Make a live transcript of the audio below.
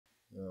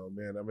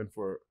man, I'm in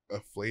for a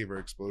flavor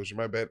explosion.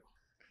 My bad.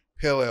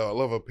 Pale ale. I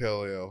love a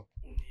pale ale.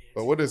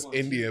 But what does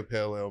India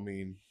pale ale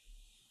mean?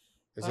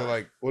 Is it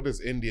like, what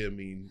does India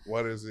mean?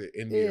 What is it?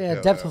 India Yeah,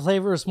 pale depth ale? of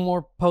flavor is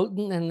more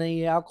potent and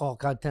the alcohol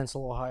content's a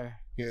little higher.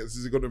 Yeah, this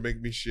is going to make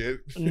me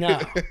shit. No.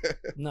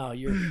 No,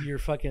 you're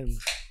fucking...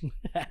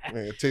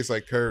 Man, it tastes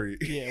like curry.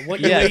 Yeah, what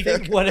you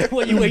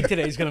ate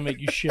today is gonna make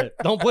you shit.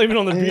 Don't blame it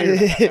on the beer.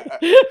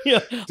 Yeah,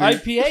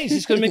 IPA is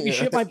just gonna make me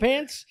shit my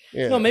pants.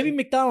 Yeah. No, maybe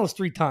McDonald's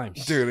 3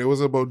 times. Dude, it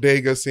was a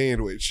bodega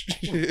sandwich.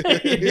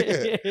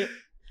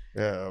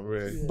 Yeah,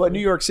 man. But New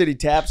York City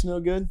tap's no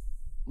good.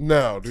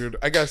 No, dude,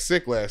 I got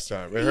sick last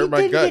time. It You hurt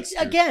my didn't guts.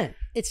 get- again,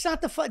 it's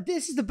not the fun.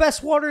 This is the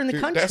best water in the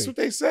Dude, country. that's what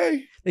they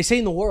say. They say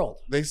in the world.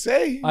 They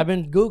say. I've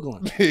been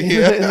Googling.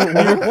 Yeah.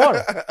 New York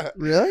water.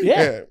 Really?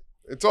 Yeah.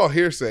 It's all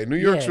hearsay. New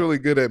York's Yeah. really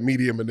good at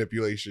media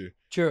manipulation.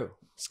 True.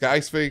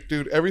 Sky's fake,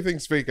 dude.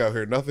 Everything's fake out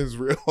here. Nothing's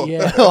real.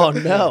 Yeah. Oh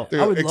no. Dude,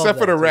 I would love except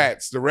for that, the too.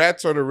 rats. The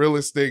rats are the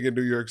realest thing in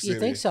New York City. You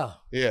think so?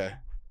 Yeah.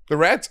 The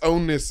rats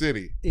own this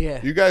city. Yeah.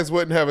 You guys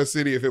wouldn't have a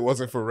city if it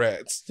wasn't for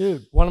rats.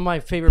 Dude, one of my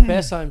favorite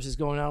pastimes is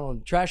going out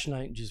on trash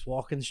night and just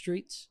walking the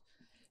streets,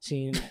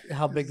 seeing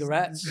how big the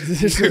rats.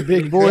 There's some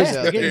big boys Yeah,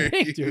 out they're there.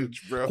 getting big, dude.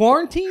 Huge, bro.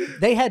 Quarantine,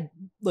 they had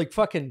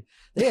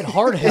they had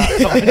hard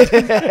hats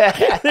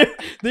on.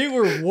 They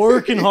were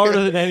working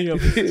harder than any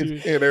of us,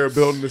 dude. And they were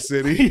building the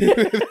city.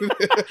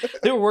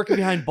 They were working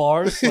behind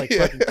bars, like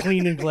fucking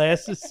cleaning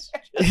glasses.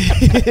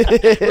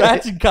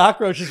 Rats and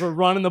cockroaches were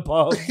running the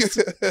pubs.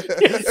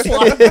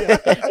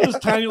 Those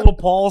tiny little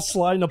paws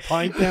sliding a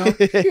pint down.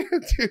 Dude,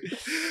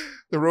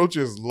 the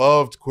roaches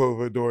loved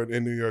Quova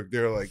in New York.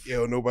 They're like,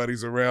 yo,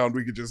 nobody's around.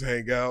 We could just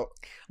hang out.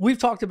 We've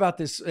talked about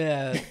this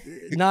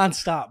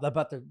nonstop,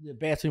 about the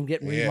bathroom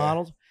getting Yeah.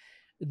 remodeled.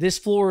 This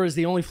floor is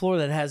the only floor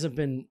that hasn't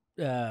been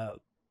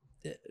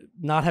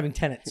not having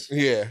tenants.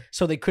 Yeah.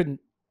 So they couldn't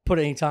put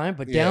any time.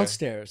 But Yeah.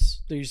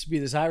 downstairs, there used to be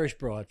this Irish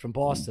broad from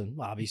Boston,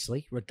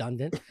 obviously,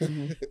 redundant.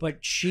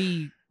 But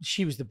she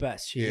was the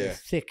best. She had Yeah. a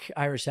thick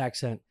Irish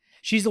accent.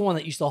 She's the one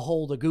that used to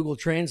hold a Google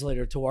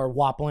Translator to our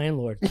WAP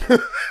landlord.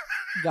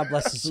 God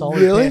bless his soul.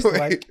 He Really? passed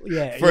away.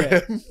 Yeah, For yeah.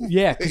 him?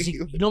 Yeah, because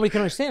nobody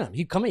can understand him.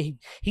 He'd come in,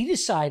 he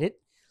decided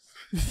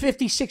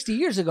 50, 60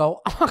 years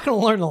ago, I'm not going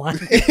to learn the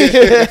language,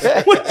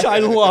 which I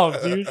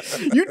love, dude.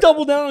 You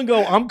double down and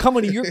go, I'm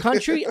coming to your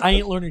country, I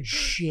ain't learning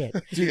shit.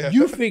 Yeah.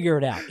 You figure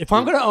it out. If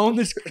I'm going to own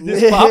this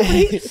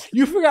property,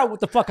 you figure out what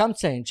the fuck I'm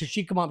saying. So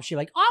she'd come up and she's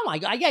like, oh my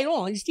God, yeah, I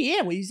don't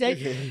understand what you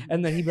say.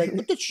 And then he'd be like,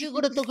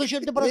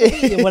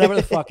 whatever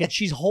the fuck. And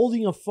she's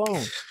holding a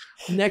phone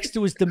next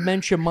to his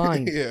dementia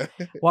mind Yeah.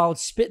 while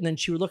it's spitting. Then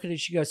she would look at it.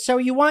 She goes, so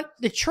you want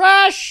the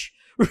trash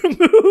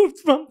removed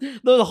from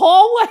the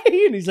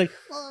hallway? And he's like,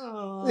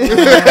 oh.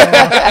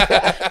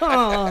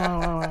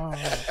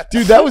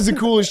 Dude, that was the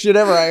coolest shit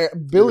ever.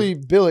 Billy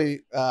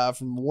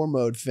from War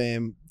Mode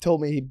fame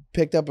told me he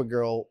picked up a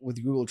girl with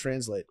Google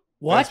Translate.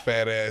 What?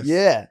 That's badass.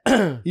 Yeah.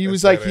 He That's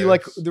was like,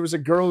 badass. there was a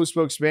girl who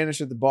spoke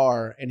Spanish at the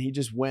bar and he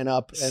just went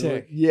up and Sick.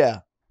 like, yeah.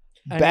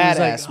 And he was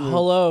Badass. like,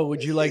 hello,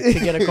 would you like to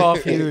get a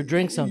coffee or a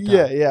drink sometime?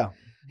 Yeah.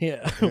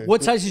 Yeah.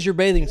 What size is your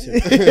bathing suit?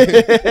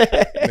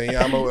 Me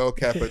llamo El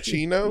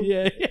Cappuccino.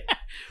 Yeah.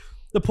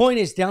 The point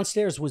is,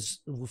 downstairs was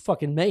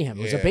fucking mayhem.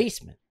 It was a Yeah.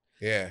 basement.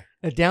 Yeah.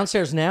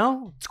 Downstairs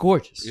now, it's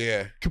gorgeous.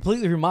 Yeah.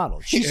 Completely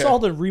remodeled. She Yeah. saw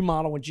the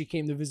remodel when she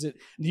came to visit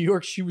New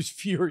York. She was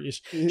furious.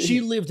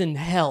 She lived in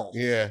hell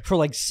Yeah. for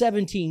like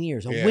 17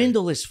 years. A Yeah.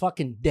 windowless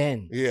fucking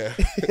den. Yeah.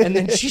 And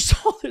then she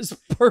saw this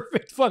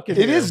perfect fucking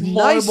It is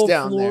nice marble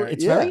down floor. there.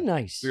 It's Yeah. very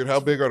nice. Dude, how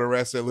big are the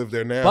rats that live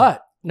there now?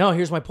 But no,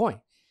 here's my point.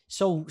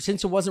 So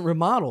since it wasn't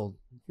remodeled,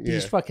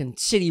 these Yeah. fucking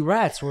city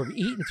rats were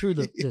eating through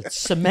the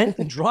cement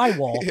and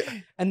drywall,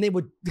 and they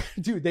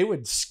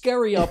would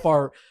scurry up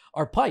our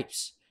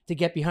pipes to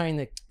get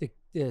behind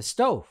the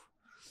stove.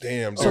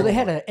 Damn. So dude. they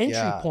had an entry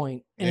God.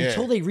 point, and Yeah.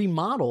 until they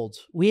remodeled,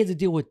 we had to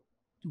deal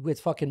with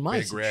fucking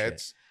mice. Big and shit.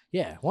 rats.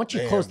 Yeah, once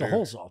you Damn, close the dude.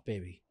 holes off,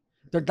 baby,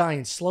 they're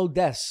dying slow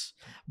deaths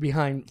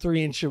behind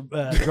 3-inch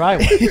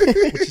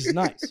drywall, which is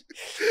nice.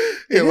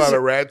 Yeah, a lot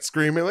of rats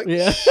screaming like,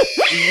 Yeah,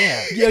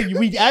 yeah.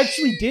 We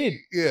actually did.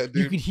 yeah, You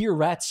dude. could hear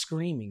rats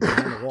screaming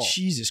behind the wall.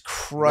 Jesus That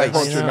Christ.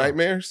 haunts your know.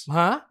 nightmares?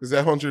 Huh? Is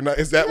that haunt your night?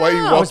 Is that why you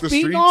No, I walk was the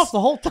beating streets? off the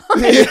whole time.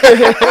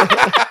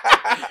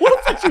 What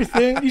if that's your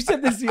thing? You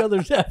said this the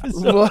other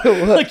episode. What?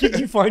 Like if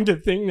you find a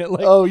thing that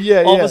like Oh,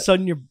 yeah, all yeah. of a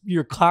sudden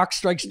your clock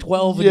strikes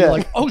 12 and Yeah. you're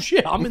like, oh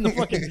shit, I'm in the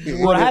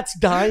fucking rats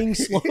dying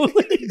slowly.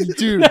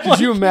 Dude, could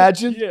you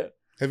imagine? Yeah.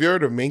 Have you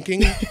heard of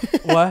minking?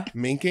 What?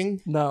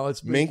 Minking? No,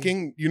 it's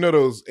Minking? You know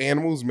those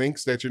animals,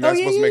 minks, that you're not Oh, yeah,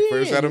 supposed to make yeah,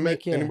 furs yeah, out of you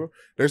make, yeah. anymore?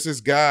 There's this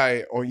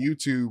guy on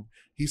YouTube.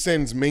 He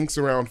sends minks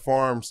around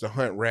farms to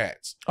hunt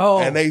rats. Oh,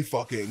 And they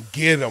fucking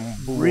get them,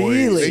 boy.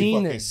 Really? They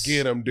Seen fucking this.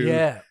 get them, dude.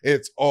 Yeah.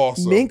 It's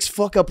awesome. Minks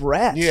fuck up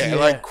rats. Yeah, Yeah.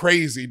 like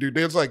crazy, dude.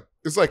 There's like,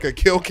 it's like a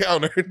kill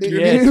counter,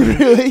 dude. Yeah.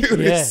 Really? Dude,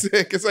 Yeah. it's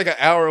sick. It's like an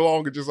hour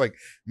long of just like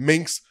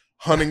minks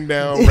hunting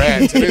down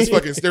rats. And it's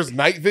fucking, there's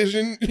night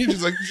vision. You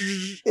just like,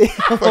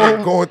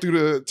 fucking going through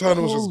the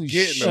tunnels, Holy just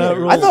getting shit. them.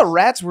 dude. I thought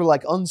rats were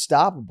like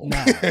unstoppable.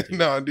 nah, dude.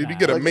 No, dude, you Nah.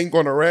 get a Like- mink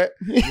on a rat.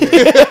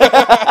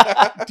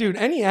 Dude,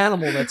 any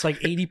animal that's like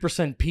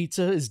 80%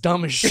 pizza is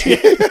dumb as shit.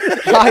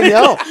 I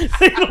know.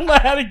 They don't know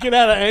how to get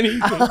out of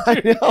anything. I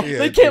Dude. know. Yeah,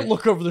 They can't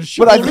look over their But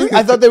shoulder.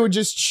 I thought they would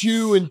just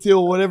chew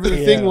until whatever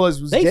the thing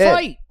was They dead.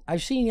 fight.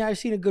 I've seen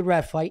a good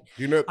rat fight.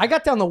 You know, I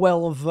got down the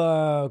well of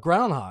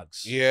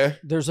groundhogs. yeah.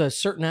 There's a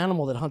certain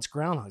animal that hunts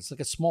groundhogs. It's like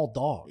a small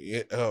dog.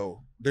 Yeah.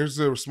 Oh, there's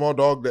a small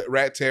dog that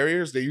rat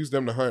terriers. They use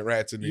them to hunt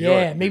rats in New York.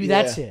 Yeah, maybe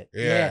that's it.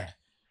 Yeah. Yeah.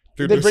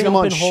 Dude, They they're bring them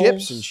on jumping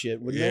ships holes. and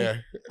shit, wouldn't yeah,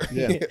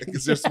 they? Yeah.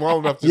 because they're small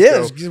enough to Yeah,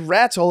 go. there's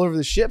rats all over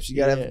the ships. You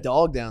gotta have Yeah. a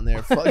dog down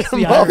there. Fuck That's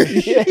them the up.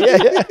 Irish. Yeah.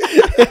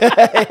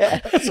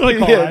 That's what I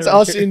call Yeah, it's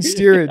Irish. us in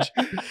steerage.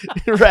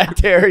 Rat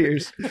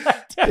terriers.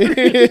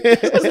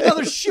 There's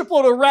another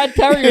shipload of rat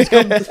terriers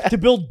come to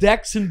build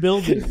decks and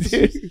buildings.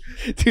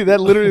 Dude, that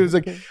literally was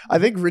like, I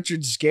think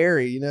Richard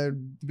Scarry, you know,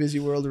 Busy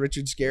World of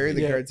Richard Scarry,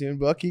 the Yeah. cartoon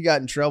book, he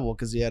got in trouble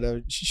because he had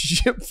a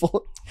ship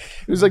full.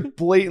 It was like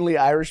blatantly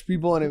Irish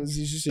people, and it was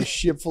just a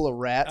ship full of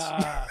rats.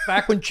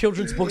 Back when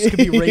children's books could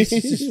be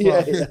racist as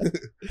fuck.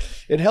 Yeah.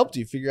 It helped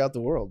you figure out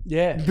the world.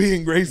 Yeah.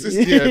 Being racist,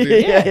 yeah, dude. Yeah.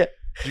 yeah.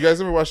 Did you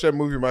guys ever watch that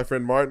movie, My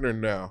Friend Martin, or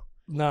no?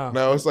 No.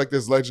 No, it's like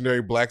this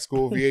legendary black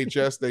school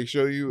VHS they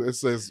show you. It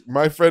says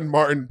My Friend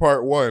Martin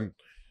Part 1.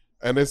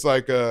 And it's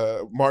like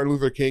Martin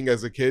Luther King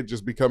as a kid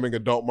just becoming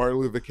adult Martin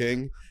Luther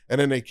King. And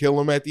then they kill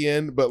him at the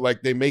end, but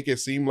like they make it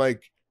seem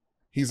like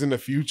he's in the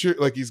future.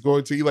 Like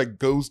he like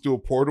goes to a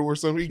portal or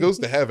something. He goes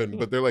to heaven,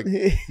 but they're like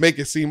make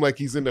it seem like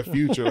he's in the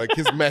future. Like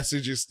his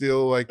message is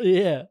still like,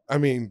 Yeah. I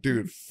mean,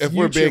 dude, if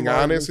we're Future being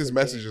Martin honest, Luther his King.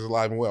 message is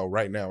alive and well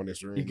right now in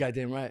this room. You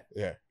goddamn right.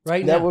 Yeah.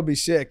 Right That now. would be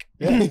sick.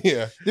 Yeah.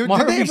 Yeah. Did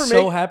Mark they would be ever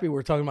so make? happy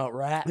we're talking about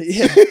rats.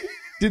 Yeah.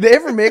 Did they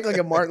ever make like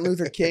a Martin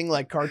Luther King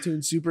like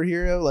cartoon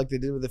superhero like they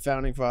did with the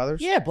Founding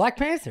Fathers? Yeah, Black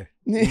Panther.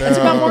 Yeah. That's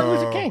about Martin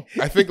Luther King.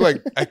 I think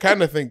I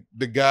kind of think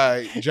the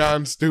guy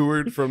John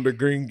Stewart from the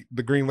Green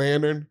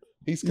Lantern,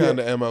 he's kind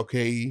of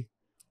MLK.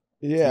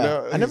 Yeah.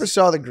 No, I never he's-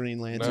 saw the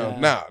Green Lantern. No, Yeah.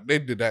 no, they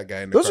did that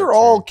guy. In the Those are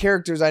cartoon. all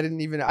characters I didn't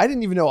even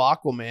know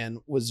Aquaman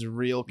was a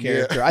real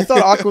character. I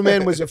thought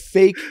Aquaman was a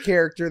fake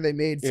character they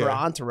made for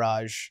Yeah.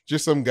 Entourage.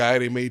 just some guy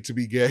they made to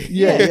be gay.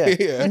 Yeah, yeah. It's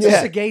Yeah.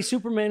 just a gay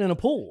Superman in a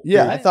pool.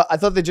 Yeah, Right? I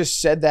thought they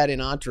just said that in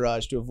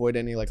Entourage to avoid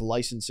any like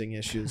licensing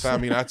issues. I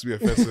mean, not to be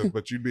offensive,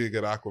 but you'd be a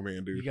good Aquaman,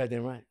 You dude.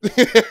 goddamn right.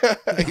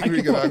 You'd be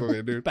a good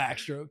Aquaman, dude.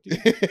 Backstroke,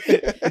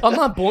 dude. I'm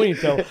not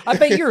buoyant though. I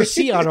bet you're a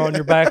sea otter on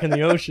your back in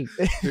the ocean.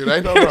 Dude, I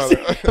know about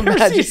it.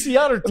 Imagine a sea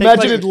otter take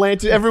Imagine like,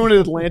 Atlantis, everyone in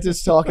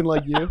Atlantis talking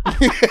like you.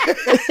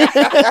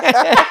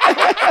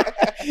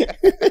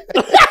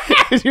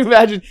 Could you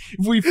imagine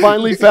if we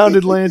finally found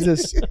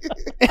Atlantis?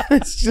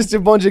 It's just a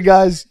bunch of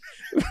guys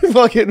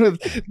fucking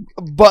with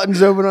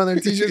buttons open on their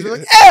t-shirts. They're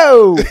like,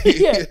 oh,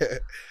 Yeah.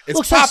 It's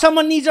Looks like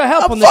someone needs our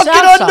help I'm on the fucking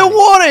south side.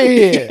 underwater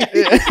here.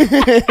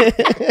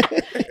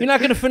 You're not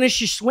going to finish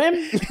your swim?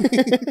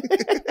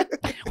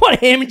 What, a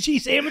ham and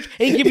cheese sandwich?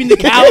 Ain't giving you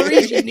the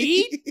calories you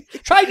need?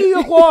 Try New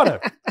York water.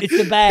 It's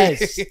the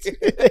best.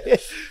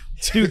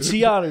 Dude,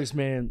 sea otters,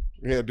 man.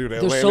 yeah, dude. They're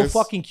Atlantis, so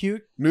fucking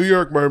cute. New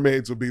York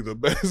mermaids would be the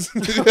best.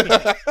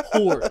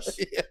 Whores.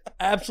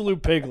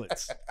 Absolute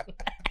piglets.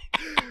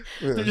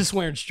 They're just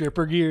wearing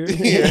stripper gear.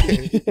 Yeah.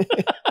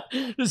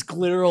 Just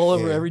glitter all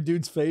over Yeah. every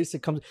dude's face.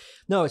 It comes.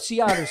 No,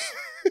 sea otters.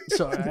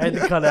 Sorry, I had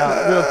to cut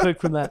out real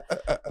quick from that.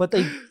 But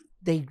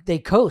they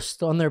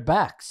coast on their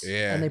backs.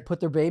 Yeah. And they put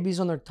their babies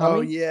on their tummy.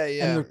 Oh yeah, And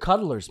yeah. they're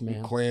cuddlers,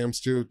 man. Clams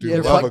too. Dude, Yeah,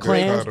 love they're a like good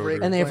clams, cuddle, break-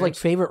 dude. And they have like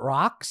favorite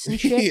rocks and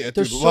shit. Yeah,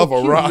 They're dude, so love a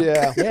cute. rock.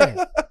 Yeah,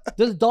 Yeah.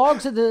 They're the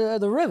dogs of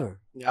the river.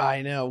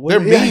 I know.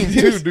 They're Yeah, mean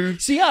too,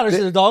 dude. Sea otters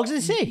are the dogs of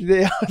the sea.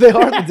 They are the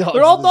dogs.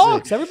 They're all of the sea.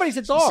 dogs. Everybody's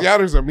a dog. Sea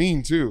otters are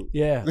mean too.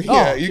 Yeah.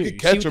 Yeah, Oh, you dude, can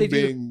catch see what them they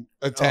do? being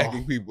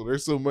attacking people.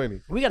 There's so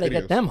many. We gotta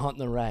get videos. them hunting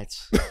the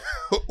rats.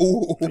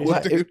 Ooh,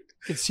 What? dude.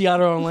 Get sea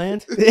otter on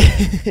land,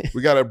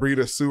 We gotta breed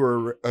a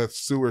sewer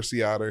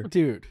sea otter.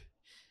 dude.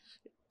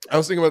 I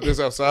was thinking about this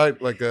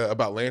outside, like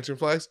about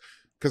lanternflies,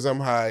 because I'm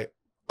high.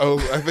 Oh,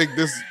 I think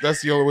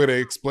that's the only way to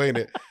explain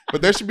it.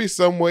 But there should be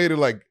some way to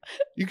like,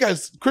 you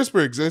guys,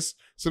 CRISPR exists,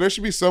 so there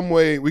should be some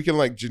way we can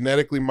like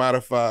genetically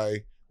modify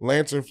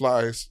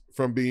lanternflies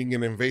from being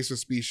an invasive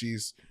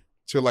species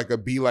to like a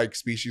bee-like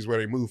species where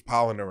they move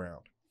pollen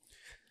around.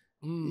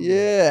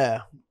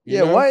 Yeah. You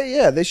Yeah, know? why?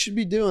 Yeah, they should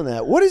be doing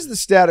that. What is the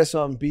status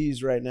on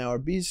bees right now? Are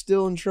bees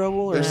still in trouble?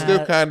 Or? They're Nah,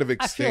 still kind of I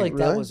extinct. feel like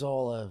that really? was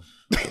all a.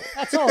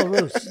 That's all a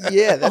ruse.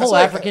 Yeah, The that's whole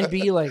like, African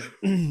bee, like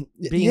being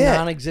yeah,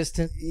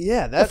 non-existent.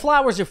 yeah. The That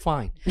flowers are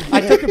fine.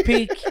 I took a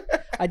peek.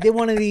 I did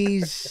one of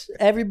these.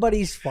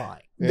 Everybody's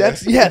fine.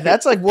 that's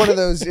like one of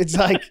those. It's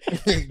like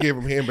Give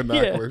them hand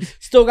binoculars.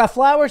 Still got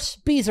flowers.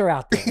 Bees are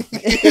out there.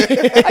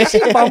 I see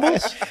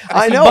bumbles.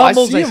 I see know. I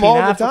bumbles, see them all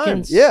the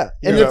Africans. time. Yeah,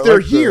 and Yeah, if I they're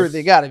like here, those.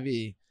 they got to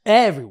be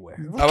Everywhere.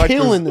 I like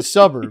killing the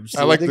suburbs.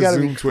 I like they the gotta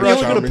be Zoom Twitch You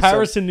only go charming to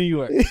Paris and New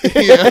York.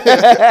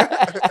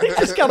 Yeah. They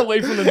just got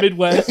away from the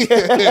Midwest.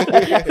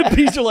 The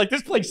bees are like,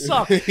 this place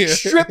sucks. Yeah.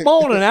 Strip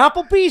mall and an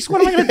Applebee's? What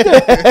am I going to do?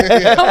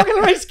 How am I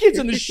going to raise kids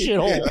in this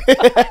shithole?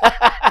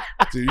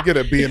 Dude, you get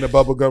a bee in the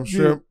bubblegum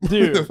shrimp.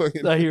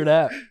 Dude, I hear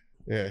that.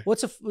 Yeah.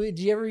 Do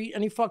you ever eat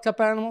any fucked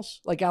up animals?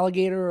 Like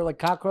alligator or like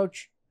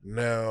cockroach?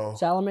 No.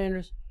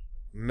 Salamanders.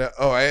 No.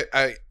 Oh,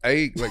 I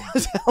ate like.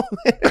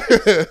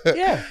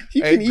 Yeah.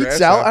 You can eat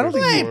salad. I don't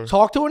think Hey,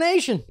 talk to an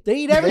Asian. They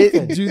eat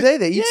everything. do they?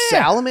 They eat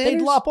salamanders?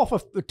 They'd lop off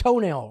a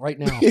toenail right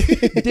now.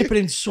 Dip it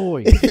in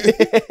soy.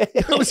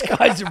 Those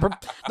guys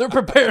they're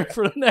preparing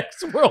for the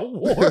next World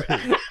War.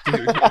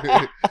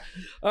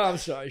 Oh, I'm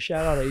sorry.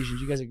 Shout out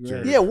Asians. You guys are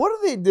great. Yeah, what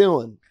are they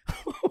doing?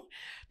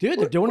 Dude,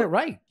 they're doing it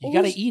right. You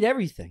got to eat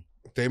everything.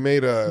 They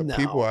made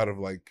people out of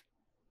like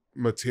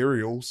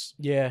materials.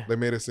 Yeah. They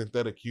made a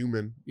synthetic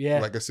human. Yeah.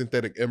 Like a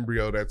synthetic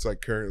embryo that's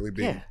like currently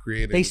being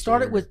created. They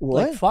started with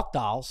What? like fuck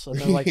dolls, and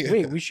they're like,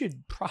 wait, we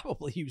should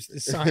probably use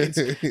this science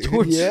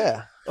towards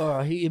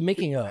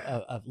making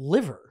a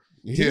liver.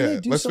 Yeah.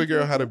 Let's figure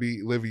out how to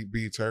be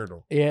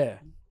eternal. Yeah.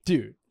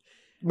 Dude.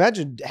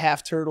 Imagine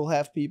half turtle,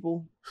 half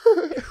people.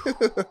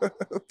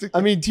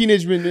 I mean,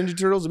 Teenage Mutant Ninja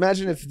Turtles.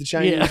 Imagine if the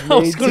Chinese I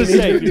was going to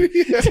say,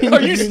 Mutant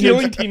are you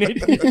stealing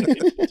Teenage Mutant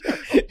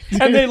Ninja?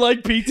 And they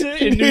like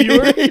pizza in New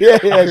York? yeah,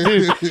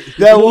 dude.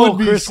 That would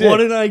be Chris, sick.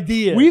 what an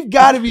idea. We've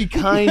got to be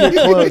kind of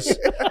close.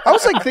 I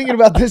was like thinking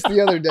about this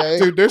the other day.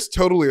 Dude, there's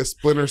totally a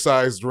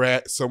Splinter-sized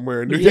rat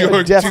somewhere in New Yeah,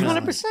 York. definitely.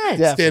 100%.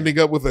 Definitely. Standing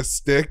up with a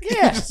stick.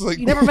 Yeah. Just like,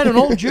 You never met an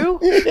old Jew?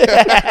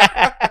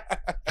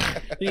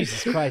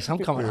 Jesus Christ, I'm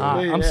coming hot.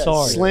 I'm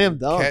sorry. Slam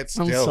dunk. cat's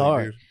I'm jelly,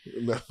 sorry.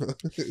 dude. No.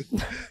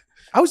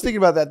 I was thinking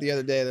about that the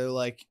other day. They're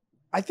like,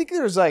 I think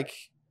there's like,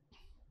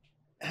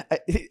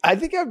 I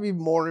think I'd be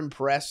more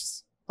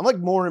impressed. I'm like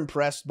more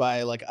impressed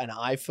by like an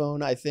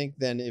iPhone, I think,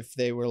 than if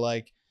they were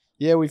like,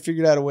 yeah, we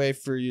figured out a way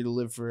for you to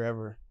live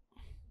forever.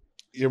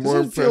 You're more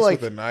Doesn't feel impressed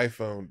like- with an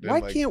iPhone. Than Why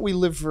like, can't we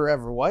live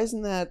forever? Why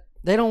isn't that?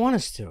 They don't want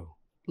us to.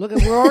 Look,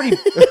 we're already.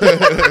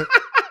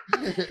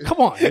 Come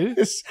on, dude.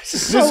 This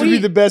so would be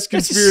the best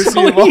This is conspiracy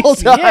so of all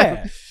easy, time.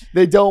 yeah.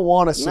 They don't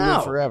want us to No.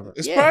 live forever.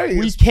 It's Yeah. probably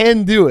We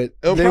can do it.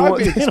 It'll They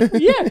probably want- be-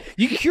 Yeah,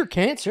 you can cure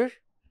cancer.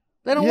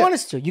 They don't Yeah. want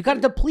us to. You got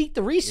to deplete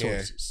the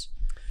resources.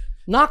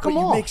 Knock But them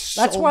you off. make so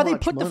That's why they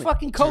much put the money.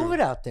 fucking COVID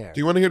out there. Do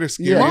you want to hear the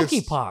scariest?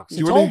 Monkeypox. Do It's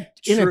you all want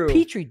in a True.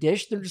 petri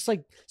dish. They're just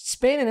like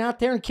spanning out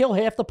there and kill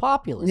half the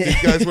populace. Yeah.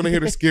 you guys want to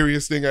hear the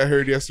scariest thing I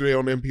heard yesterday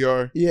on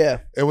NPR? Yeah.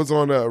 It was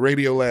on a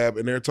Radio Lab,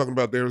 and they're talking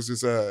about there was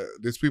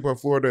this people in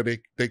Florida.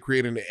 They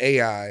created an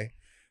AI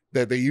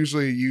that they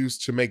usually use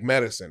to make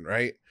medicine,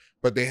 right?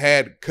 But they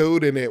had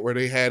code in it where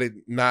they had it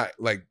not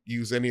like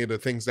use any of the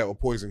things that will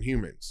poison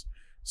humans.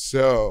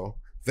 So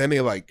then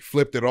they like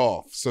flipped it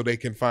off so they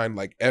can find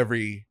like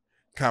every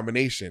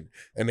combination,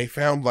 and they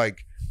found like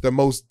the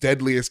most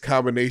deadliest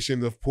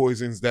combination of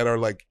poisons that are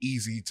like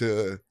easy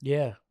to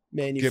Yeah.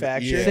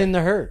 Manufactured. Yeah. Thin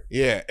the herd.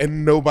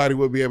 and nobody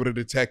would be able to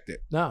detect it.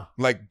 No.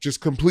 Like just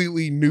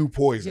completely new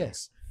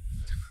poisons.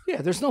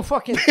 Yeah, there's no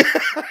fucking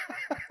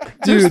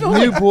Dude, there's no,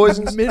 new like,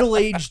 poisons.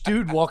 middle-aged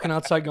dude walking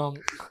outside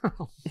going,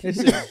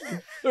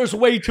 there's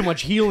way too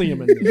much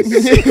helium in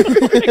this.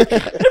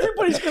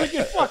 Everybody's gonna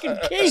get fucking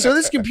caked. So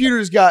this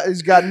computer's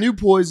got new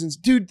poisons.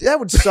 Dude, that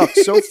would suck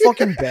so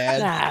fucking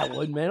bad. Nah, it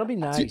wouldn't, man. It'll be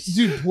nice.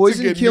 Dude,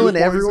 poison get new killing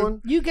poison.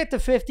 everyone. You get to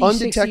 50, 60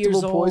 years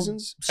Undetectable old,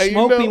 poisons. Hey, you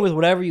smoke me know- with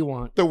whatever you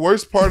want. The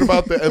worst part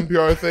about the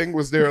NPR thing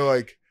was they're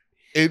like,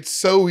 it's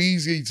so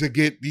easy to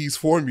get these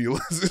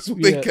formulas. Is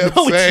what they kept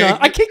No, it's saying.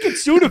 not. I can't get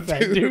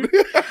Sudafed, dude.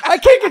 I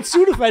can't get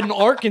Sudafed in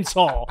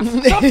Arkansas.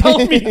 Stop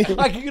telling me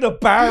I can get a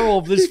barrel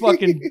of this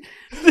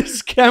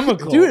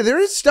chemical. Dude, there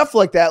is stuff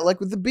like that, like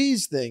with the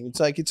bees thing. It's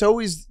like it's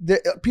always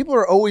people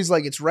are always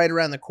like it's right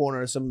around the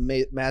corner. Some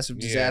massive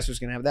disaster is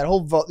gonna happen. That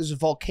whole there's a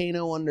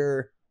volcano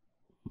under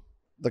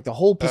like the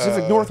whole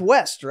Pacific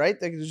Northwest, right?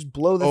 They can just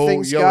blow the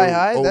thing sky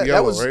high.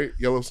 That was right?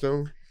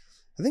 Yellowstone.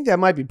 I think that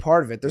might be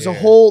part of it. There's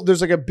Yeah.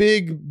 there's like a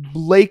big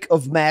lake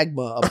of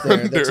magma up there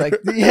that's Under.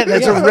 like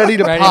that's ready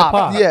to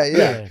pop. Yeah.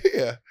 Yeah.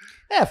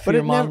 Yeah, But fear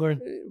it mongering.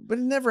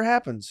 never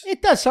happens.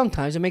 It does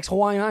sometimes. It makes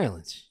Hawaiian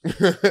Islands.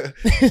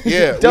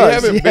 Yeah, we does.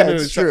 haven't Yeah, been in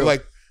a it's time, true.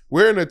 like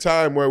we're in a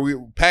time where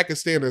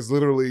Pakistan has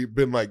literally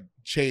been like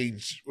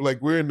changed. Like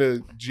we're in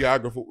the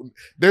geography.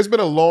 There's been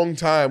a long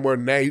time where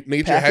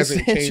nature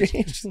hasn't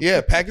changed.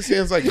 Yeah,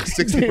 Pakistan's like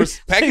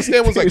 60%.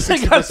 Pakistan was like 60%.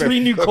 They got 3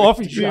 new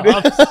coffee Dude.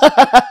 shops.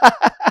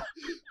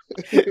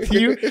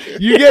 you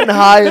getting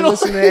high and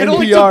listening to It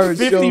only NPR took is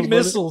 50 so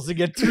missiles to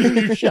get 3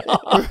 new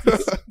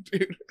shops.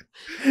 Dude,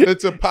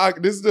 it's a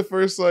this is the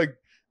first like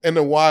in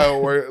a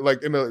while where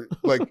like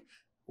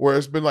where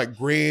it's been like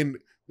grand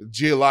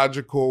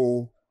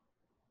geological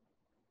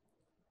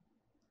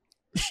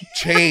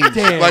change.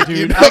 Damn, like dude.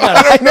 you know,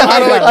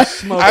 I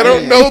I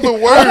don't know the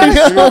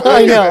words.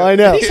 I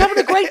know. He's having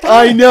a great time.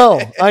 I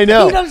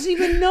know. He doesn't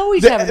even know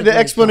he's having a The great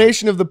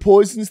explanation of the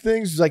poisons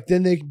things was like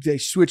then they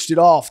switched it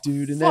off,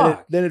 dude, and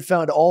Fuck. then it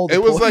found all the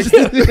It was like-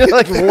 poisons.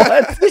 like what?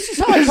 time. This is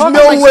how I There's talk no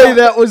to myself. way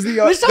that was the.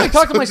 This is how I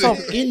talk to myself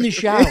in the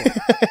shower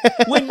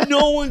when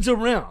no one's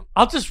around.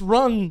 I'll just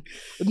run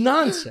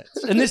nonsense.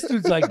 And this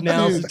dude's like,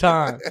 now's the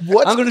time.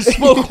 What? I'm going to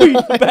smoke weed in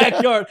the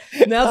backyard.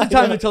 Now's the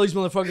time to tell these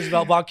motherfuckers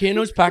about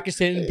volcanoes,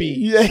 Pakistan, and bees.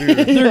 Yeah.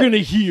 They're going to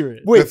hear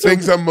it. The Wait, so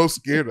things I'm most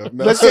scared of.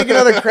 No. let's take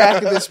another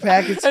crack at this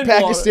And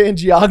Pakistan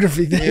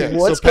geography thing. Yeah,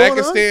 What's so going on?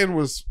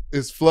 Pakistan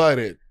is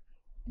flooded.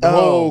 The Oh.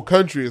 whole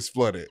country is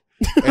flooded.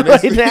 And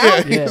Right now?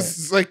 yeah, Yeah.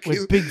 it's like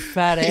With big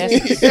fat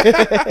asses.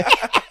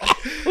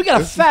 We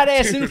got a fat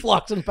ass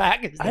influx in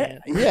Pakistan.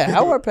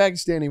 How are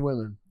Pakistani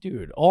women?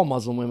 Dude, all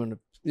Muslim women are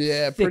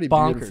Yeah, Thick pretty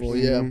bonkers. beautiful.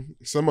 Yeah.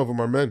 Some of them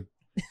are men.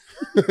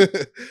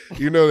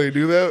 You know they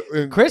do that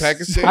in Chris,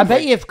 Pakistan. I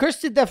bet you if Chris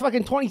did that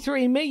fucking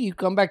 23andMe, you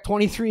come back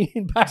 23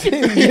 in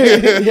Pakistan.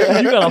 Yeah.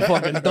 You got a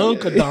fucking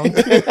dunk.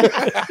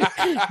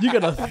 You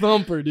got a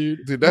thumper,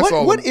 dude. Dude, that's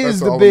all. What is that's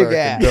the all big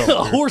American ass? dump,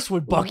 A dude. horse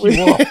would buck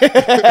you up.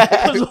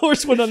 Because a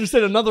horse wouldn't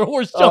understand another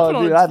horse jumping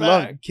on dude, its I'd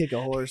love to back. kick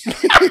a horse.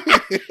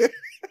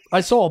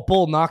 I saw a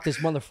bull knock this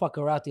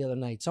motherfucker out the other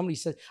night. Somebody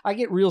said, I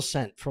get real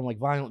sent from like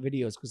violent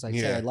videos because I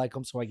said I like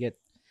them, so I get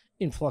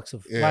influx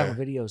of violent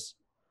videos.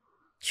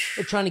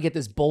 They're trying to get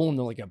this bull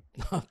into like a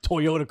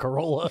Toyota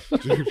Corolla.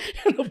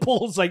 And the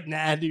bull's like,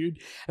 nah, dude.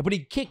 But he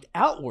kicked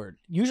outward.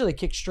 Usually they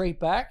kick straight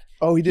back.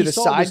 Oh, he did a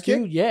saw side this kick?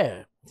 dude,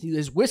 yeah.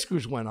 His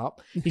whiskers went up.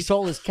 He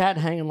saw this cat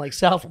hanging like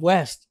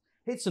southwest.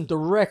 Hits him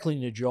directly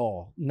in the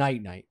jaw.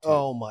 Night. Dude.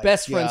 Oh, my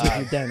Best God. friends with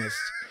your dentist.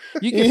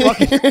 You get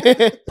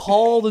fucking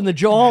pauled in the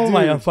jaw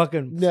by a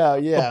fucking No,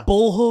 yeah. a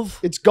bull hoof.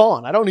 It's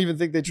gone. I don't even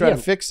think they try Yeah,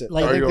 to fix it.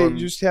 like- I think Are they you on-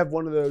 just have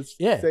one of those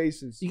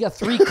faces. You got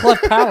 3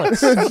 cleft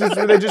palates. It's just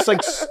where they just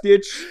like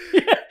stitch.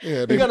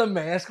 Yeah, You got a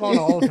mask on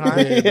all the time.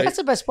 Yeah, That's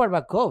the best part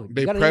about COVID.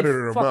 they You got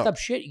predator 'em fucked up. up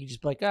shit. You can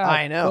just be like,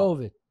 I know.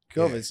 COVID.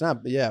 COVID. It's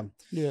not. Yeah.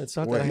 Yeah, it's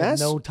not Wait, that I have that's-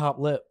 no top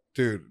lip.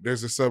 Dude,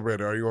 there's a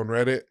subreddit. Are you on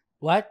Reddit?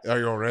 What? Are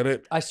you on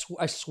Reddit? I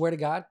swear to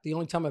God, the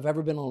only time I've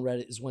ever been on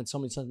Reddit is when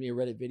somebody sends me a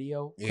Reddit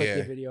video, click Yeah.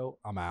 the video,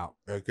 I'm out.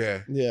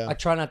 Okay. Yeah. I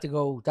try not to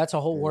go. That's a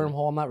whole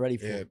wormhole I'm not ready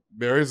for. Yeah,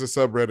 there is a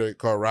subreddit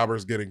called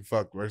Robbers Getting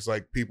Fucked, where it's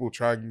like people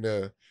trying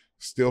to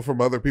steal from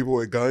other people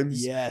with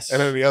guns. Yes. And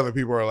then the other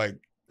people are like,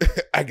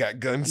 I got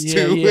guns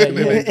Yeah, too. yeah, and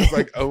then yeah. they just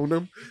like own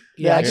them.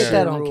 Yeah, I Yeah. get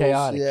that on Rules,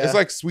 Chaotic. yeah. It's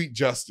like sweet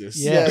justice.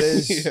 Yeah, it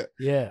is. Yeah.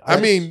 Yeah. I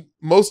mean,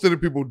 most of the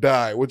people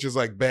die, which is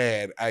like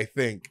bad, I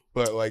think,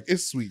 but like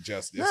it's sweet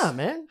justice. Nah,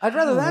 man. I'd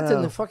rather I don't that than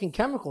know. the fucking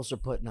chemicals they're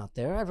putting out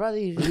there. I'd rather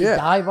you Yeah.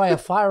 die by a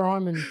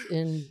firearm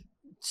in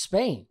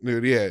Spain.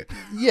 Dude, yeah.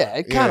 Yeah,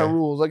 it kind of Yeah.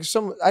 rules. Like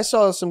I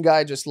saw some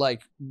guy just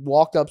like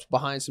walked up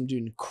behind some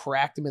dude and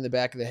cracked him in the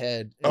back of the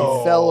head. And Oh,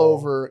 he fell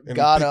over, and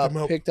got picked up, him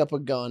up. picked up a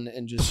gun,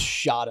 and just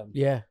shot him,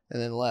 Yeah.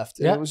 and then left.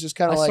 And Yeah. it was just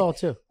kind I of like saw it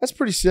too. that's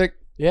pretty sick.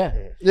 Yeah.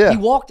 Yeah,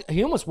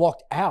 He almost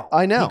walked out.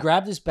 I know. He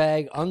grabbed his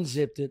bag,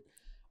 unzipped it,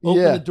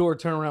 opened Yeah. the door,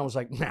 turned around, was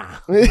like, nah.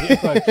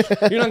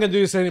 You're not gonna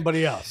do this to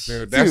anybody else.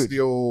 Dude, that's Dude. the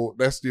old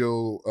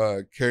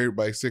carried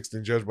by 6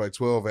 and judged by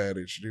 12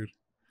 adage, dude.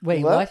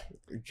 Wait, What?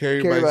 what?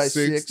 Carried Carried by by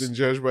 6 6. and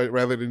judged by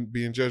rather than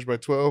being judged by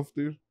 12,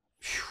 dude.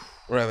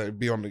 Rather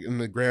be in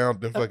the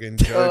ground than fucking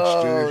judged,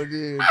 oh, dude.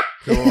 dude.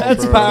 Come on,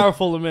 That's bro.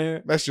 powerful,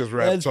 Lemaire. That's just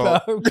rap That's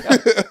talk. powerful.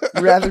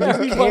 Rather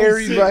Carried be by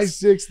carried by 6.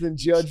 6 than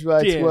judged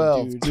by Damn,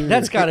 12. dude.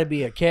 That's got to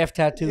be a calf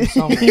tattoo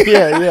somewhere.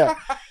 yeah.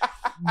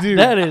 Dude.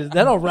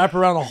 That'll wrap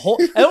around a whole.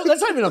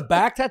 That's not even a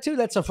back tattoo.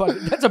 That's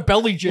a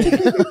belly jam.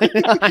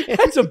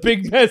 That's a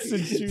big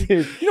message,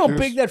 dude. You know how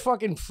big that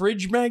fucking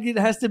fridge magnet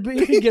has to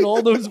be to get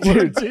all those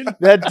words in.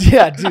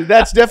 Dude,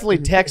 that's definitely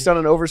text on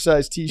an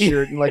oversized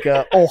T-shirt in like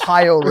a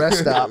Ohio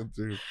rest stop.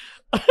 Dude.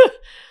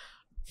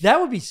 That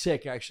would be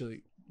sick,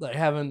 actually. Like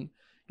having,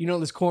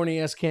 this corny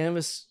ass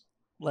canvas,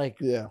 like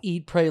Yeah.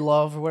 eat, pray,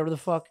 love, or whatever the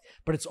fuck,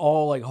 but it's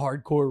all like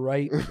hardcore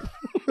right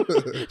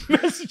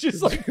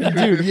messages like that,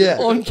 Dude, yeah.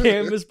 on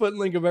canvas, but in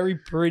like a very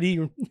pretty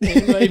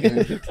handwriting.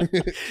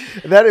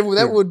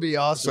 That would be It's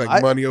awesome.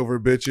 like money over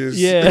bitches.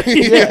 Yeah.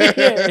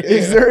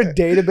 Is there a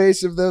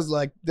database of those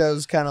like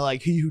those kind of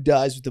like he who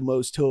dies with the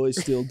most toys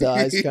still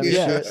dies kind of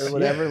Yeah. shit or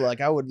whatever?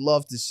 Like I would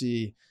love to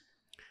see.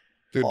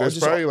 Dude, Oh, there's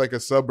just- probably like a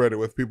subreddit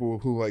with people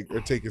who like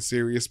are taking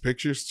serious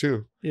pictures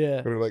too.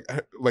 Yeah. Or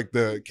like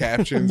the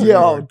captions. Yeah,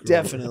 and, oh, like,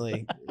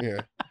 definitely.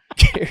 Yeah.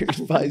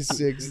 Carried by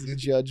 6,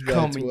 judged by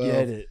Come 12. and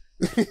get it.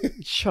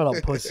 Shut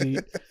up, pussy.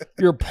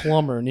 You're a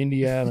plumber in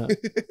Indiana.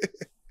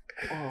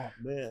 Oh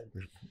man,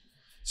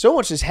 so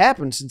much has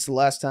happened since the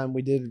last time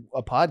we did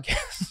a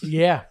podcast.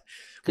 Yeah.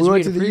 'Cause We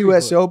went had to a the pre-record.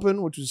 U.S.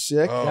 Open, which was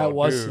sick. Oh, That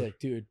was dude. sick,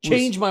 dude.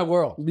 Changed my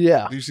world.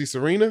 Yeah, Do you see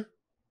Serena?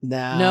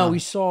 nah, No, we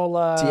saw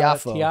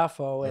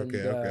Tiafoe. and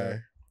Okay.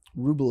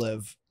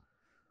 Rublev.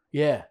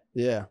 yeah.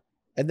 Yeah,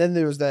 and then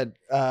there was that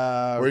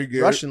Where you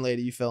get- Russian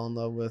lady you fell in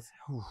love with.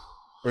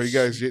 Were you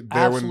guys there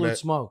when Absolute that?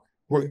 smoke.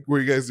 Were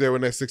you guys there when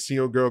that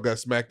 16-year-old girl got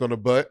smacked on the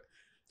butt?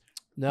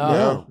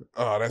 No.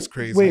 Oh, that's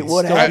crazy. Wait,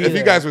 what happened? If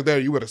you guys were there,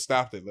 you would have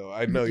stopped it though.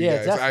 I know you Yeah,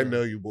 guys. definitely. I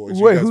know you boys.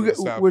 You Wait, guys who would've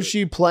stopped was it.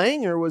 she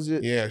playing or was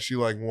it? Yeah, she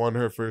like won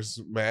her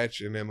first match,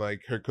 and then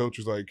like her coach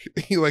was like,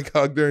 he like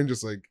hugged her and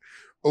just like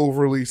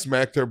overly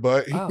smacked her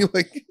butt. Oh. He,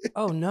 like,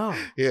 Oh no.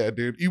 yeah,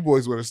 dude, you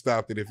boys would have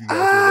stopped it if you guys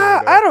were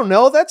there. I don't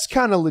know. That's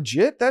kind of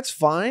legit. That's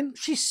fine.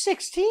 She's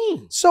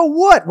 16. So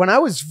what? When I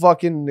was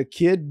fucking a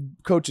kid,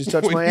 coaches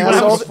touched When my you ass When I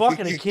all was the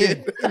fucking a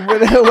kid.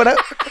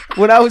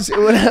 when I was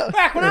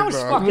Back when I was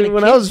Bro. fucking a kid.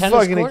 when I was tennis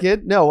fucking a court.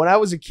 kid. No, when I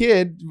was a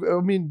kid, I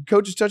mean,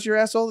 coaches touch your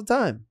ass all the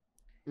time.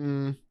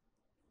 Mm.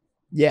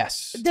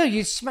 Yes. Dude,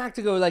 you smack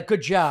to go like,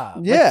 good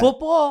job. Yeah. Like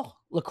football,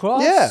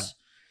 lacrosse. Yeah.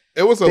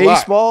 It was a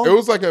Baseball? lot.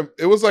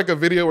 It was like a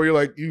video where you're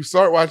like, you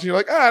start watching, you're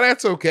like,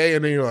 that's okay,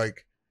 and then you're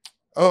like,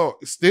 oh,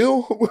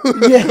 still?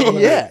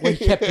 Yeah. When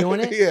he kept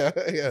doing it?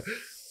 Yeah.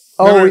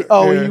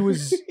 He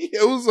was.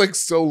 It was like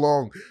so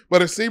long,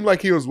 but it seemed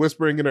like he was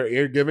whispering in her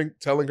ear,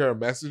 telling her a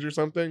message or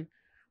something,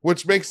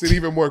 which makes it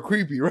even more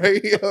creepy,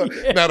 right?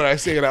 Now that I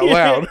say it out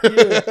loud.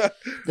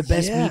 The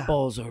best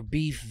meatballs are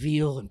beef,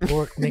 veal, and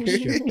pork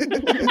mixture.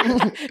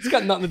 It's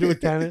got nothing to do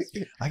with tennis.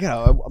 I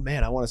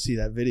want to see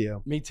that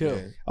video. Me too.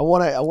 Yeah. I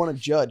want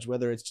to judge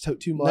whether it's too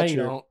No, much. you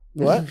don't.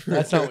 What?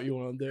 That's not what you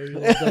want to do.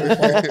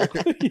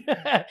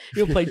 Yeah.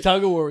 You'll play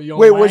tug of war.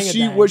 Wait,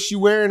 was she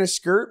wearing a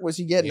skirt? Was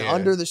he getting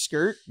under the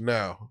skirt?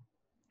 No,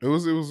 it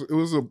was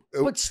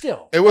but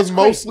still, it was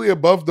mostly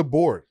above the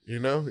board. You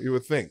know, you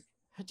would think.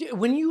 Dude,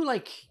 when you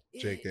like,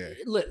 JK.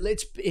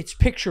 It's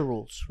picture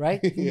rules, right?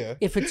 Yeah.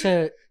 If it's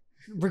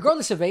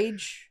regardless of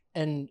age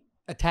and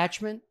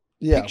attachment,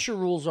 picture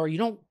rules are you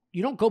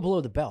don't go below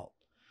the belt.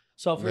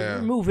 So if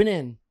you're moving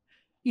in,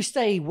 you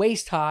stay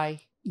waist high.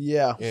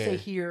 Yeah. You stay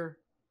here.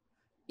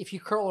 If you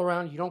curl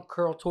around, you don't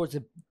curl towards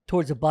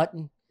the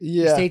button.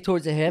 Yeah. You stay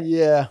towards the hip.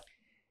 Yeah.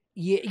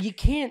 You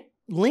can't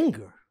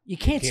linger. You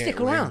can't stick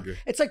around. linger.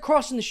 It's like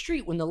crossing the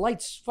street when the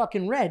light's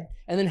fucking red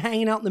and then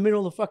hanging out in the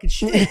middle of the fucking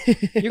street.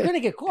 You're going to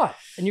get caught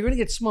and you're going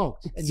to get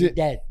smoked and you're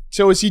dead.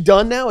 So is he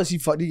done now?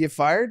 Did he get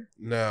fired?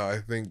 No, I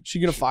think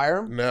She gonna fire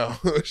him? no.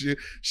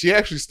 she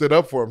actually stood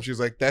up for him. She was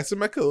like, "That's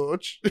my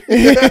coach."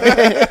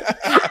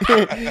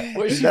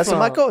 Where's she That's from?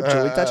 my coach.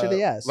 We touch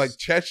the ass. Like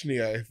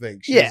Chechnya, I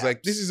think. She Yeah. was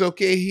like, "This is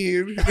okay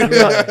here."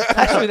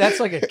 Actually, that's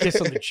like a kiss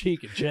on the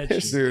cheek of Chechen.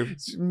 Dude,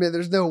 Man,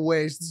 there's no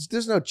ways.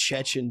 There's no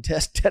Chechen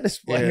tennis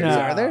players, no,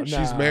 are there? no.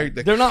 she's married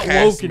to They're not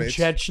woke in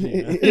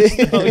castmates.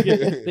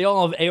 Chechnya. They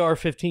all have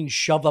AR-15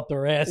 shoved up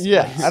their ass.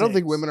 Yeah, I don't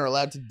think women are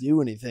allowed to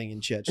do anything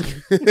in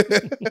Chechnya.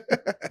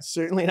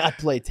 Certainly not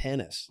play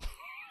tennis.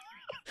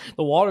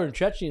 The water in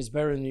Chechnya is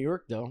better than New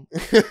York, though.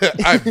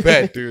 I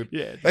bet, dude.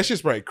 Yeah. That's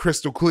just right,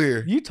 crystal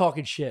clear. You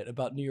talking shit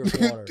about New York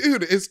water.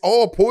 Dude, it's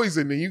all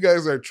poison, and you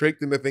guys are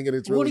tricked into thinking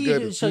it's What really do you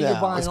good. do? So No,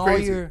 you're buying it's all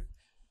crazy.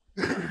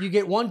 you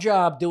get one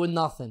job doing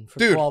nothing for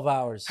Dude, 12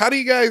 hours. How do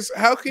you guys?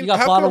 How can You got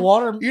how bottled come,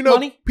 water You know,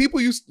 money?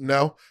 people used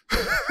no.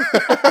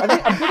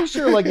 I'm pretty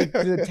sure like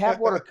the tap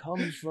water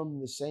comes from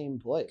the same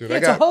place. Dude, Yeah, I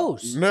it's a got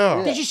hose.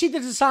 no. Did you see the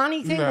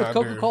Dasani thing Nah, with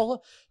Coca-Cola?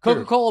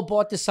 Coca-Cola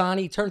bought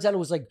Dasani. Turns out it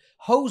was like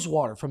hose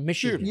water from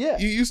Michigan. Dude, Yeah.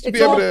 you used to It's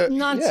be able all to.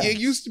 nonsense. You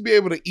used to be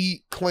able to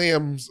eat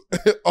clams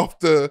off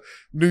the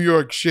New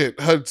York shit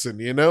Hudson.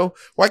 You know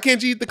why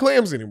can't you eat the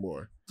clams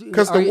anymore?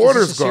 Because the Is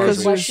water's this a serious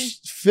garbage. question?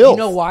 Filth.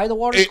 You know why the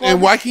water's garbage?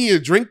 And why can't you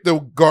drink the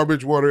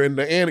garbage water in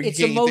the animal? It's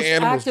you the can't eat most the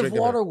animals active drinking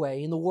it.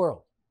 waterway in the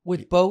world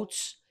with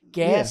boats,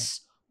 gas,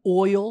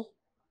 oil,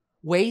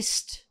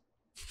 waste.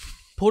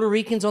 Puerto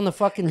Ricans on the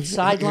fucking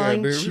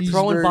sideline dude.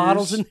 throwing Cheeseburgers.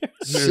 bottles in there.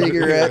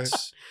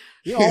 Cigarettes.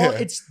 You know, Yeah.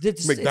 it's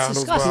McDonald's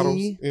disgusting.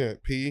 bottles. Yeah,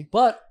 pee.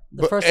 But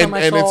the first time I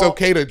and saw it's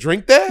okay to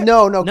drink that?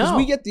 No, because No.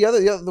 we get the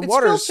It's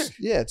water's filtered.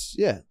 yeah. It's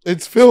they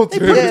filtered.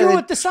 put it Yeah, through they-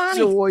 with Dasani.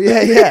 So well,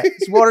 yeah.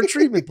 It's water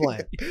treatment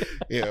plant.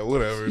 Yeah,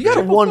 whatever. You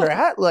gotta dude. wonder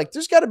how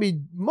there's gotta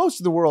be most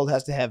of the world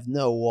has to have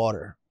no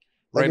water.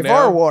 Like Right if now?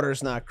 our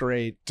water's not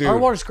great. Dude, Our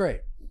water's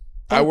great.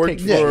 I Don't worked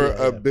take for shit.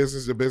 a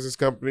business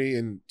company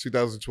in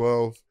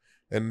 2012,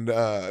 and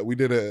we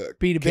did a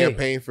B2B.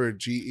 campaign for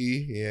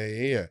GE.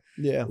 Yeah.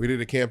 Yeah. We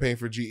did a campaign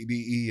for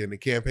GEDE, and the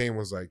campaign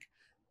was like,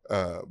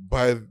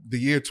 by the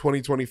year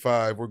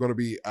 2025, we're going to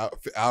be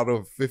out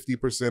of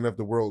 50% of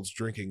the world's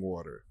drinking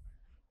water.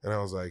 And I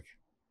was like,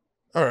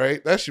 all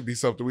right, that should be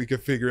something we can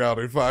figure out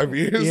in 5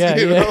 years. Yeah,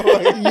 you yeah. know?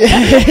 Like,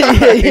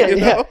 Yeah. you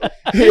know?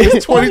 It's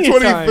It's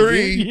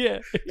 2023. Yeah.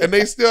 And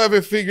they still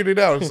haven't figured it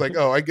out. It's like,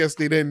 oh, I guess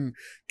they didn't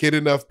get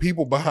enough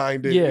people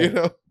behind it. Yeah. You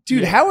know,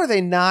 Dude, Yeah. how are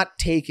they not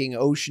taking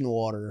ocean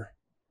water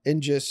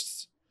and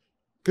just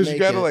because you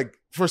Make gotta it. like,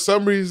 for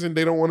some reason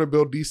they don't want to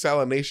build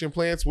desalination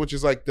plants, which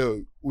is like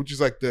it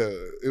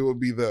would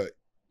be the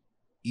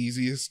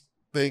easiest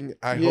thing.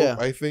 Yeah.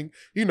 I think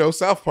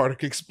South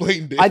Park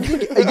explained it.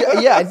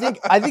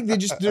 I think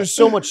there's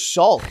so much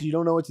salt. You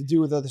don't know what to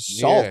do with other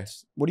salt. Yeah.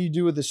 What do you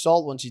do with the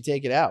salt once you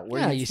take it out?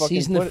 Where Yeah, do you fucking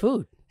season the put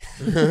food.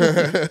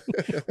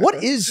 it?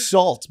 What is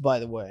salt, by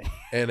the way?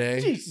 NA.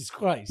 Jesus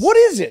Christ. What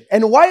is it?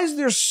 And why is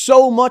there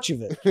so much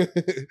of it?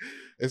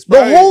 It's The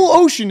probably, whole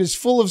ocean is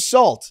full of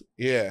salt.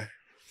 yeah.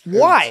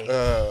 Why?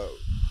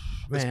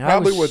 It's Man,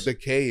 probably what the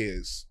K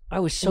is. I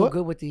was so What?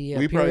 good with the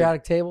We probably-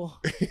 periodic table.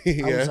 I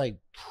Yeah. was like,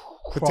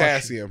 crushing.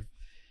 Potassium.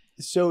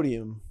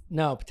 Sodium.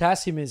 No,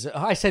 potassium is.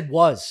 I said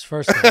was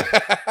first. Of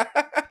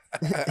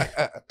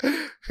all.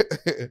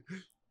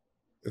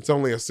 It's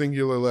only a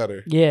singular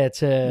letter. Yeah,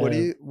 it's a What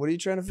are you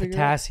trying to figure out?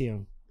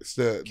 potassium. It's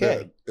the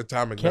K.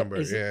 atomic K- number.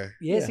 is it? Yeah.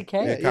 Yeah, it's a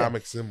K. The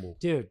atomic symbol.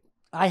 Dude,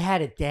 I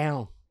had it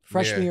down.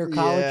 Freshman Yeah. year of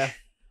college, Yeah.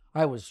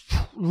 I was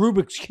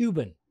Rubik's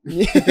Cubing.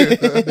 Yeah.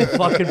 The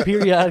fucking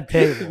periodic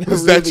table.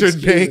 Was that your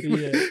Rubik's name? Cube,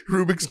 yeah.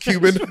 Rubik's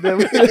Cuban.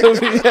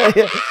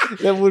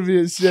 That would be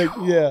a sick.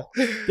 Yeah.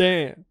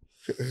 Damn.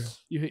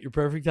 You hit your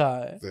perfect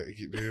high. Thank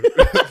you, dude.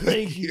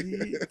 Thank you.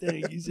 Dude.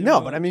 Thank you so No,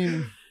 much. but I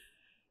mean,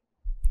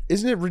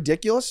 Isn't it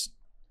ridiculous?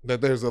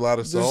 That there's a lot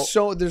of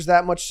salt. There's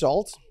that much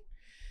salt.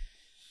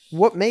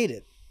 What made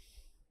it?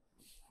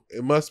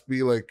 It must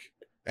be like,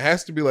 it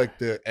has to be like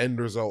the end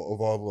result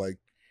of all like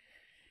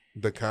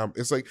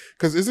it's like,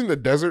 because isn't the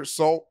desert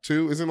salt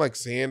too? Isn't like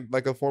sand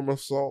like a form of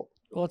salt?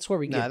 Well, that's where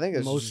we get I think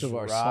it's most of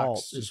our salt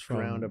is just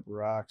ground up from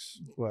rocks.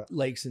 What?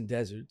 lakes and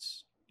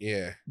deserts,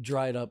 Yeah.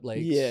 dried up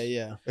lakes.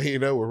 Yeah. You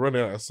know, we're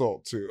running out of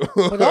salt too.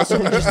 But also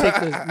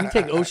we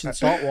take ocean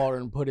salt water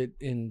and put it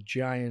in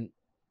giant,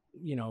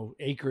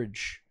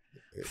 acreage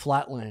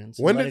flatlands.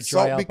 When let did it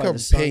dry salt out by become the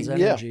sun's pink?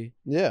 energy,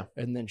 Yeah.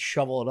 and then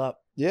shovel it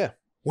up. Yeah.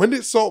 When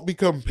did salt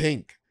become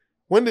pink?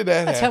 When did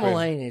that That's happen?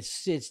 Himalayan.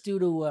 It's due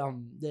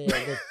to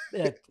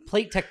the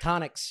plate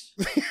tectonics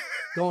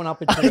going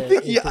up into I the.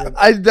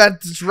 think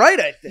that's right.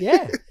 I think.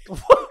 Yeah.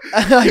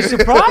 Are you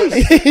surprised?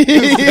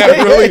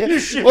 that really? You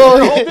should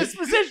Well, your whole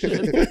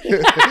disposition.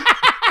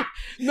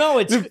 No,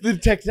 it's the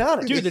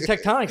tectonics. dude. The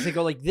tectonics, they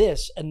go like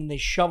this, and then they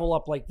shovel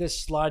up like this,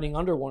 sliding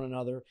under one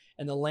another,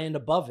 and the land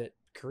above it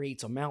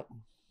creates a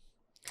mountain.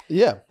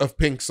 Yeah. Of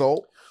pink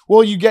salt?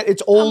 Well,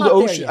 it's old not there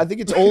ocean. yet. I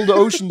think it's old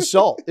ocean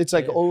salt. It's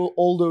like Yeah.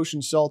 old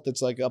ocean salt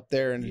that's like up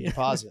there in a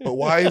deposit. But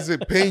why is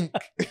it pink?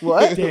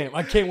 What? Damn,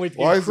 I can't wait to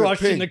Why get is it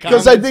crushed in the pink?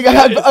 comments. Because I think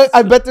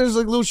I bet there's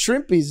like little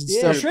shrimpies and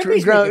Yeah, stuff.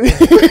 shrimpies ground- make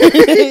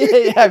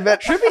it yeah, I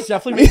bet. Shrimpies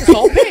definitely make the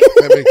salt pink.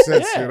 That makes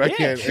sense, Yeah, dude. I yeah.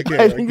 can't.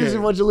 I think there's a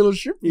bunch of little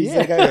shrimpies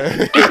Yeah.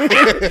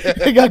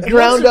 that got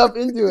ground up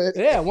into it.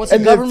 Yeah, once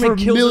And the then government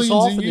for kills us millions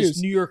all of for years.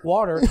 this New York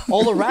water,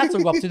 all the rats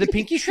will go up to the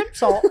pinky shrimp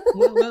salt.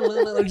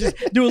 Just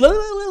do a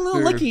little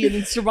Dude. licky and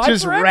then survive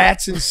Just forever.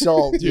 rats and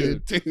salt,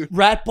 dude. Dude,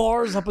 Rat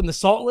bars up in the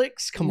salt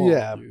licks. Come on.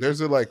 Yeah. dude.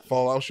 there's a like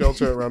fallout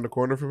shelter around the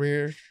corner from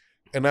here.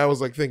 And I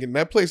was like thinking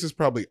that place is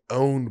probably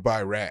owned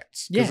by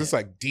rats. Because Yeah. it's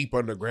like deep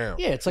underground.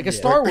 Yeah, it's like a Yeah.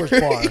 Star Wars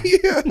bar.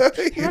 Yeah.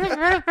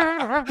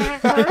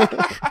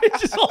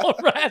 It's just all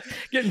rats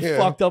getting Yeah.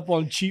 fucked up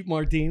on cheap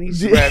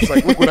martinis. Rats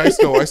like, look what I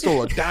stole. I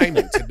stole a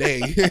diamond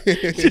today.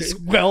 Just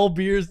well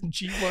beers and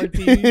cheap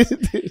martinis.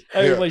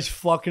 Everybody's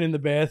fucking in the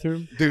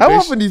bathroom. Dude, How they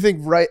often do you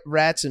think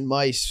rats and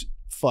mice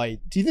fight?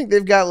 Do you think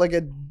they've got like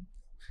a?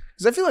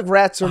 Because I feel like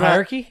rats A are not.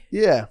 hierarchy?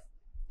 Yeah,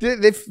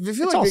 they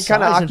feel all like they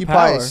kind of size and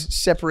occupy power.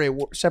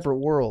 separate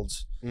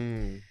worlds.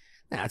 Mm.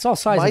 Nah, it's all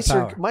size Mice and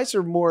power. are mice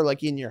are more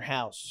like in your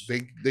house.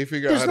 They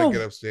figure out There's how no- to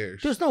get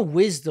upstairs. There's no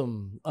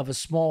wisdom of a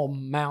small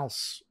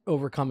mouse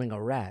overcoming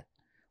a rat.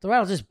 The rat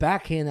will just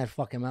backhand that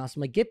fucking mouse.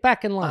 I'm like, get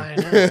back in line.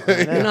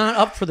 You're not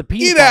up for the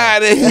peanut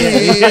Get butter. out of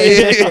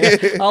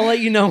here. I'll let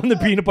you know when the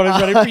peanut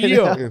butter's ready for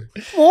you.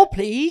 More,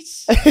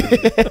 please.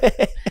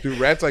 Dude,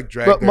 rats like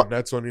drag But their my-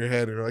 nuts on your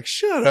head and they're like,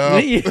 shut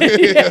up.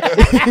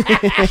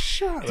 Yeah.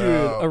 Shut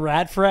Dude, up. a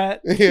rat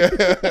frat. Yeah.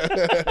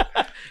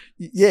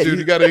 Yeah, Dude,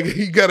 you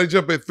gotta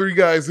jump at 3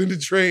 guys in the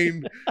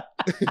train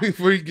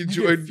before you can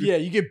join. Yeah,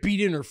 you get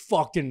beaten or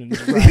fucked in the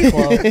rat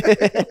club.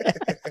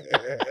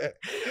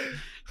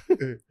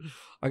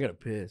 I gotta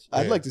piss.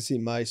 I'd like to see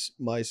mice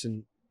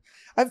and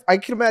I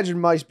can imagine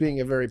mice being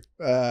a very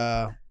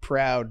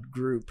proud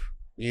group.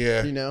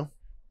 Yeah, You know,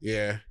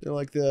 yeah. they're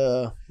like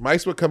the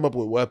Mice would come up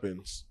with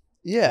weapons.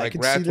 I Like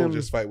could rats see will them.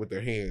 just fight with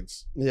their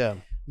hands. Yeah,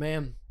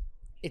 Man,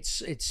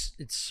 it's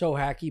so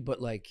hacky,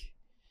 but like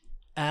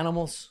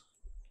animals,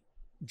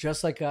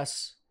 just like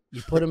us,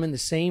 you put them in the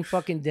same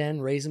fucking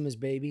den, raise them as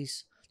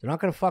babies. They're not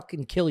gonna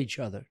fucking kill each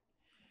other.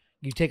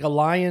 You take a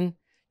lion,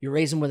 you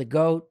raise them with a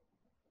goat,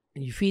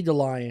 and you feed the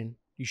lion.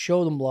 You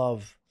show them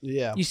love.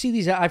 yeah. You see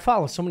these. I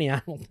follow so many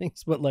animal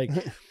things, but like,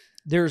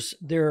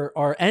 there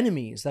are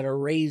enemies that are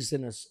raised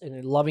in a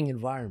loving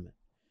environment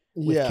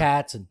with Yeah.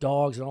 cats and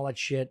dogs and all that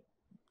shit.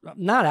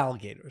 Not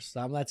alligators.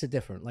 That's a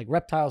different, like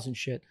reptiles and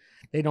shit.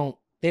 They don't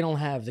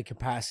have the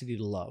capacity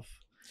to love.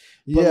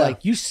 But Yeah.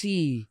 like you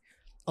see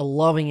a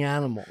loving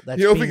animal that's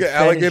You don't being think an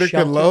fed and alligator can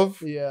sheltered.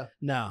 love? Yeah.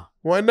 No,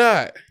 Why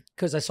not?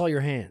 because I saw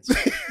your hands.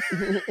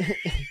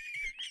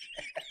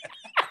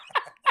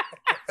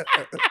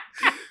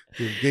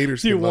 Dude,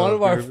 gators Dude, can one love,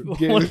 of our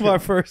dude. one of our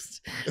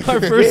first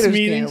Gators can't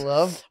meetings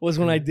love. was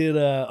when I did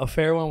a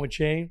fair one with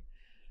Shane,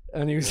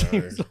 and he was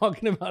Alright.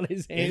 talking about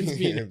his hands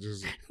being Yeah,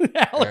 just-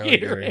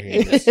 alligator alligator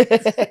hands.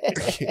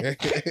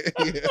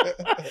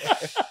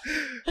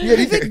 Yeah,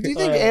 do you think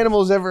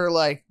animals ever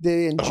like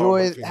they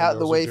enjoy fucking how the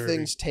those are way dirty.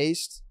 things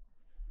taste?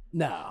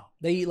 No,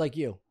 they eat like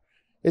you.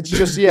 It's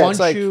just yeah, One it's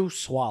like chew,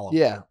 swallow.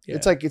 yeah, Yeah.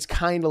 it's like it's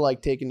kind of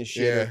like taking a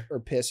shit Yeah.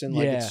 or pissing.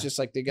 Like Yeah. it's just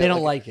like they got They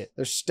don't like it.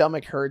 their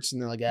stomach hurts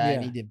and they're like, I Yeah.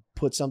 need to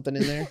put something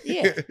in there.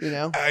 Yeah. You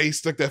know. I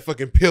stuck that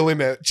fucking pill in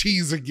that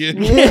cheese again.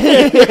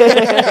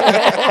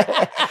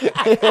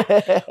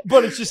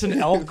 But it's just an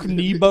elk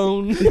knee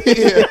bone.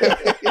 Yeah.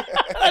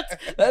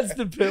 That's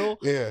the pill.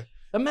 Yeah.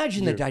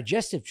 Imagine the Dude.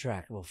 digestive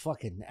tract of a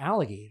fucking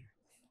alligator,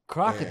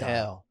 crocodile.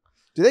 Hell.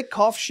 Do they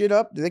cough shit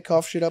up? Do they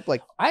cough shit up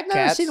like I've never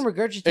Cats? seen them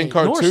regurgitate In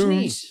nor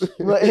cartoons. sneeze.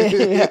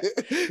 Yeah.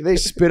 Do they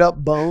spit up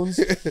bones?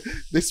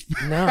 This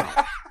No.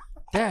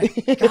 God,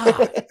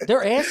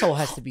 their asshole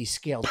has to be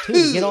scaled too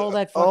to get all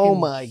that fucking. Oh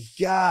my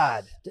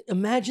god.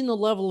 Imagine the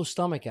level of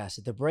stomach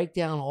acid to break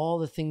down all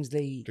the things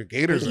they eat. the They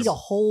gators eat a are,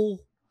 whole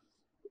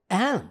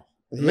animal.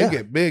 they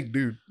get big,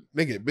 dude.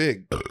 they get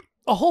big.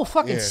 A whole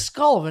fucking Yeah.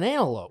 skull of an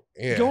antelope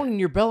Yeah. going in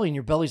your belly, and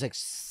your belly's like.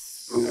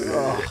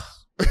 Ugh.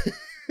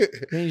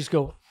 Then you just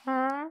go.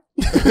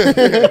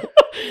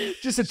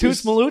 Just a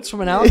tooth maloots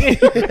from an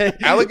alligator.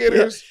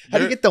 Alligators. How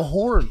do you get the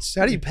horns?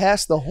 How do you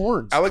pass the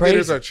horns?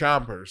 Alligators Crazy. are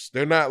chompers.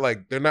 They're not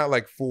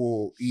like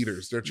full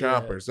eaters. They're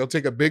chompers. Yeah. They'll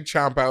take a big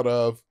chomp out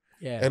of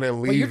Yeah, and then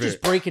but leave you're it.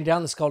 just breaking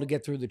down the skull to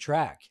get through the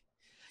track.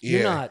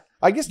 You're not.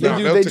 I guess they No,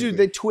 do. they'll They take do. the-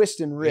 They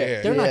twist and rip.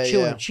 Yeah. They're not Yeah,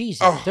 chewing yeah. cheese.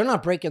 Oh. They're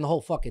not breaking the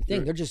whole fucking thing.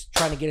 Yeah. They're just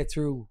trying to get it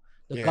through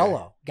the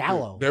Yeah.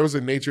 gallo. There was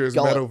a Nature is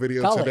Gullet. Metal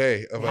video Gullet.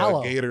 today of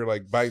Gallo. a gator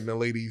like biting a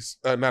lady's,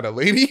 not a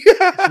lady.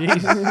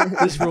 Jeez,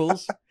 this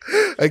rules.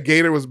 A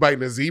gator was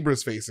biting a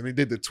zebra's face, and it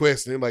did the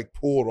twist, and it like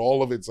pulled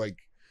all of its like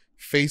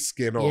face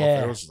skin off. Yeah.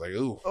 And it was just like,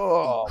 ooh,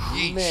 Oh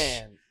Yeesh.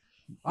 man.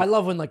 I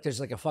love when like there's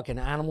like a fucking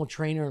animal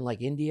trainer in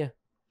like India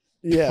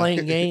Yeah.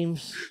 playing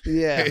games.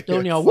 Yeah.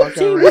 Don't you know,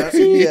 Fucking whoopsie, around.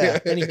 whoopsie. Yeah.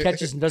 And he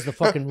catches and does the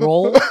fucking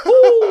roll.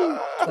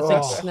 That thing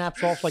Oh.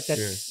 snaps off like that,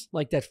 Yeah.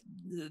 like that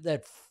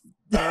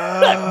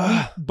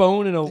Ah. meat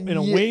bone in a Yeah.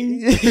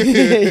 wing.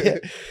 Yeah.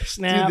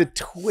 Snap. Dude, the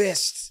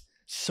twist.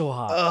 So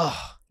hot. Ugh.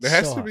 there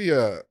has So to hot. be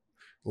a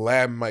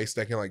lab mice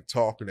that can like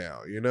talk now,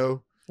 you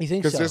know? You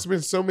think Because so? there's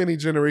been so many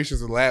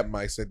generations of lab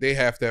mice that they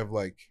have to have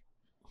like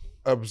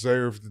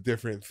observed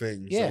different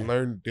things Yeah. and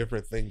learned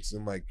different things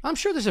and like, I'm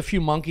sure there's a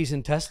few monkeys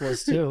in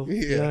Teslas too.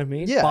 You Yeah. know what I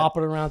mean? Yeah. Bopping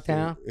around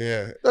town.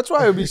 yeah. That's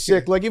why it would be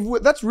sick. Like if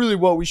that's really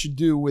what we should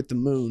do with the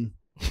moon.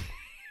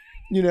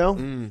 You know,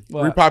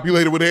 What?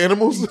 Repopulated with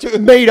animals.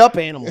 made up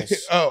animals.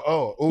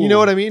 Ooh. You know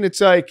what I mean? It's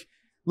like,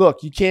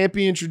 look, you can't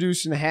be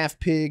introducing half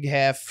pig,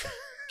 half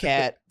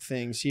cat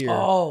things here.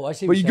 Oh, I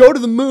see. But what you you're go to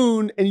the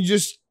moon and you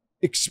just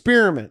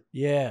experiment.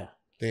 Yeah.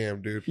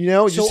 Damn, dude. You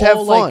know, So just have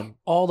all, fun. like,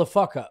 all the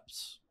fuck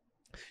ups.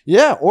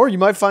 Yeah, or you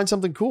might find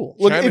something cool.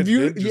 Look, China if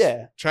you, did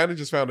just- China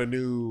just found a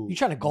new. You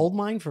trying to gold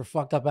mine for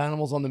fucked up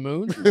animals on the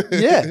moon?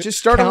 yeah, just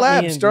start a Count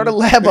lab. me in, Start a dude.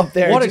 lab up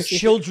there. What a Just-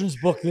 children's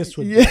book this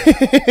would be.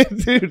 Yeah,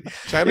 dude.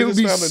 China It would just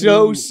be found a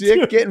so new,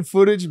 sick getting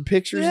footage and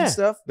pictures Yeah. and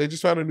stuff. They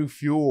just found a new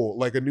fuel,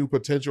 like a new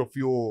potential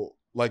fuel,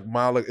 like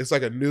it's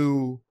like a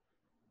new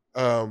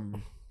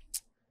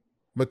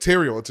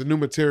material. It's a new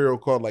material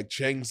called like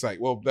Changsite.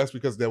 Well, that's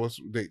because they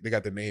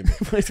got the name.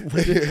 What's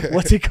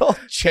it called?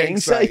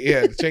 Changsite. Changsite?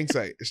 Yeah, the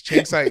Changsite. It's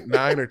Changsite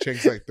 9 or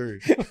Changsite 3.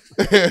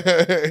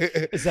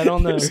 Is that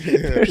on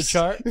the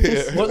chart?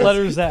 Yeah. What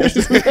letter is that?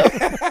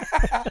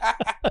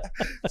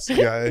 It's a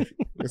guy.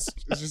 It's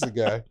just a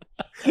guy.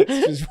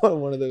 It's just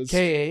one of those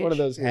KH? one of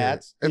those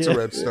hats. It's Yeah. a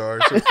red star.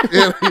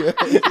 Yeah.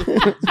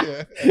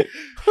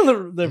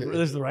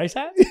 There's the rice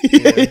hat?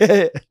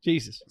 Yeah.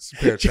 Jesus. It's a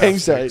pair of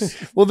chopsticks.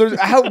 Changsite. Well, there's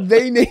how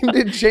they named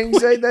it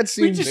Changsite. That We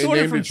seems. just They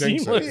ordered named from it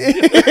Changsite.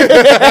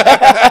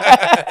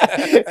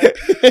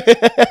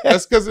 Seamless.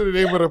 That's because of the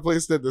name of the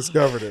place that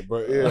discovered it.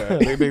 But yeah,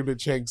 they named it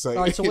Changsite.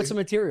 All right, so what's the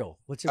material?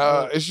 What's it?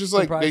 It's just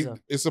like comprised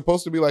of? it's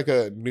supposed to be like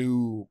a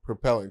new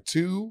propellant.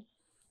 2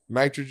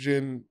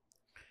 nitrogen,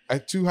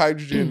 2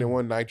 hydrogen and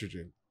 1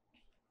 nitrogen.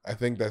 I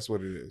think that's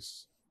what it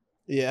is.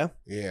 Yeah.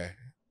 Yeah.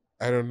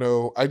 I don't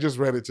know. I just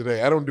read it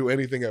today. I don't do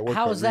anything at work.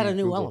 How but is that a read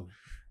new Google. element?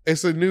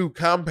 It's a new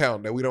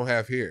compound that we don't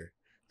have here.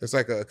 It's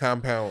like a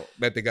compound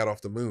that they got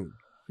off the moon.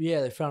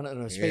 Yeah, they found it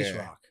in a space Yeah.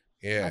 rock.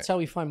 Yeah. That's how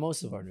we find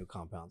most of our new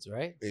compounds,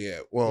 right? Yeah.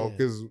 Well, Yeah.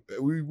 because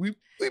we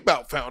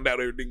about found out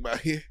everything about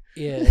here.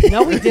 Yeah.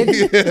 No, we did.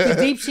 The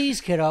deep seas,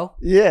 kiddo.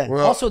 Yeah.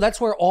 Well, Also,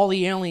 that's where all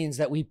the aliens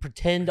that we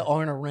pretend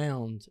aren't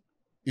around.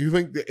 you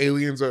think the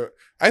aliens are?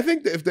 I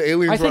think that if the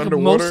aliens I were think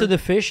underwater, most of the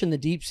fish in the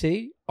deep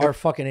sea are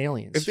fucking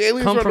aliens. if the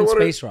aliens come were from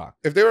underwater- space rock.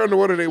 if they were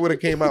underwater, they would have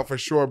came out for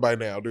sure by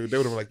now, dude. They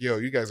would have been like, "Yo,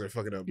 you guys are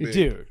fucking up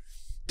big."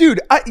 Dude,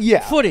 Yeah.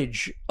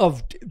 footage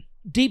of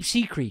deep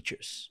sea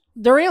creatures.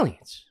 They're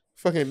aliens.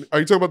 Fucking, are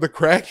you talking about the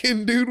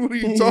Kraken, dude? What are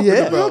you talking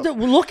Yeah. about? No,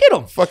 look at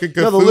them. Fucking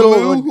Cthulhu? No, the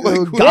little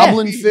Like,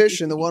 goblin what?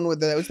 fish and the one with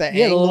the what's that?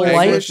 Yeah, the little anglerfish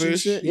light and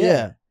fish. shit? Yeah.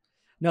 Yeah.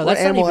 No, What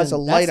that's not animal even. has a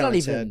light that's on not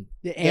its even head?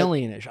 the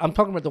alienish. I'm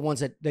talking about the ones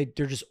that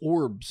they're just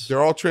orbs.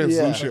 They're all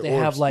translucent. But they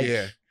have, orbs. like-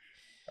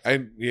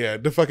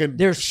 the fucking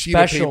They're sheet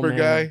special, of paper man.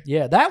 guy.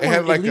 Yeah, that It one had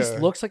at like least a-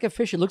 looks like a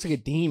fish. It looks like a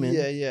demon.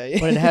 Yeah.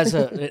 But it has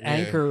an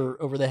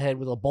anchor over the head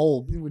with a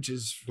bulb. Which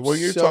is The one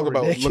you're so talking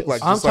about ridiculous. look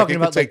like I'm just like talking it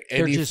about could take like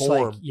they're any just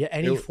form. like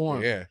any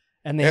form. Yeah,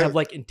 And they Yeah. have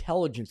like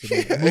intelligence.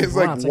 In them. They it's move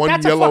like around. one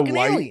that's yellow a fucking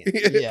light. alien.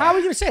 Yeah. How are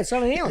we gonna say it's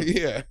not an alien?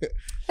 Yeah,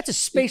 That's a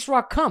space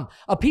rock cum.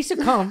 A piece of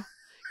cum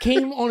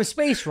came on a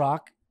space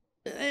rock.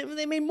 And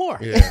they made more.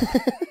 yeah.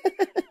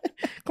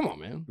 Come on,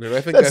 man. Dude,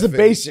 I think That's that the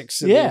thing-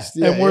 basics. At Yeah. least.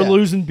 And we're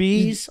losing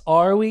bees,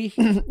 are we?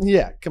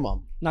 Yeah, come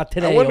on. Not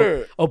today, I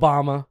wonder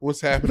Obama.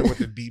 what's happening with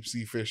the deep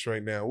sea fish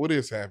right now. What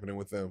is happening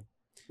with them?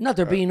 No,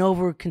 they're being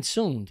over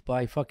consumed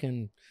by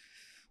fucking.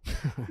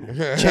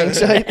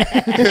 Changsite.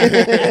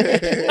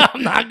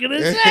 I'm not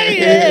gonna say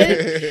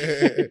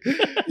it.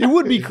 It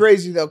would be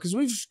crazy though, because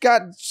we've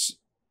got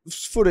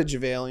footage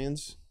of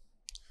aliens,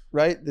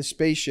 right? The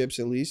spaceships,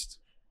 at least.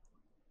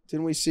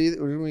 Didn't we see?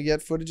 Didn't we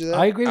get footage of that?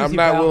 I agree with I'm you.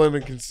 not pal. willing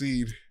to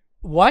concede.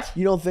 What?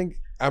 You don't think?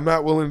 I'm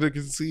not willing to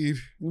concede.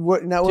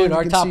 What? Not Dude, willing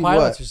our to top concede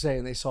pilots what? are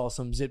saying they saw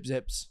some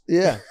zips.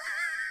 Yeah.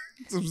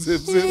 Some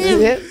zip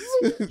zip.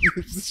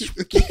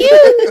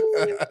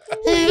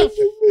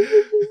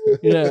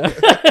 Yeah.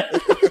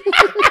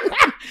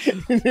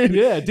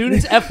 Yeah, dude,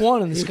 it's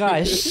F1 in the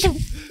sky.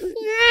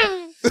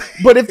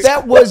 But if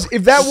that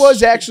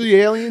was actually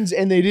aliens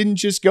and they didn't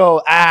just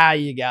go,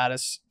 you got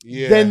us,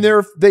 then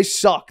they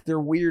suck. They're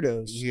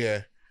weirdos.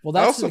 Yeah. Well,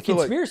 that's the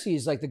conspiracy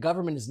is like the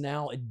government is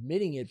now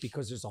admitting it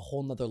because there's a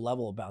whole nother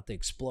level about to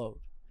explode.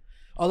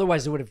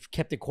 Otherwise, they would have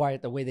kept it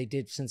quiet the way they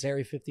did since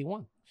Area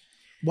 51.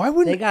 Why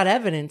wouldn't they got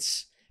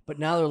evidence? But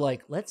now they're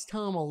like, let's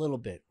tell them a little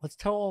bit. Let's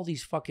tell all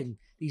these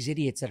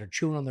idiots that are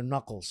chewing on their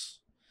knuckles.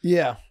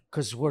 Yeah.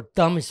 Because we're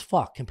dumb as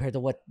fuck compared to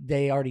what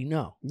they already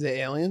know. The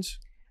aliens?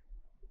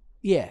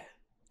 Yeah.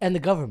 And the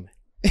government.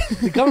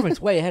 The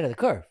government's way ahead of the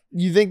curve.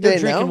 You think they're they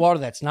drinking know? water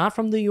that's not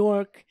from New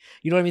York?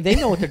 You know what I mean? They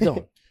know what they're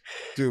doing.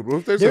 Dude, what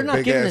if there's they're a not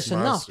big giving ass us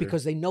enough monster?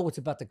 because they know what's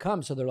about to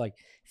come. So they're like,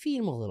 feed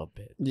them a little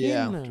bit.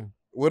 Yeah.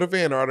 What if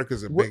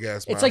Antarctica's a big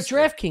ass monster? It's like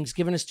DraftKings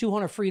giving us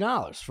 $200 free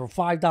for a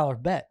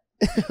 $5 bet.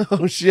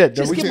 Oh shit!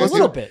 Just give them a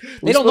little bit.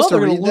 They don't know they're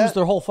going to lose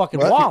their whole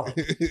fucking wallet.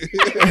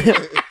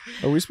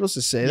 Are we supposed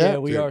to say that? Yeah,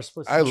 we are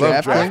supposed to. I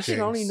love DraftKings. I actually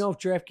don't even know if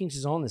DraftKings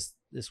is on this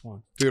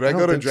one. Dude, I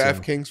go to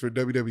DraftKings for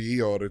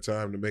WWE all the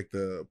time to make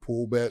the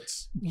pool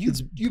bets. You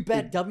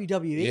bet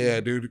WWE? Yeah,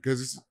 dude,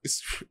 because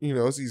it's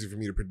it's easy for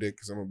me to predict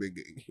because I'm a big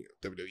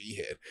WWE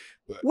head.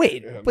 But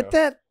wait, but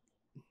that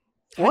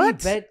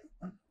what? Bet?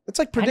 It's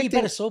like predicting. How do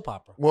you bet a soap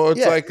opera? Well,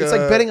 it's like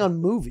betting on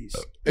movies.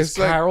 Is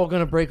Carol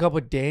gonna break up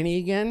with Danny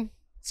again?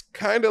 It's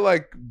kind of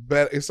like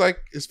bet. It's like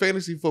it's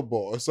fantasy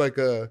football. It's like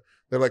they're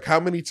like,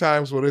 how many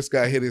times will this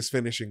guy hit his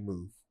finishing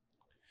move?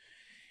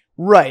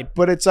 Right,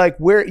 but it's like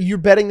where you're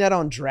betting that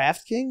on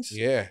DraftKings.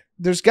 Yeah,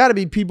 there's got to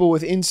be people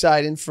with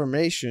inside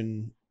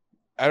information.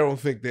 I don't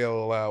think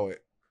they'll allow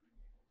it.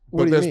 What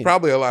but do you there's mean?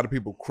 probably a lot of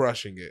people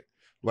crushing it,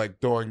 like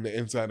throwing the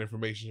inside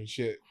information and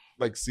shit,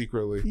 like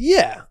secretly.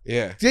 Yeah,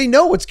 yeah. They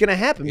know what's gonna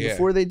happen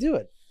before they do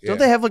it. Don't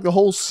they have like the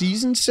whole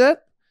season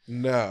set?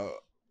 No.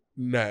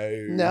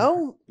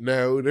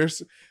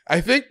 There's. I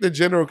think the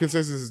general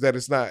consensus is that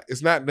it's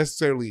not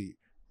necessarily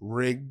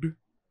rigged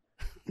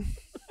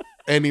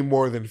any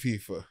more than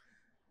FIFA.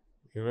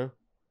 You know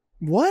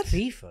what?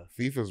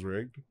 FIFA's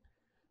rigged.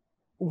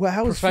 Well,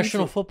 how is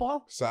professional FIFA?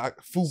 Football?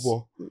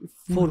 Football.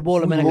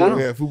 Football americano.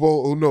 Yeah,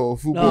 football. Oh no,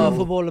 football. No,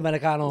 football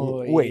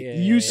americano. Wait,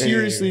 you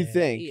seriously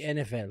think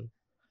NFL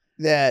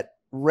that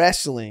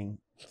wrestling?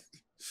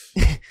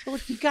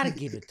 Look, you gotta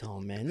give it to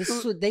him, man. This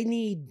is what they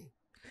need.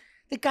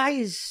 The guy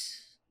is.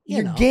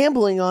 You're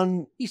gambling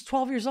on. He's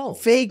 12 years old.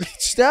 Fake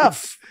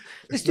stuff.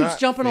 This dude's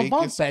jumping on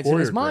bump beds in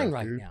his mind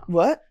right now.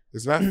 What?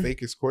 It's not fake.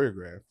 It's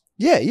choreographed.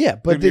 Yeah,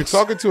 but dude, you're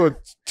talking to a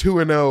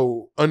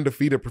 2-0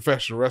 undefeated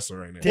professional wrestler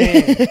right now.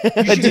 Damn.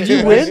 Did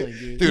you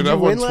win? Dude, I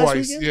won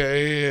twice.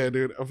 Yeah,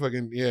 dude. I'm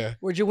fucking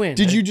Where'd you win?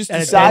 Did you just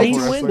decide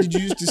to win? Did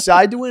you just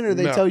decide to win, or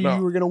they tell you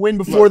you were going to win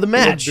before the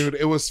match? Dude,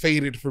 it was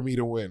fated for me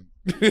to win.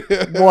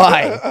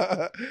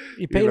 Why?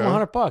 You paid him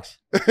 $100.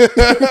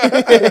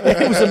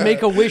 It was a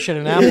Make-A-Wish at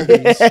an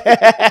Applebee's.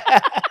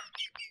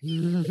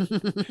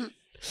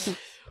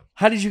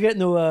 How did you get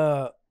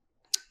into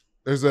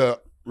There's a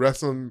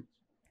wrestling.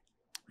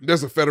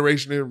 There's a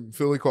federation in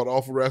Philly called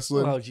Awful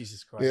Wrestling. Oh,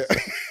 Jesus Christ. Yeah.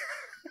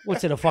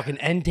 What's it, a fucking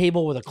end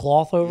table with a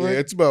cloth over it? Yeah,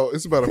 it's about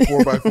a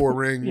 4x4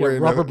 ring. Yeah,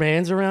 rubber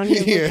bands around you?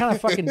 Yeah.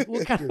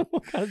 What kind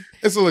of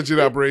It's a legit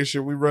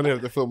operation. We run it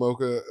at the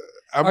Filmoka.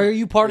 Are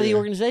you part of the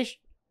organization?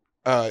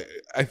 I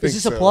think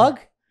Is this a plug?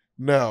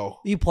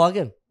 No. You plug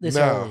in?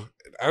 I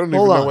don't even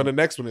know when the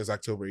next one is,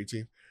 October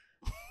 18th.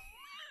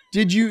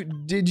 Did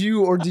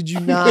you or did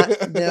you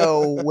not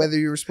know whether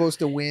you were supposed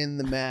to win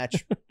the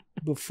match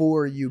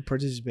before you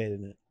participated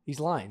in it? He's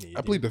lying to you.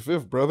 I plead the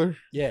fifth, brother.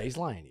 Yeah, he's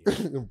lying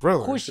to you. Brother.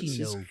 Of course he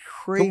knows.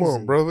 Crazy. Come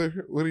on,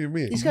 brother. What do you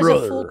mean? These guys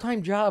have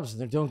full-time jobs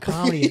and they're doing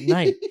comedy at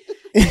night.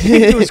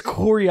 It was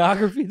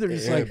choreography. They're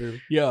just like,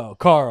 dude. Yo,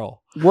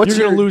 Carl, you're going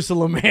to lose to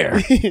Lemaire.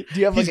 Do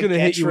you have He's going to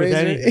hit you with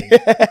anything.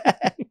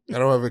 I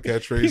don't have a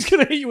catchphrase. He's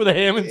going to hit you with a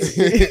ham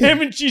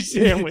and cheese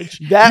sandwich.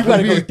 That you got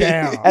to would go be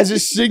down. as a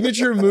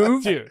signature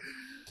move. Dude.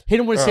 Hit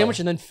him with a sandwich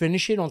and then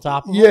finish it on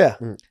top of him. Yeah.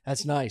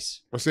 That's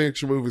nice. My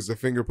signature move is the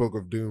finger poke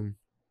of doom.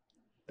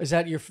 Is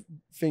that your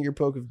finger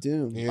poke of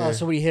doom? Yeah. Oh,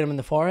 so when you hit him in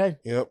the forehead?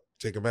 Yep.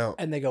 Take them out.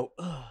 And they go,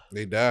 ugh.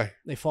 They die.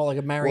 They fall like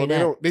a Well,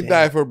 marionette. they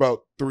die for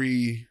about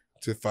 3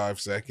 to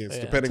 5 seconds,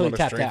 depending on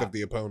the strength of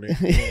the opponent.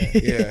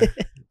 Yeah.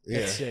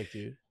 That's sick,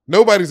 dude.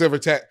 Nobody's ever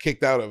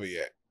kicked out of it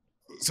yet.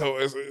 So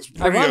it's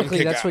pretty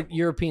ironically, that's what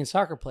European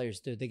soccer players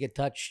do. They get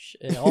touched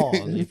at all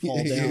and they fall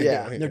down.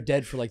 Yeah. And they're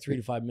dead for like 3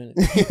 to 5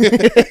 minutes. You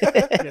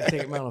gotta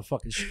take them out on a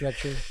fucking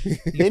stretcher.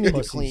 They need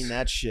to clean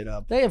that shit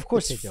up. They, of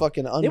course, it's they do.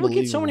 fucking unbelievable. They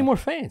would get so many more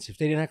fans if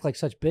they didn't act like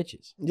such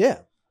bitches.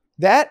 Yeah.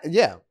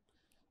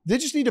 They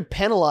just need to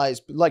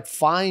penalize, like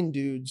fine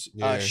dudes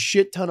a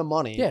shit ton of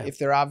money if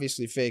they're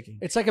obviously faking.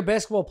 It's like a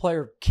basketball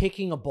player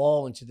kicking a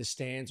ball into the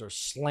stands or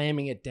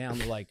slamming it down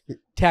to like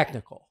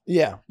technical.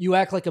 Yeah. You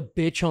act like a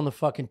bitch on the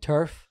fucking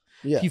turf.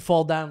 Yeah. If you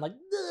fall down like,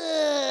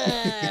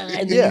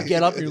 and then you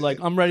get up and you're like,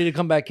 I'm ready to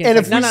come back in. And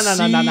It's if like, we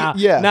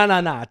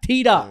see-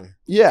 teed up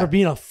Yeah. for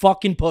being a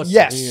fucking pussy.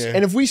 Yes. Yeah.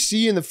 And if we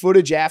see in the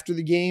footage after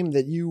the game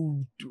that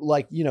you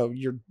like,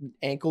 your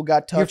ankle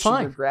got touched and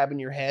fine. they're grabbing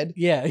your head,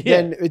 Yeah.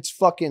 then it's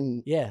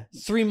fucking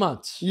 3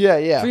 months.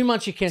 yeah. 3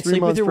 months you can't 3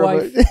 sleep with months your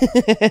probably.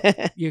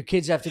 wife. Your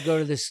kids have to go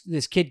to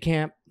this kid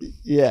camp.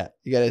 Yeah,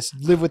 you gotta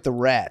live with the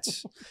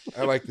rats.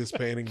 I like this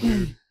painting,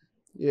 dude.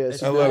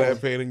 Yes, I love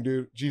that painting,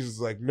 dude. Jesus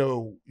is like,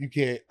 no, you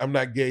can't. I'm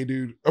not gay,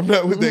 dude. I'm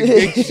not with that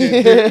gay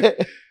shit,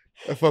 dude.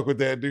 I fuck with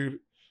that, dude.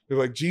 They're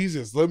like,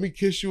 Jesus, let me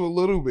kiss you a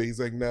little bit. He's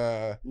like,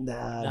 nah. I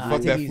Fuck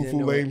think that he's foo-foo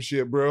into lame it.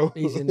 shit, bro.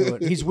 He's into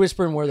it. He's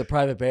whispering where the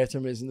private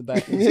bathroom is in the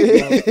back.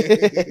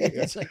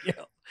 It's like, yo.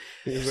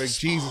 He's like,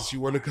 Jesus, you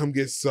want to come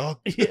get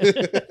sucked?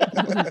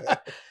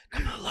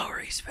 Come to Lower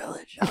East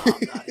Village. No, I'm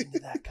not into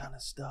that kind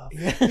of stuff.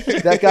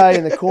 That guy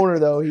in the corner,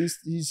 though, he's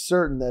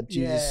certain that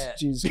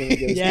Jesus gonna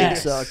get his dick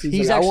sucked.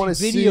 He's like, I actually want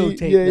to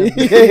videotaped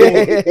see.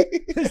 them.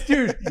 This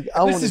dude, I this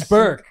wanna is see-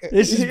 Burke.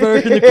 This is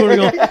Burke in the corner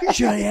going,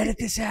 should I edit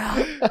this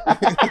out?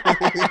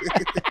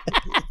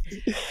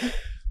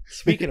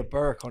 Speaking of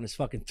Burke on his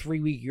fucking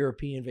 3-week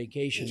European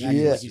vacation,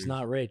 acting like he's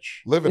not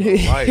rich. Living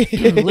a life.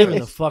 Living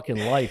the fucking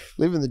life.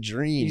 Living the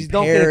dream. He's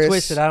don't Paris, get it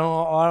twisted. I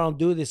don't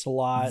do this a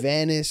lot.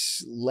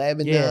 Venice,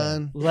 Lebanon. Yeah.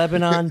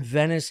 Lebanon,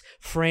 Venice,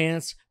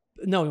 France.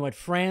 No, he went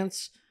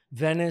France,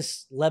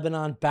 Venice,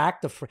 Lebanon,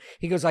 back to France.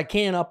 He goes, I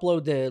can't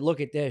upload the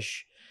look at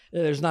this.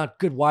 There's not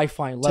good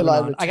Wi-Fi in Till I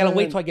Lebanon. I gotta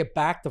wait return. till I get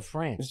back to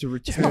France. To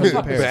return This to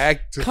motherfucker's Paris.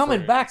 Back to Coming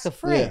France. back to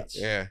France.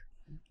 Yeah.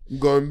 I'm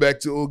going back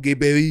to old gay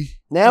baby.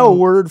 Now a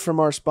word from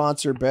our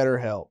sponsor,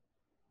 BetterHelp.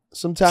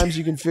 Sometimes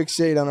you can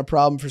fixate on a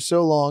problem for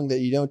so long that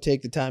you don't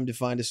take the time to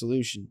find a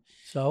solution.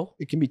 So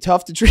It can be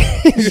tough to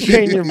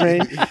train your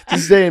brain to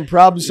stay in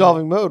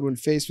problem-solving mode when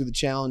faced with a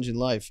challenge in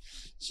life.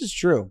 This is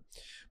true.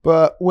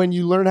 But when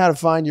you learn how to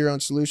find your own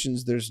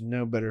solutions, there's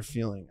no better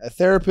feeling. A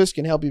therapist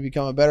can help you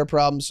become a better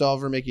problem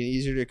solver, making it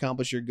easier to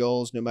accomplish your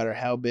goals, no matter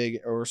how big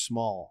or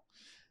small.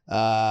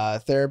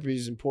 Therapy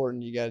is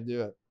important. You got to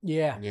do it.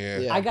 yeah.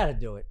 Yeah. I gotta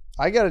do it.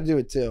 I got to do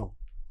it too.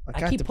 I I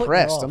got keep putting it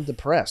depressed. off. I'm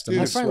depressed. I'm Dude,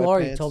 My in friend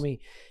Laurie sweatpants. told me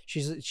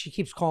she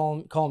keeps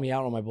calling me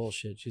out on my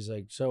bullshit. She's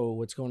like, so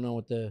what's going on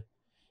with the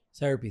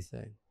therapy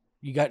thing?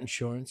 You got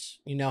insurance.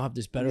 You now have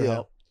this better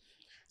help.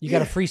 You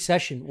got a free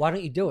session. Why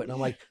don't you do it? And I'm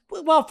like,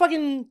 well,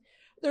 fucking,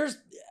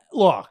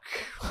 look.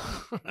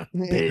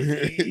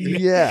 Busy.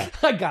 Yeah.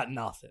 I got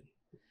nothing.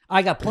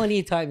 I got plenty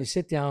of time to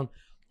sit down,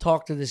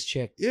 talk to this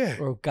chick Yeah.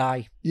 or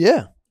guy.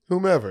 Yeah.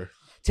 Whomever.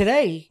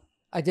 Today,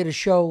 I did a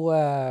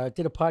show,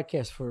 did a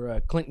podcast for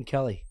Clinton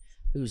Kelly,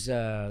 who's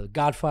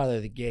godfather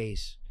of the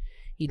gays.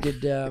 He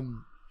did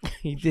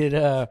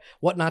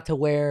What Not to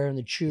Wear and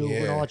the Chew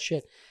and all that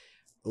shit.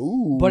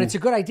 Ooh. But it's a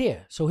good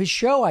idea. So his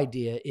show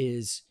idea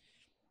is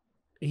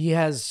he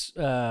has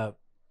a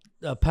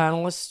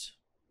panelist,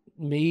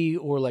 me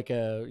or like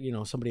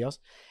somebody else,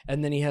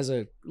 and then he has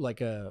a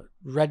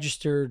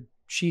registered.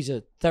 She's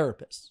a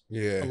therapist, a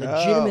Yeah.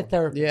 legitimate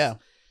therapist. Yeah.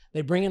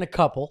 They bring in a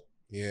couple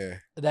Yeah.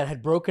 that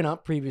had broken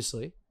up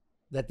previously,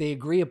 that they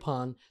agree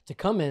upon to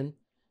come in,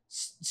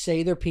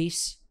 say their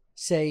piece,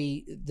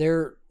 say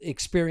their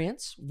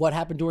experience, what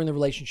happened during the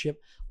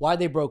relationship, why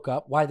they broke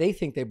up, why they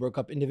think they broke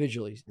up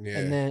individually, Yeah.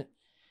 and then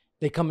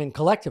they come in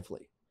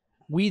collectively.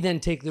 We then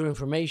take their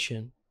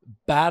information,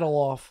 battle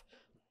off,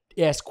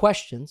 ask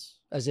questions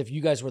as if you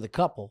guys were the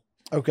couple,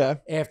 Okay.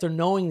 after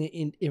knowing the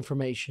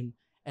information,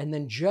 and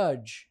then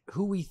judge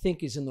who we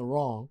think is in the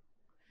wrong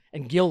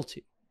and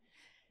guilty.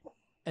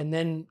 And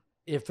then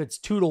if it's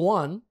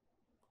 2-1,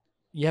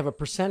 you have a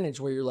percentage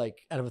where you're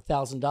like, out of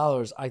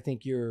 $1,000, I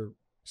think you're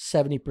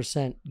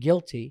 70%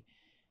 guilty.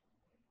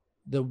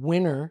 The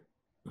winner,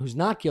 who's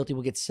not guilty,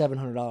 will get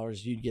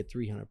 $700. You'd get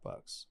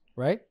 $300,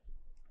 right?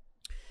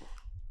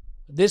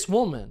 This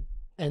woman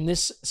and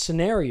this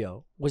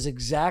scenario was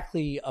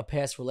exactly a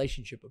past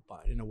relationship of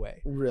mine in a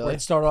way. Really? Where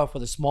it started off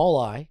with a small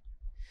lie.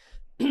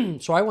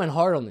 So I went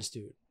hard on this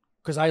dude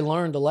because I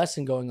learned a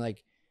lesson going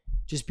like,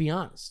 just be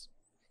honest.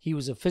 He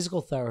was a physical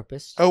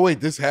therapist. Oh, wait,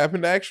 this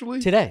happened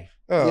actually? Today.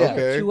 Oh, Yeah.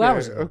 okay. 2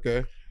 hours ago.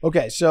 Okay.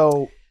 Okay.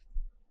 So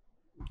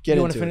get You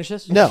into want to it. finish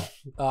this? No.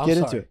 Oh, I'm Get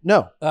sorry. into it.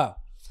 No. Oh,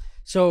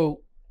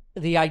 so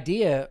the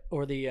idea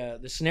or the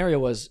scenario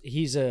was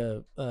he's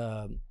a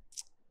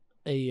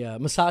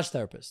massage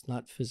therapist,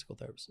 not physical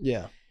therapist,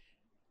 Yeah.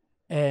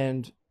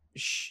 and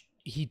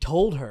he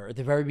told her at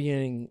the very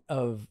beginning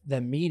of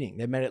them meeting,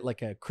 they met at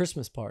like a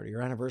Christmas party or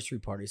anniversary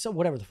party, so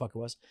whatever the fuck it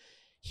was.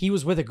 He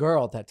was with a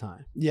girl at that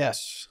time.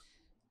 Yes.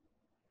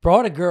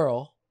 Brought a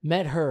girl,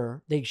 met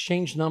her, they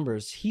exchanged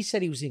numbers. He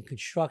said he was in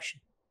construction.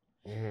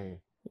 Mhm.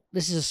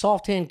 This is a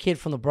soft-hand kid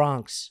from the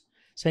Bronx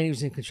saying he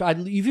was in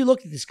construction. If you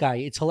look at this guy,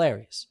 it's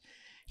hilarious.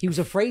 He was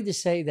afraid to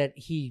say that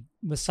he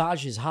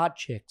massages hot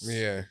chicks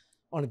Yeah.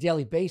 on a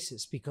daily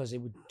basis because it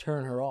would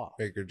turn her off,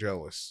 Make her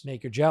jealous.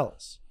 make her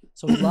jealous.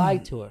 So he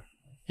lied to her.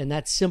 And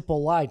that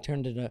simple lie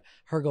turned into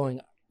her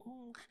going,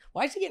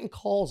 why is he getting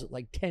calls at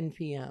like 10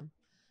 p.m.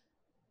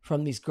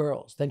 from these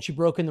girls? Then she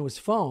broke into his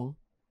phone,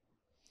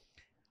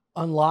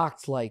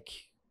 unlocked like,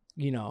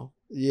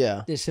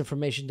 Yeah. this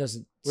information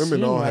doesn't Women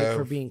seem all right have.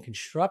 for being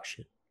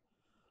construction.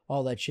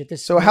 All that shit.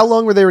 So how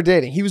long were they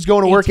dating? He was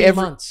going to work 18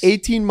 every months.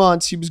 18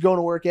 months. He was going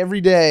to work every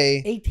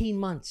day 18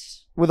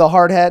 months. with a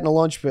hard hat and a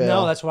lunch pail.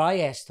 No, that's what I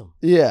asked him.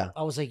 yeah.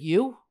 I was like,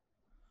 you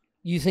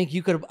think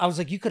you could have? I was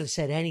like, you could have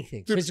said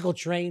anything. Dude. Physical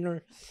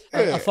trainer,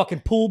 Yeah. a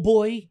fucking pool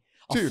boy,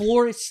 a Dude.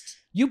 florist.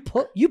 You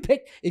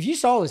pick. If you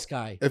saw this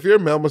guy, If you're a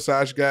male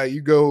massage guy, you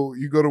go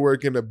to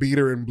work in a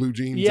beater and blue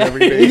jeans Yeah.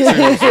 every day too.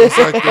 So it's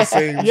like the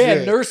same yeah,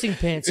 shit. nursing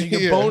pants, so your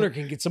Yeah. boner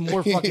can get some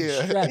more fucking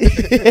Yeah.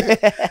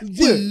 strength.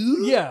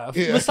 Dude, yeah.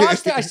 Yeah.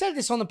 Massage. I said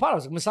this on the pod. I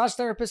was like, massage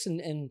therapists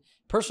and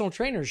personal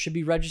trainers should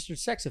be registered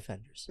sex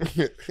offenders.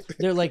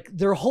 They're like,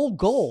 their whole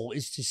goal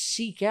is to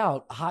seek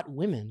out hot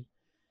women.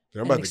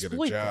 I'm about and to get a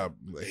exploit job.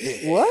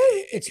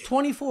 What? It's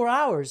 24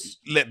 hours.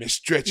 Let me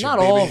stretch it, Not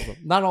baby. all of them.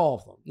 Not all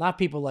of them. Not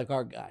people like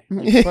our guy.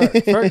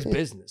 Like Ferg's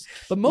business.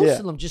 But most Yeah.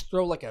 of them just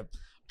throw like a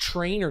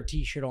trainer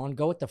t-shirt on,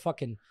 go with the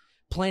fucking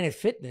Planet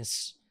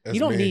Fitness. That's you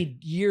don't me.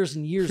 need years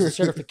and years of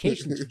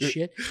certifications and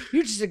shit.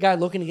 You're just a guy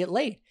looking to get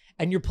laid.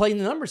 And you're playing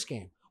the numbers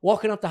game.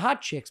 Walking up to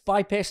hot chicks,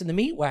 bypassing the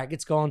meat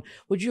wagons, going,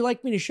 would you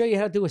like me to show you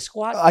how to do a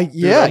squat? Dude,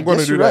 Yeah, I'm going to I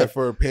guess do you're that right.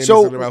 for Panties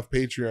So- in the Mouth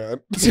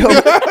Patreon.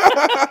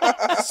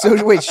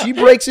 So wait, she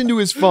breaks into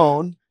his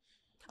phone,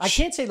 I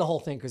can't say the whole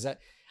thing because I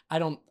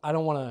don't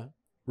want to.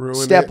 Ruin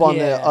step it. on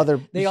Yeah. the other.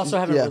 They also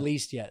haven't yeah.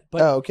 released yet.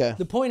 But Oh, okay.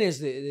 the point is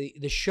the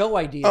show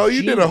idea. Oh, is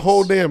you did a genius.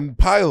 whole damn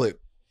pilot.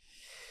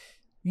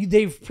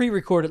 They've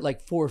pre-recorded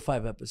like 4 or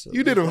 5 episodes.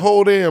 You did a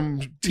whole damn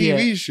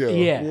TV Yeah. show.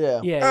 Yeah,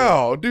 Yeah. yeah.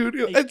 Oh, dude,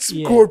 it's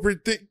Yeah.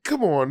 corporate thing.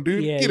 Come on,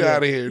 dude. Yeah, Get yeah,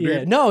 out of here, dude.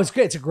 Yeah. No, it's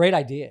good. It's a great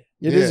idea.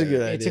 It is a Yeah.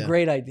 good idea. It's a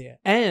great idea,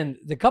 and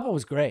the couple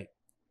was great.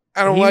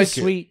 I don't he like was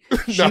it. sweet.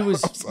 She No,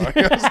 was. I'm sorry.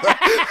 I'm sorry.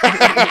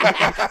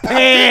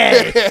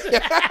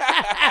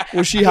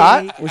 Was she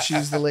hot? Was she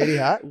the lady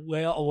hot?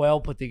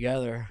 well put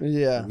together.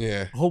 Yeah.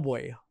 Yeah. Oh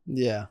boy,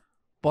 Yeah.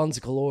 buns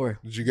galore.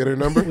 Did you get her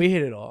number? We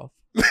hit it off.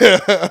 I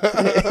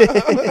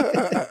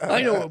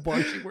I know what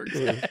bar she works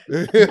at.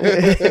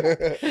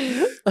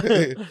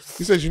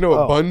 He says, you know what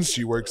Oh. buns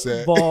she works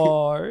at. Bar.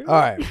 All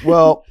right.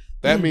 Well,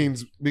 That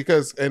means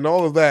because and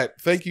all of that.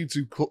 Thank you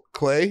to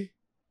Clay,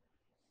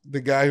 the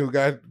guy who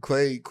got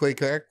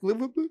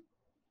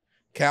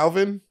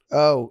Calvin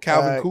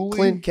Calvin Cooley?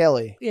 Clint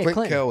Kelly. Yeah, Clint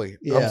Clint. Kelly.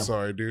 Yeah. I'm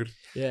sorry, dude.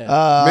 Yeah.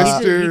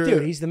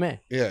 Mr. He's the man.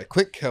 Yeah,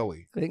 Clint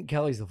Kelly, Clint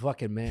Kelly's the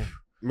fucking man.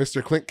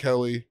 Mr. Clint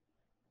Kelly.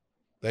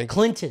 Thank you,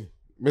 Clinton.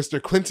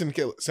 Mr. Clinton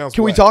Kelly. Sounds.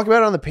 Can we black. talk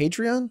about it on the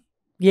Patreon?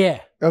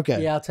 Yeah.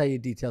 Okay. Yeah, I'll tell you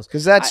details.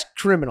 Because that's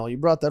criminal. You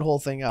brought that whole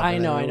thing up. I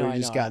and know, then I know, we I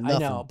just know. got I nothing.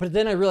 know. But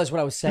then I realized what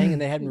I was saying,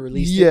 and they hadn't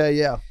released it. Yeah,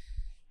 yeah.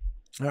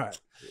 All right.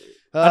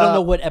 I don't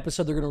know what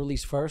episode they're going to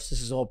release first.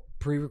 This is all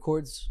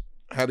pre-records.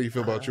 How do you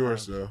feel about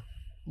yours, though?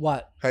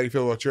 What? How do you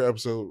feel about your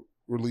episode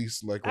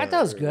release? Like, I thought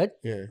it was good.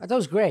 Yeah. I thought it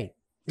was great.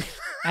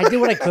 I did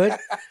what I could.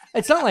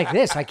 It's not like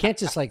this. I can't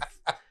just like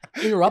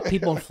interrupt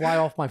people and fly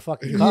off my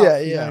fucking cuff. Yeah,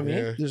 You know yeah. what I mean?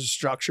 Yeah. There's a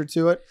structure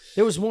to it.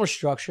 There was more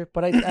structure,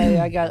 but I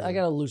got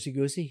a loosey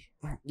goosey.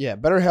 Yeah.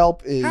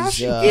 BetterHelp is. How's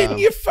she getting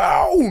your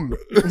phone?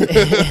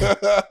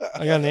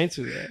 I got an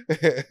answer there.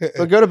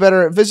 But go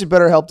to visit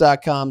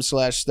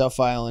betterhelp.com/Stuff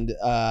Island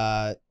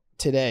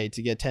today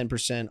to get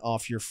 10%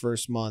 off your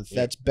first month.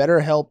 That's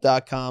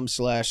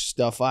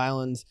betterhelp.com/Stuff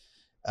Island.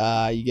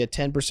 You get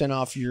 10%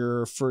 off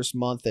your first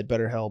month at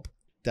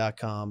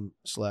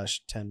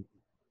betterhelp.com/10.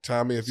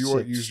 Tommy, if you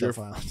won't use your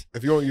Stuff Island.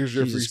 free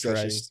Jesus session,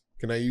 Christ.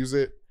 can I use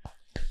it?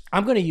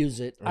 I'm gonna use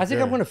it. I think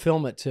I'm Okay. gonna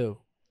film it too.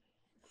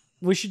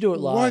 We should do it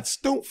live. What?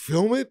 Don't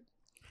film it.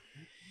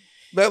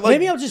 That like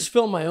Maybe I'll just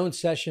film my own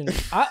session.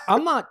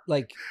 I'm not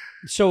like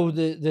so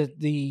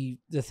the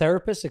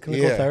therapist, the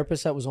clinical Yeah.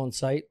 therapist that was on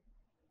site.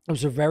 It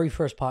was her very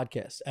first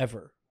podcast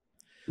ever.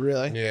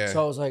 Really? yeah.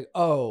 So I was like,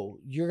 oh,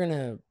 you're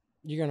gonna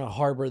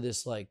harbor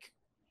this like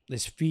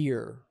this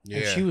fear.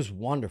 And Yeah. she was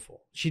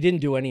wonderful. She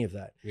didn't do any of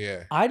that.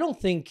 yeah. I don't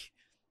think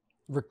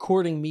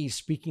recording me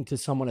speaking to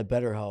someone at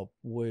BetterHelp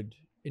would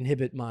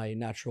inhibit my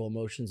natural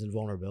emotions and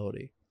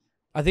vulnerability.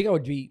 I think I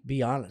would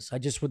be honest. I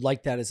just would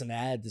like that as an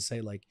ad to say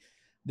like,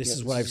 this Yeah, is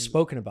this what I've is-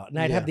 spoken about. And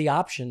I'd yeah. have the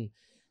option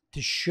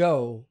to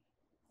show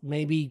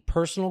maybe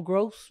personal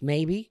growth,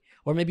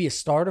 or maybe a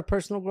start of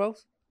personal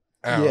growth.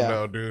 I don't Yeah.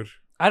 know, dude.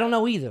 I don't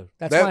know either.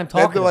 That's that, why I'm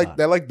talking that, like about.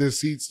 that like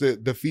defeats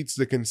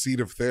the conceit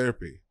of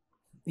therapy.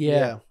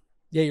 Yeah.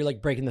 Yeah, you're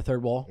like breaking the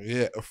third wall,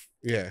 Yeah.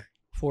 Yeah.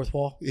 fourth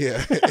wall.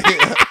 Yeah.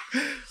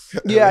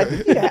 Yeah,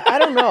 I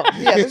don't know.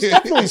 Yeah, there's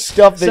definitely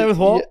stuff that. Seventh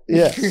wall?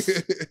 Yeah.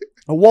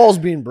 A wall's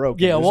being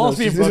broken. Yeah, a There's wall's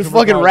being There's broken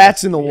fucking regardless.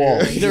 rats in the wall.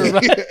 There are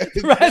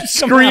rats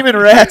coming Screaming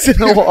out. rats in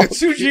the wall. As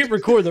soon as you hit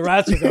record, the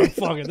rats are going,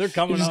 fuck it, they're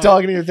coming You're just up.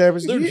 talking to your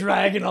therapist. They're Do you-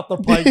 dragging up the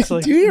pipes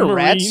like Do you hear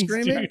rats Marines,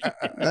 screaming? dude.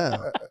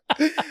 No.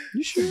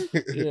 You sure?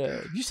 Yeah.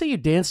 Did you say you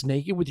danced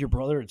naked with your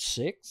brother at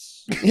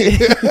 6?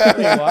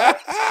 Yeah.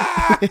 What?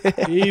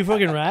 You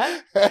fucking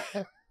rat?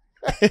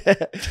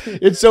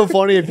 It's so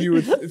funny if you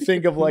would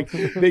think of like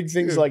big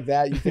things like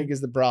that you think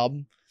is the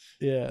problem.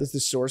 Yeah. That's the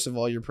source of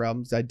all your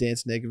problems. I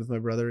danced naked with my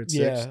brother at 6.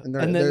 Yeah. And,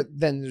 And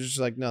then they're just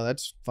like, no,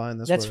 that's fine.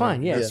 That's whatever.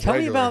 fine. Yeah. That's Tell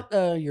regular. me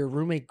about your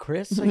roommate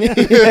Chris. Yeah.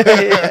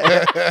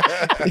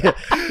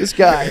 This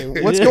guy,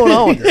 what's going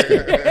on with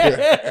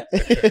this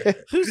guy?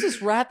 Who's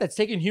this rat that's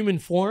taking human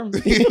form?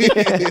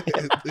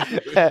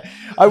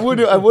 I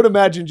would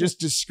imagine just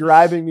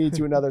describing me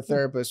to another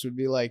therapist would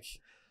be like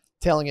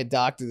telling a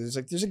doctor there's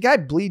a guy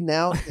bleeding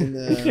out in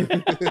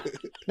the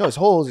no, his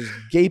holes is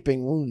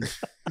gaping wounds.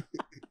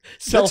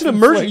 That's an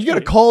emergency. You got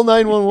to call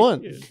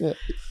 911. Yeah.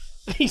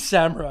 He's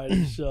samurai.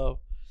 So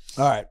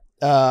All right.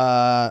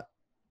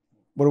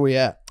 What are we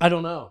at? I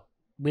don't know.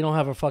 We don't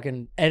have a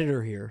fucking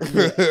editor here.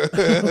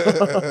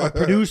 Our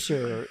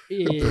producer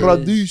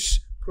is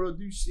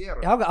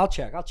Producer. I'll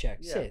check.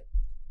 Yeah. Sit.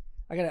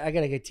 I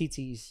gotta get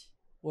TT's.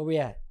 Where we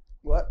at?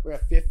 What? We're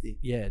at 50.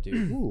 Yeah,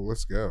 dude. Ooh,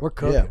 let's go. We're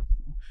cooking. Yeah.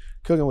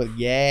 Cooking with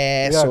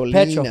Petro.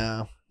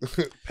 gasolina.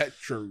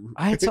 Petro.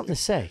 I had something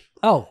to say.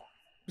 Oh,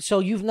 so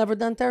you've never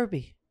done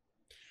therapy?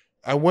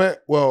 I went,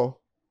 well,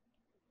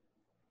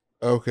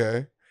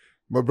 okay.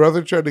 My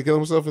brother tried to kill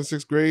himself in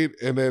 6th grade,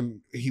 and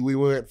then we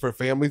went for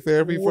family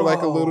therapy for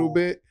like a little Whoa.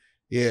 bit.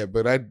 Yeah,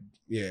 but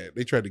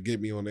they tried to get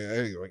me on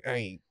that. I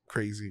ain't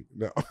crazy.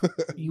 No.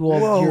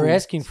 Whoa. You're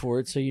asking for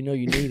it, so you know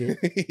you need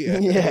it.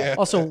 Yeah.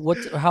 Also,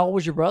 how old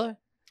was your brother?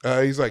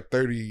 He's like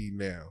 30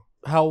 now.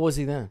 How old was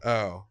he then?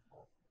 Oh,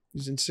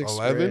 He's in 6th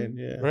 11,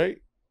 grade. Yeah.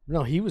 right?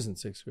 No, he was in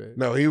 6th grade.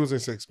 No, he was in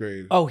 6th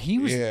grade. Oh, he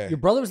was. Yeah. Your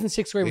brother was in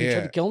 6th grade when he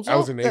tried to kill himself. I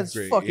was in 8th That's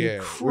grade. fucking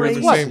Yeah, we were in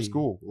the crazy. same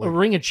school. A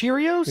ring of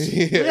Cheerios.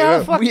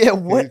 Yeah. Fuck. Yeah, He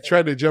what?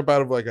 tried to jump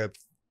out of like a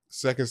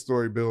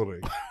 2nd-story building.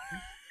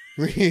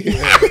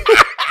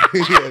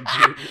 Yeah,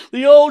 dude.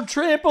 The old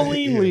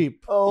trampoline Yeah.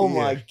 leap. Oh Yeah.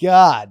 my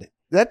God.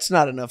 That's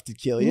not enough to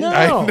kill you. No,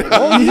 I know.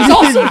 Oh, he's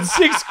also in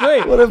 6th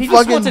grade. What a he just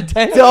fucking wants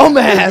attention.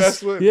 dumbass.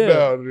 That's what, Yeah.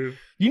 no, dude.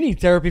 You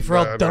need therapy for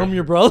how No, dumb no.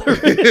 your brother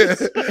is.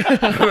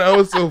 That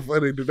was so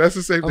funny, dude. That's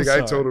the same I'm thing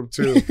I sorry. told him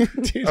too.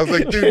 Dude, I was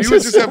like, dude, it's you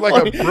would just just have like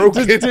funny. a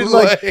broken Just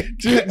like, leg.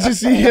 to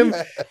see him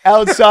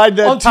outside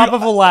that On top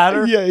of a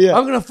ladder. Yeah, yeah.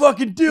 I'm gonna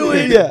fucking do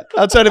it. Yeah,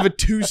 outside of a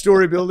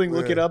 2-story building,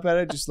 looking up at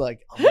it, just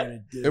like I'm gonna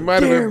do It might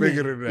have Dare been me.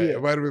 bigger than that. Yeah.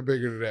 It might have been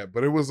bigger than that.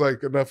 But it was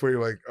like enough where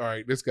you're like, all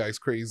right, this guy's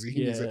crazy.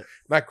 He needs Yeah. to-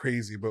 not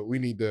crazy, but we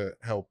need to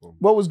help him.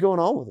 What was going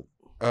on with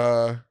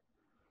him?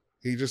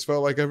 He just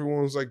felt like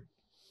everyone was like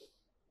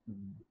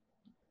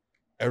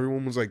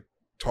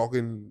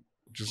talking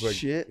just like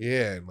Shit.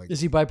 yeah, and like Is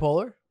he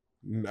bipolar?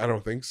 I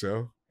don't think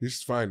so.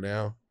 He's fine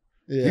now.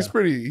 Yeah, He's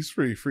pretty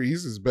free.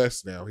 He's his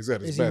best now. He's at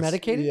his Is he best.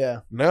 medicated?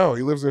 yeah. No,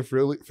 he lives in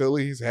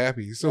Philly. He's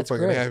happy. He's still That's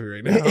fucking great. happy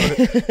right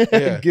now.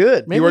 Yeah.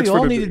 Good. Maybe works we for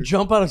all the- need to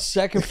jump out a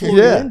second floor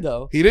Yeah.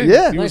 window. He didn't.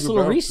 Yeah. He Nice was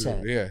little about to.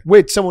 reset. Yeah.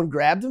 Wait, someone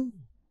grabbed him?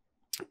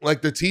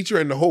 Like the teacher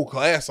and the whole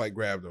class like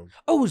grabbed him.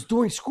 Oh, it was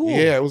during school.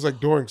 Yeah, it was like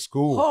during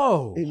school.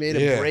 Oh. He made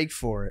a Yeah. break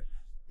for it.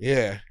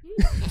 Yeah.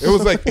 It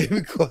was like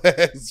in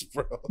class,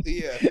 bro.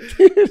 Yeah.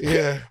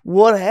 Yeah.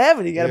 What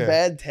happened? He got Yeah. a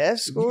bad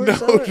test score? No, or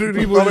something? dude,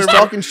 he People were thought just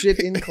everybody- talking shit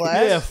in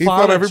class. Yeah. He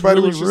thought Phonics everybody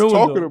really was just ruined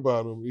talking him.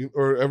 about him.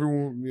 Or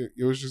everyone,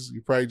 it was just,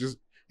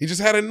 he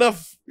just had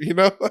enough, you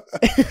know?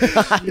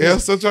 Yeah,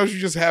 sometimes you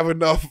just have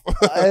enough.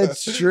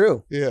 It's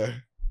true. Yeah.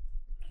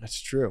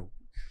 That's true.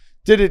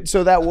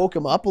 So that woke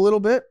him up a little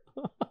bit?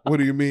 What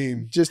do you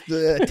mean? Just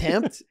the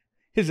attempt?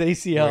 His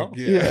ACL. Like,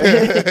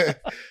 yeah.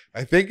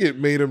 I think it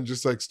made him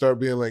just like start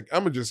being like, I'm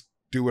gonna just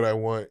do what I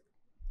want.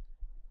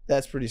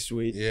 That's pretty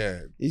sweet.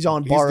 Yeah. He's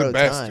on He's borrowed the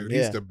best, time. dude. Yeah.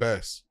 He's the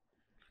best.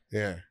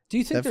 Yeah. Do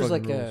you think That there's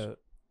like fucking a?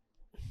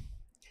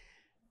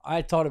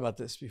 I thought about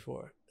this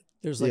before.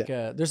 There's like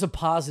there's a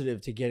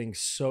positive to getting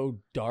so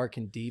dark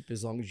and deep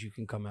as long as you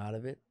can come out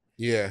of it.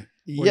 Yeah.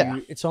 Where Yeah.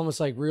 it's almost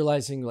like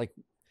realizing like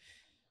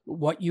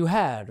what you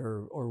had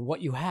or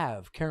what you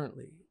have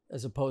currently,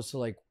 as opposed to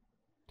like,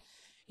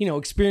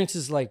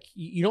 experiences like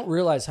you don't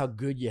realize how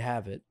good you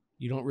have it.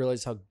 You don't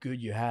realize how good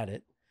you had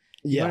it.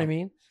 You know what I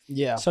mean?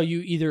 Yeah. So you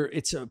either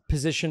it's a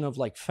position of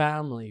like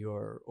family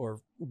or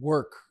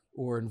work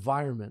or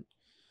environment,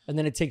 and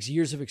then it takes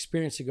years of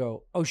experience to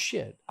go, oh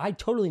shit, I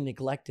totally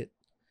neglected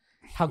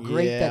how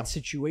great Yeah. that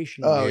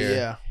situation Oh, was. Yeah.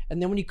 yeah.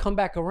 And then when you come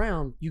back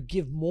around, you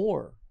give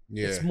more.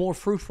 Yeah. It's more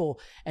fruitful,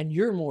 and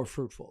you're more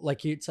fruitful.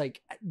 Like it's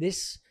like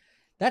this.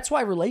 That's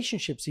why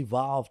relationships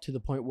evolve to the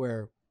point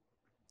where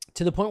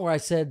I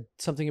said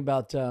something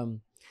about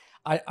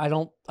I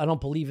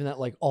don't believe in that,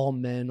 like all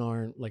men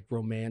aren't like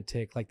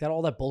romantic, like that,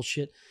 all that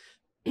bullshit.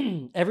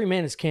 Every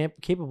man is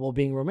capable of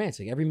being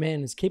romantic. Every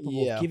man is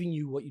capable Yeah. of giving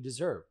you what you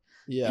deserve.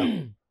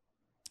 Yeah.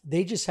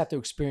 They just have to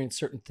experience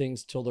certain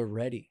things till they're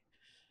ready.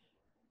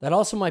 That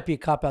also might be a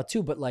cop out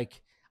too, but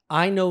like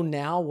I know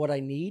now what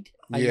I need.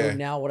 I know Yeah.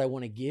 now what I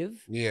want to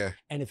give. Yeah.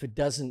 And if it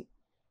doesn't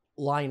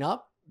line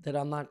up, then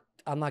I'm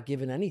not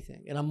giving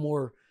anything, and I'm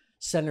more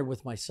centered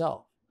with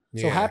myself.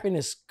 So Yeah.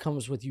 happiness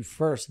comes with you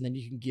first, and then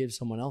you can give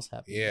someone else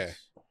happiness.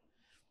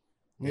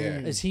 Yeah.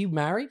 Is he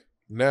married?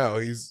 No,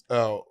 he's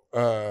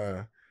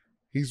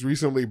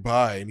recently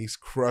bi and he's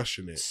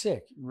crushing it.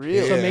 Sick.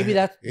 Really? So maybe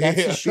that's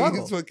the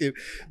struggle. He's fucking,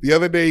 the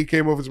other day he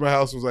came over to my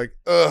house and was like,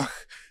 ugh,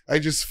 I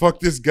just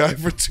fucked this guy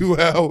for 2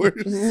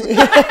 hours.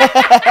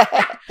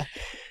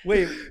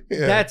 Wait,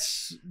 Yeah.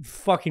 that's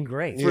fucking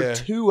great. For Yeah.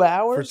 2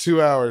 hours? For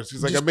 2 hours.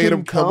 He's like, Just I made him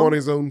couldn't come come? on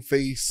his own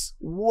face.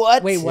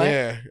 What? Wait, what?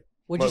 Yeah.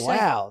 What'd you say?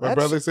 Wow. My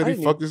brother said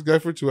he fucked this guy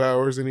for 2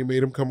 hours and he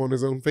made him come on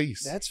his own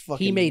face. That's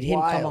fucking He made him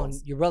come wild. on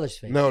your brother's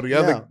face.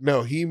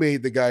 No, he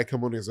made the guy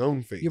come on his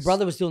own face. Your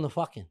brother was doing the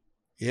fucking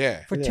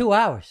Yeah. for Yeah. 2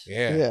 hours.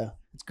 Yeah. Yeah.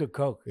 It's good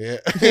coke. Yeah.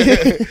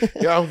 Yeah,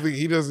 I don't think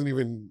he doesn't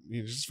even,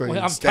 he's just fucking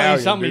Well, I'm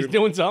stallion, telling you something. dude. He's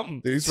doing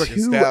something. Dude, he's fucking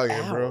 2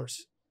 stallion, bro.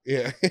 hours.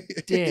 Yeah.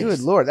 Damn. Good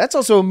lord. That's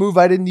also a move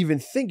I didn't even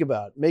think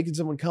about. Making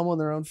someone come on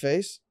their own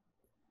face.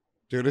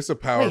 Dude, it's a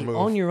power Wait, move.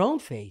 on your own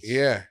face.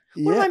 Yeah.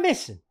 What am I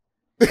missing?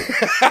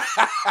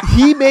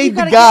 He You made the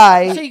gotta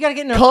guy so you gotta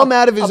get in a, come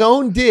out of his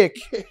own dick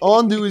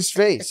onto his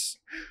face.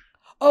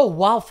 Oh,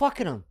 while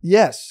fucking him.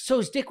 Yes. So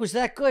his dick was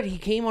that good, he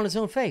came on his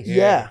own face.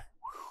 Yeah.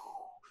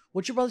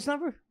 What's your brother's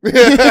number?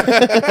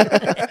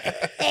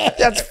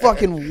 That's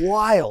fucking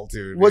wild.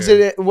 Dude, was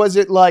yeah. was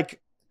it like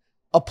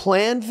a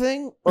planned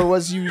thing, or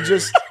was you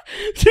just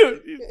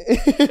Dude,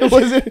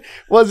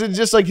 was it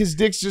just like his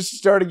dicks just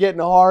started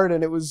getting hard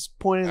and it was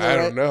pointing the I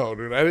right? don't know,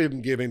 dude. I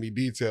didn't get any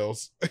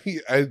details.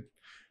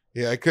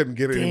 I couldn't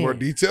get any more Damn.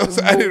 details.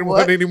 I didn't What?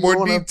 want any You more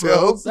wanna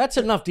details. that's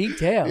enough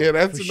detail. Yeah,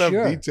 that's for enough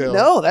sure. detail.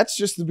 No, that's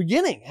just the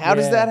beginning. How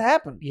does Yeah. that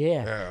happen?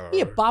 Yeah. Yeah.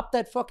 You bop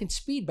that fucking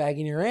speed bag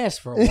in your ass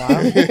for a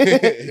while.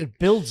 It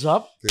builds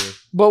up.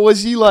 But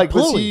was he like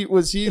Bluey.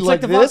 was he It's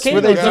like like the this?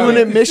 Were they volcano doing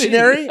thing. it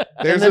missionary?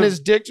 There's And then a- his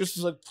dick just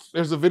was like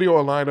There's a video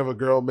online of a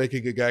girl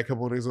making a guy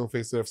come on his own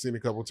face that I've seen a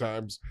couple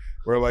times,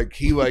 where like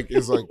he like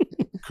is like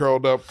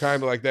curled up,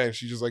 kind of like that, and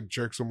she just like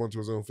jerks him onto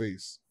his own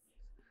face.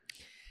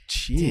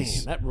 Damn,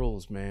 jeez. that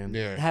rules, man.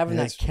 Yeah. Having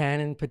That's- that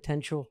cannon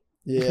potential.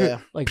 Yeah.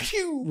 Like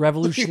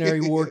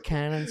Revolutionary War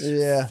cannons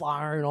Yeah.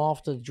 firing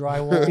off the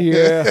drywall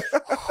Yeah.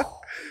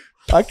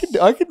 I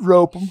could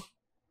rope him.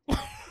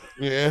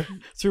 Yeah.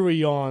 through a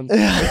yawn.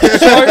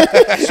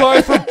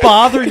 sorry for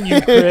bothering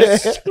you,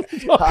 Chris.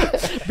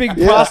 Big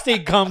Yeah.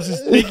 prostate comes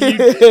is making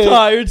you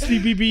tired,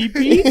 sleepy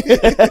beepy.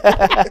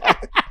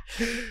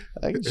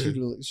 I can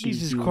shoot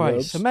Jesus a few Christ.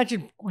 ropes.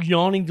 Imagine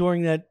yawning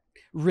during that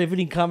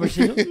riveting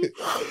conversation.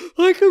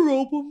 I can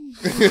rope him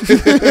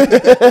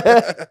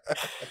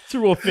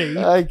through a face.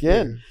 I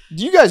can.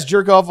 Do you guys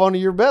jerk off onto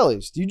your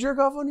bellies? Do you jerk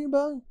off onto your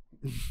belly?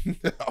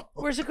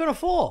 Where's it going to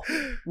fall?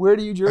 Where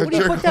do you jerk? What do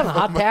you put down, a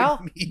hot on my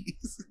towel?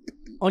 knees.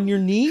 On your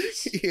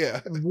knees? Yeah.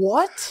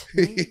 What?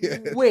 Yeah,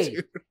 Wait.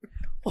 dude.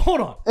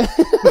 Hold on.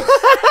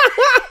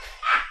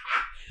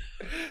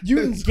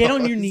 You get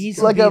on your knees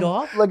and like beat a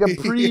off? like a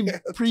Yeah.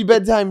 pre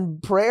bedtime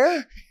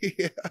prayer?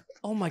 Yeah.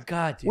 Oh my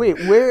God, dude. Wait,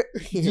 where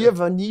do you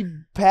have a knee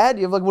pad?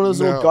 Do you have like one of those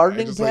No, little I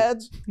gardening just, like,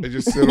 pads? I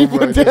just sit You on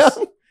put my it down?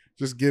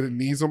 just get a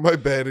knees on my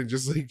bed and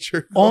just like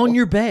jerk On off.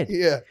 your bed.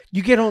 Yeah.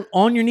 You get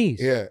on your knees.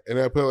 Yeah. And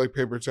I put like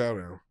paper towel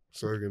down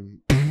so I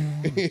can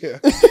yeah.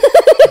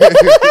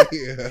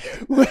 Yeah.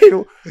 Wait,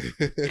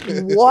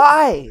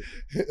 why?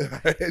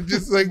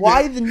 Just like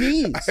Why the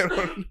knees? I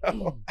don't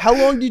know. How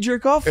long do you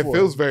jerk off It for?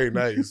 feels very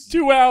nice.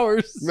 2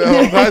 hours. No,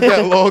 not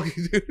that long,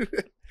 dude.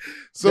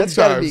 That's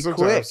gotta be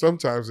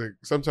Sometimes, quick.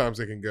 sometimes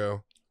it can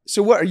go.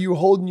 So what? Are you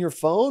holding your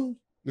phone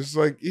It's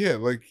like yeah,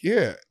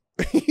 yeah.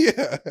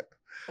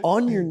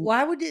 on your?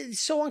 Why would it? It's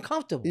so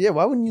uncomfortable. Yeah.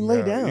 Why wouldn't you lay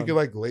No, down? You can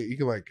like lay. You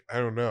can like I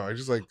don't know. I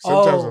just like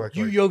sometimes I like.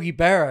 you like, Yogi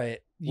Berra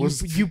it. You,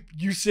 What's-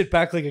 you sit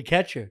back like a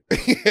catcher.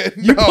 Yeah,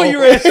 You no. put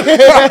your ass.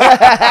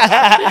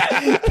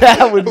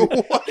 That would.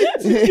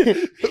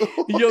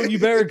 Yogi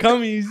Berra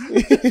cummies.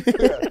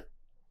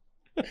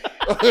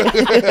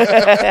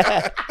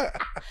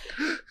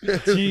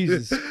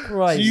 Jesus So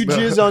Christ. you No.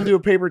 jizz onto a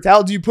paper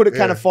towel. Do you put it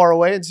kind of Yeah. far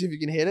away and see if you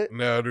can hit it?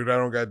 No, dude, I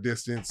don't got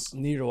distance.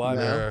 Neither do I,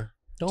 man.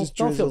 Nah, Just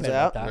Don't feel drizzles bad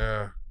out? about that.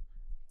 nah,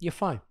 You're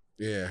fine.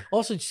 yeah.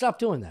 Also, stop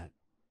doing that.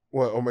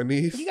 What on my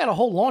knees? You got a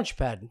whole launch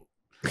pad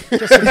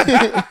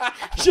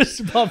just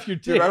above your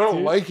dick. Dude, I don't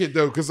dude. like it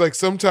though, because like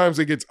sometimes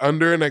it gets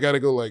under and I gotta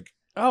go like.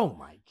 Oh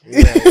my God.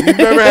 Yeah, you've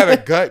never had a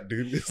gut,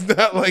 dude. It's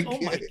not like. Oh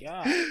my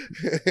God.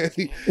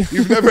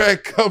 You've never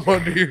had cum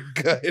under your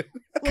gut.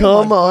 Come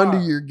Oh my onto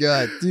God. your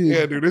gut, dude.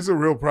 Yeah, dude, it's a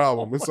real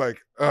problem. It's like,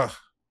 ugh.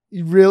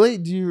 You really?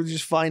 Do you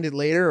just find it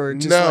later, or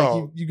just like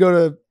No. you go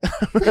to?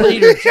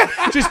 Later,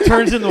 just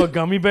turns into a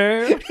gummy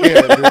bear.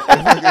 Yeah, dude.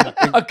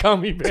 A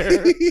gummy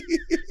bear.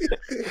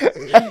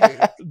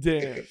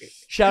 Damn.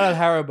 Shout out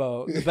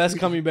Haribo, the best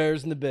gummy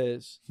bears in the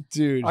biz.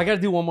 Dude. I got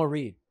to do one more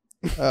read.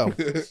 Oh,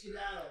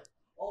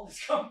 All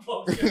this cum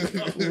what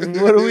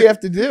do we have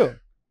to do?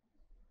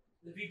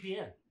 The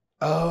VPN.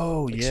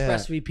 Oh yeah,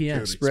 Express VPN.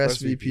 Dude, Express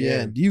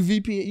VPN. Do you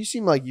VPN? You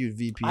seem like you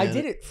VPN. I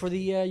did it for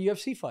the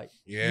UFC fight.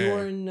 Yeah. You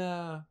were in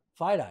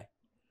Fight Eye.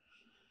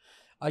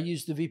 I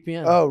used the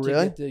VPN. Oh, to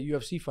really? get the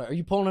UFC fight. Are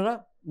you pulling it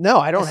up? No,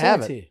 I don't I sent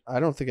have it to it. you. I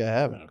don't think I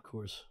have it. Of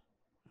course.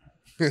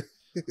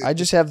 I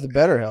just have the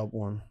BetterHelp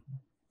one.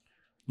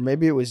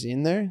 Maybe it was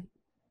in there.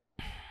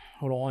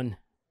 Hold on.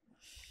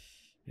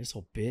 This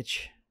old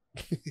bitch.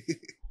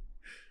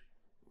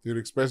 Dude,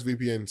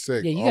 ExpressVPN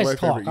sick. Yeah, you All guys my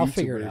talk. favorite I'll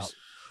figure it YouTubers. out.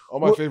 All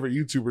my favorite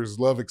YouTubers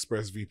love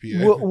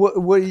ExpressVPN.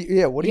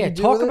 What do you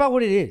do talk with it? about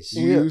what it is.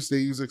 They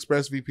use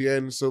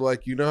ExpressVPN. So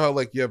like, you know how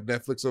like you have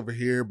Netflix over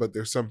here, but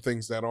there's some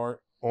things that aren't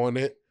on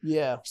it.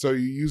 Yeah. So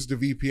you use the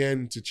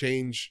VPN to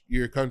change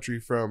your country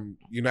from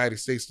United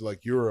States to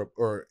like Europe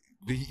or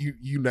the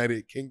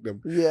United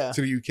Kingdom Yeah.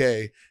 to the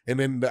UK. And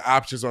then the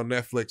options on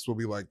Netflix will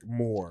be like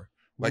more.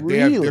 Like they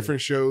have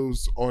different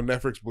shows on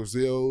Netflix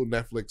Brazil,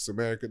 Netflix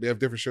America. They have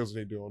different shows and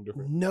they do on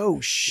different. No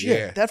shit.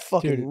 Yeah. That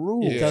fucking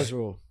rules. It does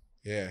rule.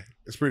 Yeah,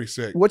 it's pretty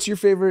sick. What's your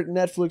favorite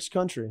Netflix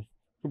country?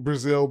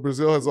 Brazil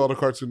has all the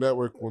Cartoon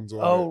Network ones on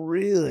Oh,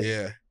 really?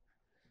 it.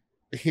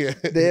 Yeah.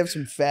 They have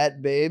some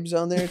fat babes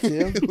on there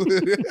too.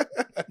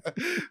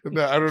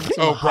 No, I don't. Some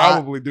Oh, hot-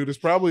 probably, dude. There's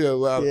probably a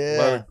lot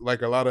Yeah.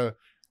 like a lot of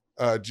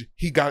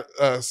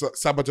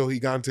Sabato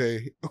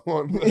Gigante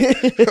on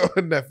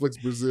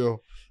Netflix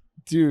Brazil.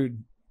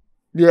 Dude.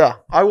 Yeah.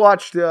 I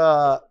watched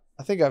I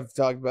think I've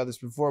talked about this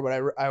before,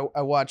 but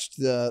I watched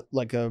a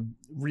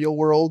Real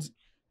World.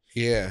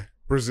 Yeah,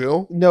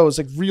 Brazil. No, it's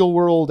like Real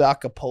World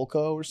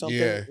Acapulco or something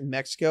Yeah. in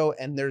Mexico,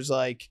 and there's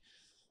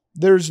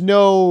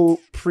no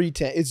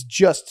pretense. It's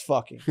just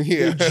fucking.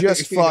 Yeah. They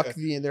just fuck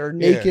they're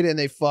naked and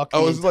they fuck.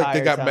 Oh, the it's like they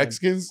entire got time.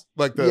 Mexicans,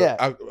 like Yeah.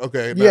 not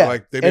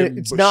like they And didn't.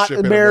 it's not ship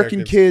in American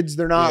Americans. kids.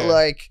 They're not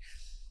Yeah.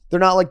 they're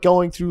not like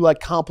going through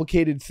like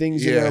complicated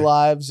things in Yeah. their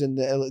lives, and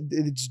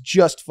it's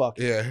just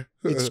fucking. Yeah,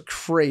 It's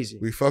crazy.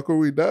 we fuck or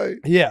we die.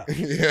 Yeah,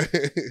 Yeah,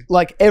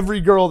 like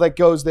every girl that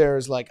goes there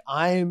is like,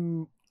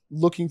 I'm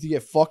looking to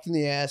get fucked in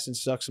the ass and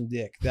suck some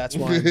dick. That's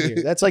why I'm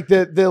here. That's like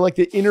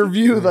the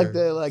interview,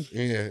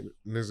 yeah. And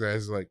this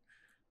guy's like,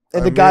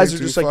 and the I'm guys here are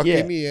to just like, fuck yeah.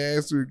 in the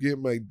ass or get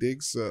my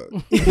dick sucked.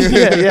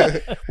 yeah.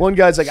 One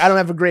guy's like, I don't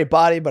have a great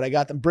body, but I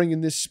got them bringing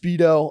this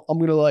Speedo. I'm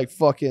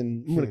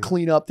gonna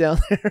clean up down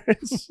there.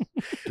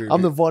 Dude,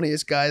 I'm the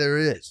funniest guy there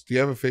is. do you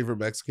have a favorite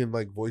Mexican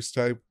like voice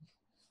type?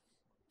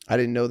 I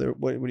didn't know there.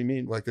 What do you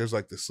mean? Like, there's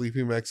like the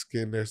sleepy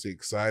Mexican. There's the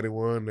excited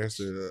one. There's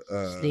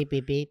the Sleepy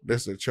beat.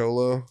 there's the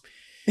cholo.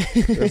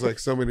 There's like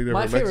so many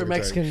different. My favorite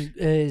Mexican types.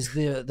 Mexican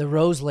is the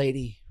Rose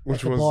Lady Which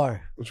at the one's-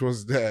 bar. Which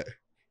one's that?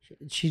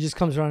 She just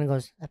comes around and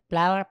goes, "A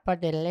flower for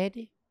the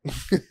lady,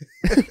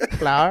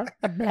 Flower.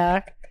 a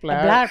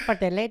flower for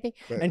the lady,"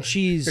 and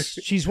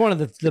she's one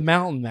of the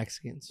mountain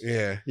Mexicans.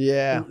 Yeah.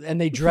 Yeah. And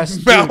they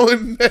dress.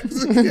 Mountain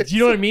Mexican. Do you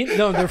know what I mean?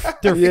 No, their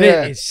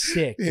Yeah. fit is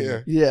sick. dude.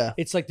 Yeah. Yeah.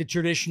 It's like the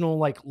traditional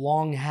like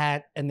long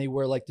hat, and they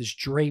wear like this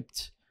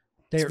draped.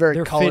 It's very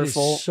their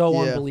colorful. fit is so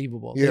Yeah.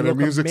 unbelievable. Yeah, They their look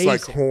music's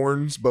like amazing.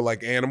 horns, but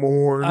like animal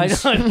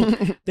horns. I know.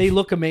 They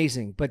look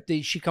amazing, but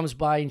she comes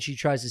by and she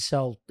tries to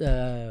sell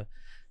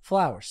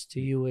flowers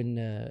to you and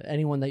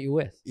anyone that you're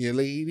with. Yeah,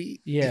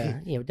 lady.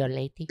 Yeah, yeah, the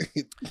lady.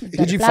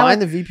 Did you find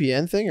the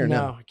VPN thing or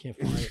No, no? I can't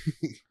find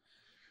it.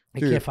 I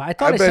Dude, can't find. I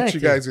thought I, I sent bet it you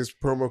to guys his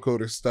promo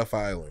code is Stuff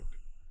Island.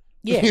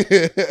 Yeah.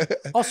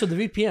 Also, the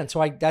VPN.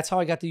 So that's how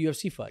I got the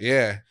UFC fight.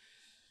 Yeah.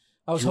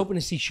 I was hoping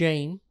to see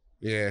Shane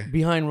Yeah.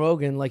 behind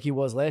Rogan like he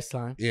was last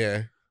time.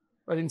 Yeah.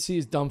 I didn't see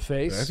his dumb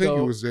face. I think so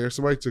he was there.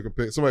 Somebody took a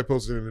pic. Somebody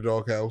posted it in the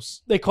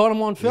doghouse. They caught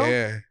him on film.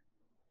 Yeah.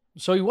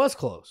 So he was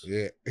close.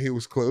 Yeah. He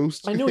was close.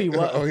 I knew he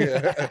was. Oh,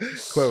 yeah.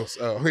 Close.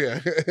 Oh, yeah.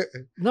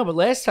 No, but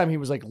last time he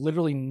was like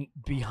literally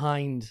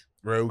behind.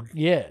 Rogue.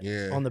 Yeah.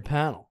 Yeah. On the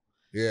panel.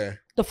 Yeah.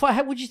 The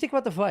fight. What'd you think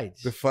about the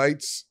fights? The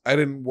fights, I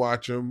didn't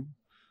watch them.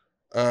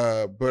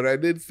 But I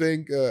did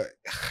think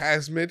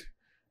Khazmit,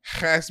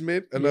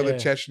 another Yeah.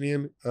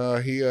 Chechnyan,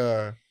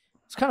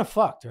 It's kind of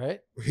fucked, right?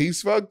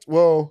 he's fucked.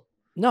 Well,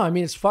 No, I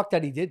mean it's fucked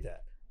that he did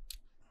that.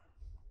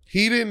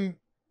 he didn't.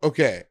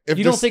 Okay, if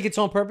You don't think it's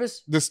on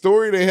purpose? the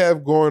story they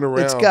have going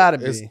around? It's gotta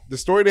be. The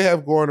story they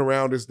have going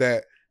around is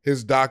that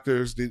his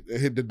doctors,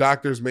 the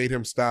doctors made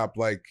him stop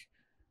like,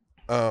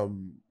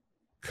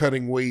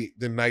 cutting weight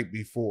the night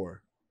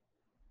before.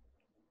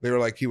 They were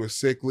like he was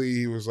sickly.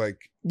 He was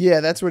like, Yeah,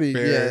 that's what he.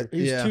 Fair. Yeah,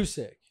 He's yeah. too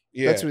sick.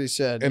 yeah. That's what he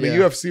said. And yeah. the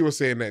UFC was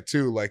saying that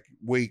too, like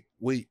weight,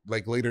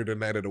 like later the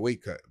night of the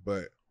weight cut.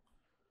 But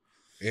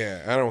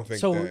yeah, I don't think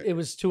So that. it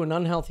was to an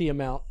unhealthy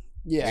amount.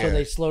 Yeah. So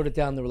they slowed it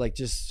down. They were like,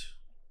 just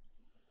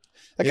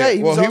That Yeah, guy.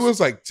 He well, was he was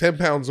like 10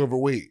 pounds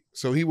overweight,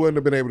 so he wouldn't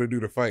have been able to do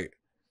the fight.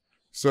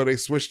 So they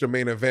switched the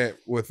main event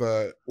with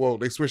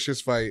they switched his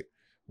fight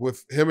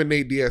with him and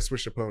Nate Diaz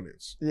switched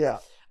opponents. Yeah.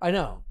 I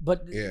know,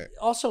 but Yeah.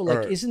 also like,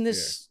 Or- isn't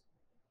this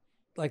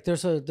like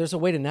there's a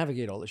way to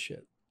navigate all this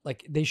shit?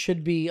 Like they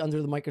should be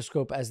under the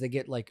microscope as they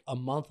get like a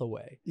month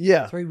away,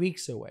 Yeah. 3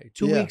 weeks away,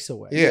 2 Yeah. weeks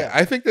away. Yeah,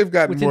 I think they've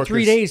gotten Within more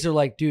 3 days, they're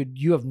like, dude,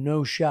 you have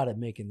no shot at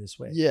making this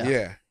weight. Yeah.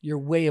 Yeah, You're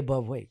way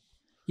above weight.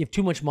 You have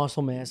too much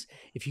muscle mass.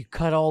 If you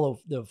cut all of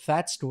the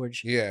fat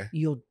storage, yeah,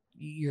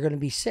 you're gonna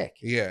be sick.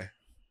 yeah,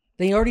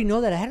 They already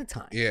know that ahead of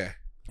time. yeah.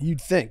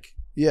 You'd think.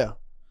 Yeah.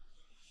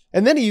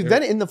 And then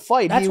then in the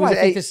fight, That's he why was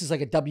I think this is like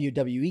a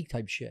WWE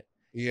type shit.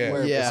 Yeah,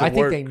 Where Yeah. It's a I think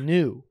work. they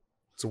knew.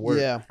 It's a work.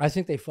 Yeah. I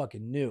think they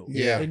fucking knew.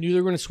 Yeah. They knew they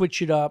were going to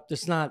switch it up.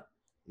 It's not.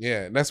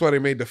 Yeah, and that's why they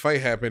made the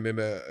fight happen in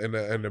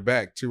the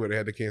back too, where they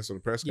had to cancel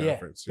the press Yeah.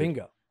 conference.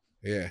 Bingo.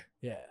 Yeah,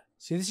 Yeah.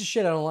 See, this is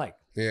shit I don't like.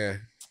 yeah,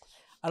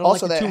 I don't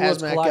Also, like the that two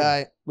worlds hazmat colliding.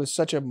 guy was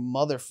such a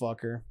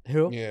motherfucker.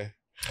 Who? yeah.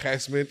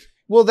 Khazmit.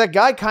 Well, that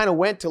guy kind of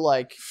went to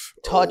like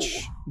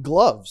touch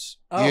gloves,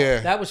 Oh,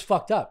 Yeah. that was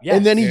fucked up. Yes.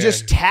 and then he Yeah.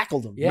 just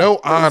tackled him. Yeah. No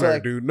was honor,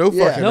 like- dude. No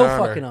yeah. fucking no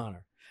honor. fucking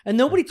honor. And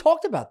nobody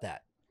talked about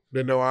that.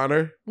 There's no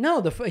honor.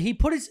 No, he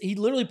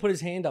literally put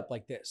his hand up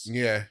like this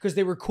Yeah. because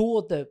they were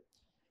cool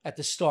at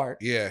the start.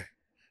 Yeah.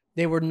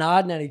 They were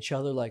nodding at each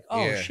other like,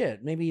 oh Yeah.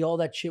 shit, maybe all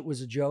that shit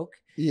was a joke.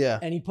 Yeah,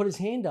 And he put his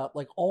hand up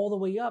like all the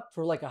way up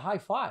for like a high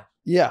five,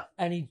 yeah.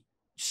 and he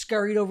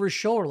scurried over his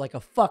shoulder like a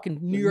fucking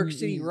New York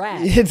City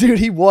rat. Yeah, dude,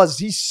 he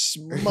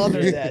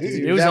smothered that.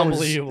 Dude. It was That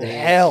unbelievable.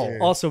 hell. Yeah.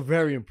 Also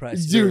very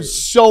impressed. Dude,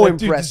 so That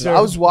dude impressive. deserved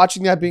I was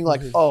watching that being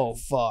like, oh,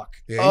 fuck.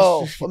 Yeah,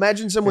 Oh, he's-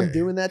 imagine someone yeah,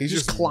 doing that, he's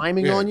just just-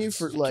 climbing yeah. on you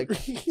for like,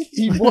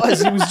 he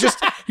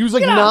was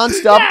like Get out.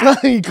 nonstop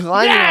climbing Get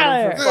on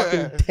out him of for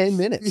there. fucking 10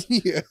 minutes.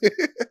 Yeah.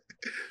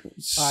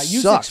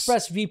 Use Sucks.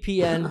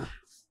 ExpressVPN.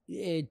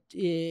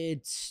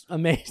 It's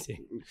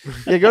amazing.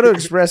 Yeah, go to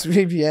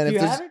ExpressVPN. Do you If have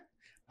there's, it?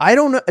 I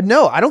don't know.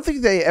 No, I don't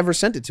think they ever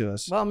sent it to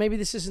us. Well, maybe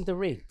this isn't the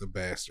read. The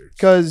bastards.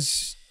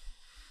 Because,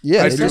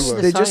 yeah, I they do just,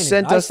 love- they just Sign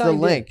in. sent I us the signed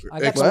in. link. I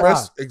got the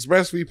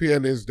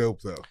ExpressVPN is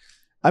dope though.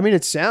 I mean,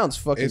 it sounds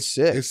fucking It's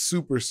sick. It's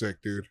super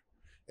sick, dude.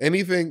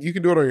 Anything you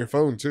can do it on your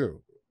phone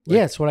too.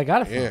 Yeah, it's what I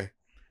got it from. Yeah.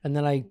 And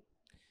then I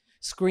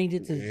screened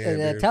it to Yeah,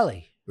 the dude.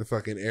 telly. The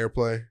fucking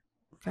AirPlay.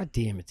 God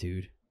damn it,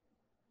 dude.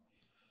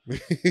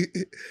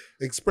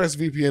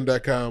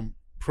 ExpressVPN.com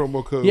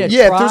promo code. Yeah,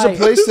 Yeah, if there's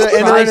a place to enter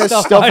try in a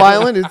Stuff Stuff Island.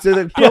 Island, it's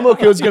the promo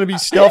code's going to be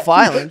Stuff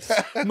Island.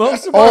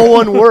 Most of All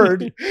one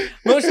word.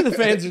 Most of the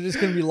fans are just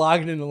going to be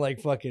logging into like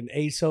fucking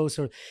ASOS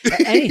or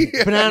anything.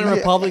 Banana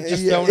Republic,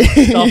 just Yeah.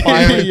 throwing Stuff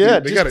Island. Yeah,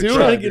 They just gotta do try,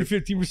 Trying it. to get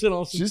dude. 15%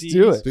 off some Just teas.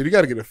 do it. Dude, you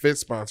got to get a fit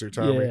sponsor,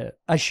 Tommy. Yeah,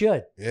 I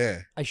should. Yeah.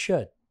 I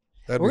should.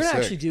 That'd We're be gonna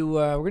sick. actually do.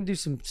 We're gonna do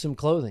some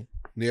clothing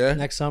Yeah.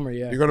 next summer.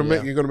 Yeah, You're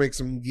gonna make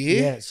some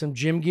gear. yeah, some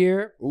gym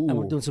gear. And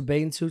we're Ooh. doing some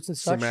bathing suits and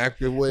such. Some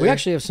active way. We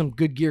actually have some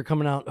good gear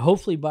coming out.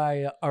 Hopefully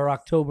by our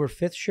October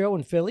 5th show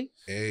in Philly.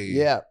 Hey.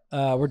 Yeah.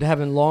 We're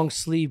having long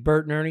sleeve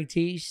Bert and Ernie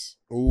tees,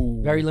 Ooh.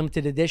 very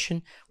limited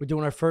edition. We're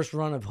doing our first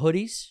run of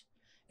hoodies,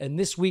 and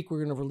this week we're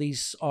going to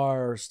release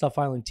our Stuff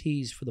Island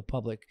tees for the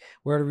public.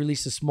 We're going to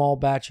release a small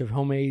batch of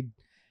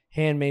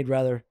handmade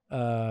rather,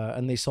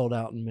 and they sold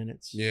out in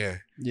minutes. Yeah.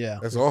 Yeah.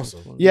 That's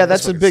awesome. Yeah,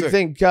 that's a fucking big sick.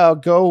 thing.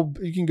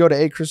 You can go to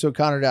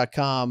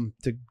achrisO'Connor.com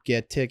to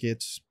get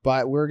tickets.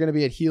 But we're going to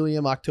be at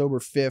Helium October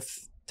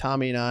 5th,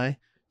 Tommy and I,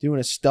 doing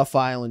a Stuff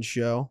Island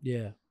show.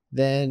 Yeah,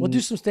 Then we'll do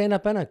some stand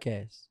up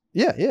NOKs.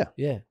 Yeah, yeah.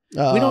 Yeah,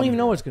 we don't even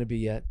know what it's going to be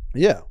yet.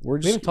 Yeah, we're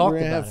just haven't talked we're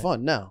gonna about have it.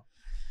 fun. No.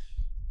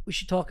 We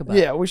should talk about.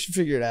 Yeah, we should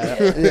figure it out.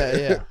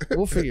 Yeah.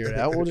 We'll figure it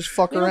out. We'll just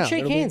fuck We around. don't shake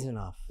It'll be- hands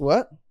enough.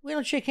 What? We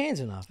don't shake hands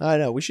enough. I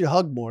know. We should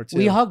hug more too.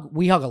 We hug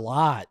a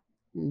lot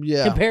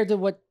Yeah. compared to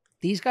what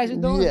these guys are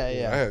doing. Yeah, I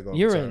yeah. had to go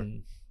You're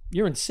outside.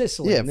 in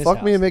Sicily. Yeah, in this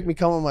fuck me house. and make me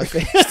come on my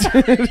face.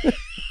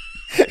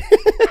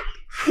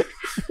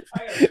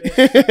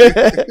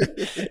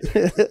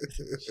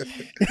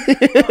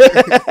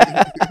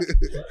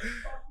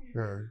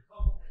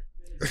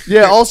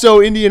 Yeah, also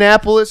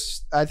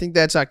Indianapolis. I think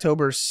that's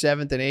October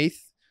 7th and 8th.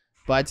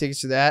 Buy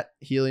tickets to that.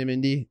 Helium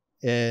Indy.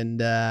 And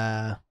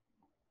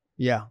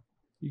yeah.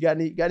 You got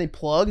any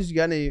plugs? You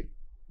got any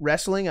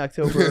wrestling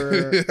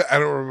October? I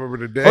don't remember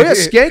the day. Oh yeah,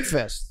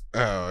 Skankfest.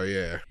 Oh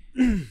yeah.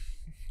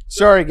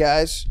 Sorry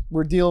guys.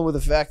 We're dealing with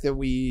the fact that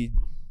we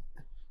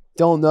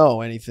don't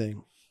know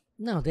anything.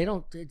 No, they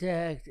don't. We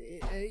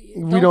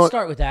Don't don't-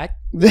 start with that.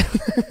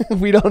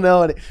 We don't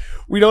know any,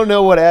 we don't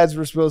know what ads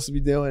we're supposed to be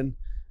doing.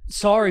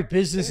 Sorry,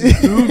 business is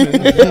booming.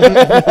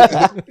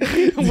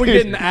 We're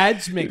getting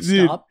ads mixed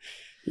Dude. up.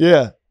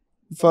 Yeah.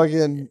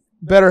 Fucking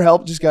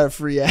BetterHelp just got a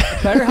free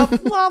ad. Better help.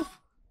 Well,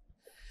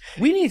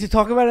 we need to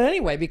talk about it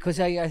anyway because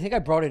I think I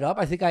brought it up.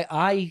 I think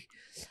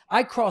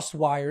I crossed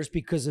wires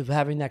because of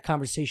having that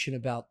conversation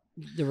about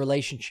the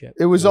relationship.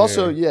 It was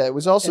also it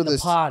was also in the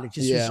this pod. It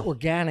just yeah. was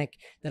organic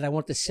that I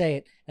wanted to say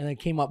it, and then it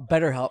came up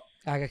BetterHelp.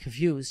 I got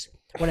confused.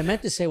 What I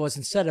meant to say was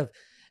instead of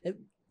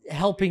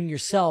helping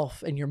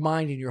yourself and your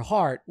mind and your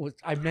heart,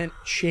 I meant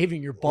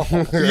shaving your balls.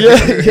 yeah,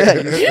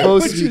 you're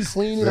supposed Which to be is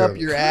cleaning yeah. up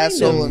your Kind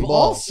asshole of and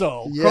balls.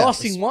 also Yeah.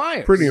 crossing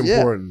wires. Pretty Yeah.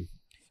 important.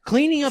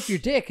 Cleaning up your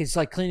dick is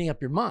like cleaning up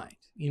your mind.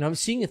 You know,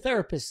 seeing a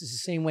therapist is the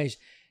same way as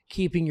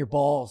keeping your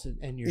balls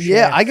and your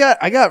Yeah, shaft.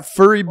 I got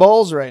furry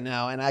balls right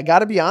now, and I got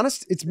to be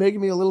honest, it's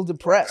making me a little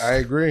depressed. I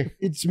agree.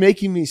 It's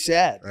making me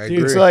sad. I Dude,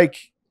 it's agree. like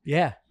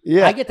yeah.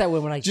 yeah, I get that way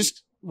when I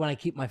Just-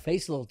 keep my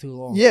face a little too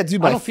long. yeah,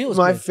 dude. I don't feel as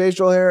my good.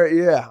 facial hair.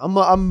 Yeah, I'm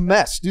a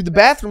mess, dude. The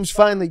bathroom's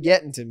finally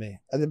getting to me.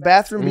 The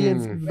bathroom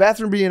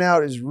being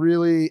out is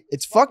really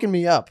it's fucking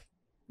me up.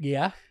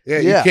 Yeah. Yeah,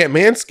 Yeah. you can't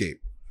manscape.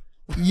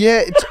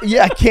 Yeah,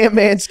 I can't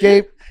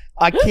manscape.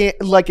 I can't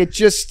like it.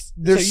 Just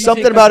there's you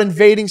something think about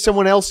invading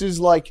someone else's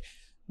like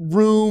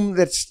room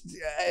that's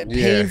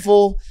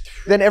painful.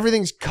 then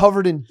everything's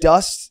covered in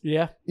dust.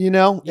 Yeah. You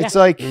know, Yeah. it's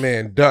like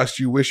Man, dust.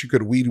 You wish you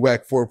could weed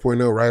whack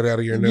 4.0 right out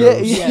of your nose. yeah,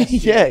 Yes,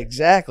 yeah,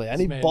 exactly. I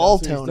need man ball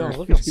knows what he's toner. doing.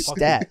 Look at him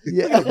Stat.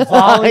 Yeah,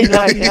 Volleying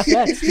up these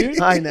sets,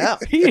 dude. I know.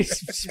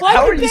 He's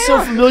How are spiked you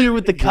so familiar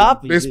with the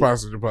copy? They dude?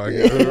 sponsored the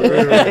podcast.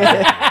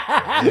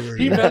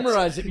 He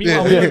memorized it.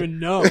 Meanwhile, we don't even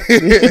know.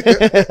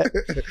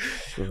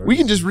 We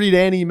can just read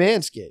Annie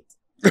Manscaped.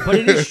 But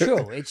it is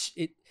true.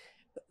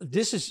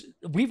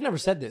 We've never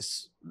said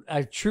this.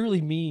 I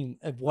truly mean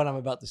what I'm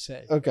about to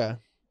say. Okay.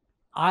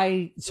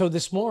 So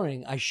this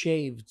morning I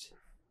shaved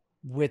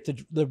with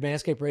the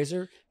Manscaped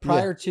razor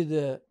prior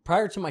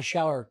to my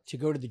shower to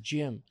go to the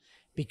gym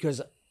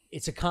because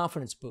it's a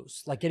confidence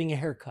boost, like getting a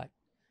haircut.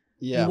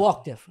 Yeah. You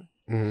walk different.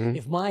 Mhm.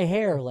 If my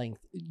hair length,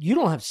 you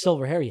don't have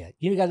silver hair yet.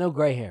 You got no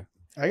gray hair.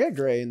 I got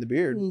gray in the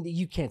beard.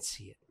 You can't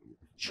see it.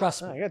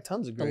 Trust I me. got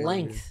tons of The gray. in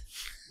length.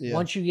 Yeah.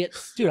 Once you get,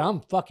 dude,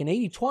 I'm fucking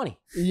 80-20.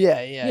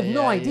 Yeah. You have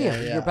no idea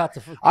yeah. you're about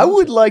to. I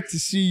would like to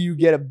see you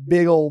get a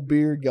big old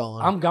beard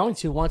going. I'm going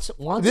to once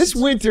this it's-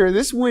 winter.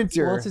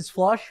 Once it's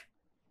flush,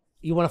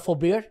 you want a full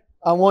beard?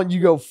 I want you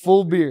to go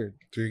full beard.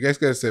 So you guys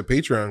got to set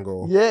Patreon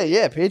goal.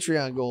 Yeah.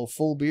 Patreon goal,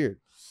 full beard.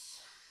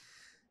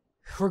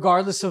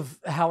 Regardless of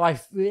how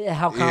confident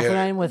Yeah.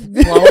 I am with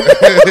flowing.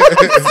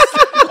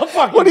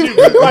 What do you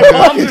mean?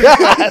 Regardless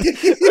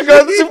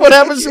of what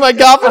happens to my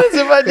confidence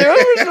if I do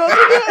it.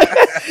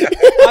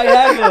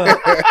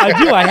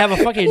 I have a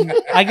fucking.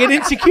 I get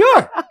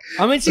insecure.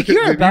 I'm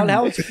insecure about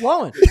how it's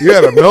flowing. You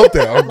had a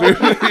meltdown, dude.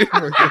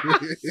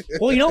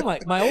 Well, you know,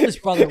 my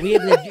oldest brother, we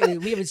have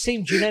the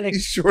same genetic. He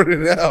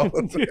shorted out.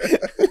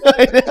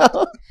 I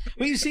know.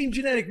 We have the same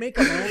genetic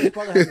makeup. My oldest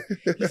brother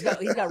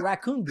he's got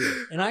raccoon beard,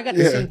 and I got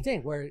the Yeah. same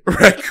thing where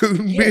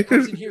Raccoon it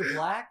comes in beard. here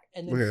black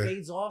and then Yeah.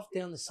 fades off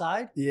down the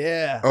side.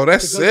 Yeah. Oh,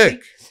 that's to go sick.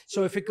 deep.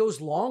 So if it goes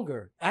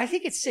longer, I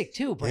think it's sick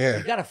too. But Yeah.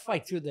 you got to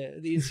fight through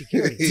the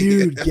insecurity.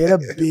 Dude, get a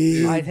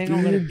big I think I'm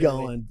gonna beard do it.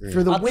 going Yeah.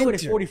 for the I'll do it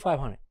winter. at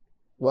 4,500.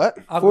 What?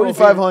 I'll go over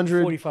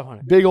 4,500.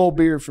 4,500. Big old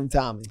beard from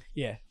Tommy.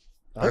 Yeah,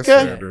 That's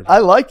Okay. fair, dude. I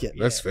like it.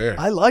 That's fair.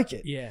 I like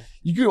it. yeah.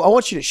 I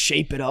want you to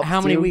shape it up.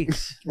 How many too.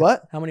 weeks?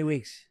 What? How many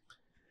weeks?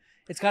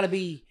 It's got to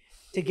be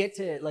to get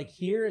to like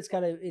here. It's got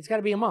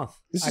to be a month.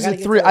 This I is gotta a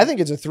get 3. to- I think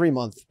it's a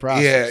 3-month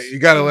process. Yeah, you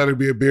got to let it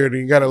be a beard,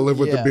 and you got to live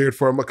with the Yeah. beard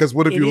for a month. Because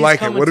what if It you is like it?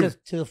 coming What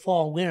if to the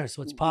fall and winter,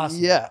 so it's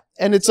possible. Yeah,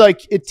 and it's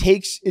like it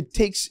takes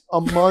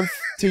a month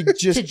to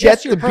just to get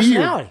just the your beard.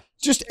 personality.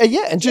 Just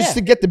and just Yeah.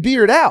 to get the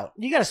beard out.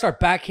 You got to start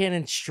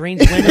backhanding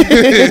strange women.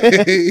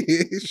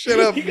 Shut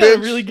up, You got to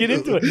bitch. really get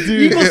into it.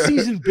 Dude. Eagle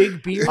season,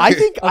 big beard. I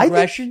think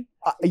aggression.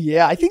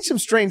 I think some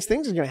strange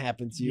things are going to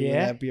happen to you with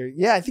Yeah? that beard.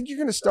 Yeah, I think you're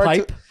going to start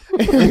Pipe. to.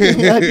 I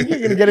think you're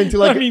going to get into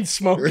like. I mean,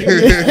 smoking.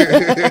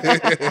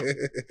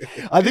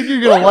 I think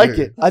you're going to like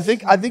it. I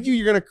think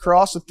you're going to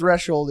cross a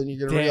threshold and you're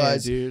going to Damn,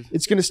 realize dude.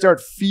 it's going to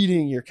start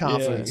feeding your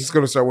confidence. He's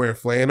going to start wearing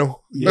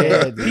flannel.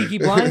 Yeah, dude. Peaky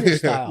Blinder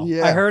style.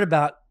 Yeah. I heard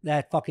about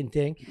that fucking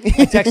thing.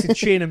 I texted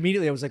Shane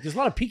immediately. I was like, "There's a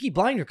lot of Peaky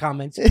Blinder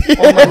comments on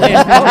my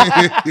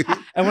last post."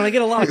 And when I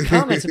get a lot of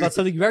comments about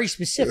something very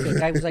specific,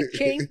 I was like,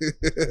 "Shane,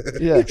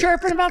 Yeah. you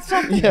chirping about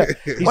something?" Yeah.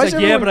 He's Why like, is "Yeah,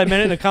 everyone- but I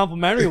meant it in a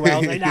complimentary way." I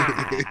was like,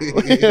 "Nah,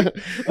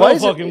 Why no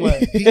is it- fucking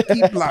way, Peaky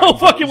no Blinders.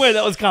 fucking way."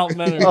 That was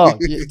complimentary. Oh,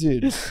 yeah,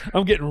 dude.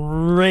 I'm getting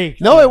raked.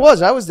 No, it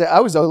was. I was there. I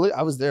was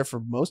there for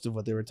most of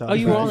what they were talking Oh,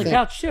 you about. were on the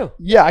couch too.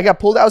 Yeah, I got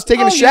pulled. I was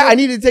taking Oh, a you shower. were- I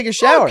needed to take a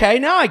shower. Okay,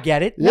 now I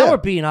get it. Yeah. Now we're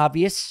being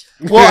obvious.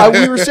 Well,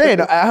 we were saying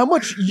how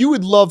much you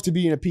would love to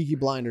be in a Peaky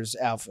Blinders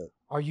outfit.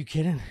 Are you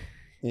kidding?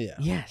 Yeah,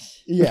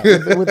 Yes. yeah,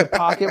 with a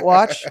pocket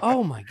watch,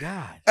 Oh my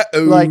god.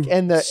 Uh-oh. like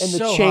and the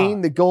So chain,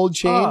 hot. the gold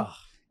chain, Oh,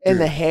 and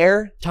the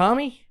hair.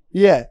 Tommy.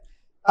 Yeah,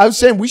 I was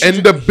saying we should.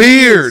 and the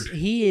beard.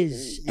 He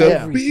is The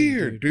everything,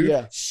 beard, dude.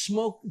 yeah,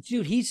 Smoke,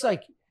 dude.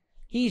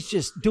 He's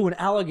just doing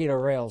alligator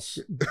rails.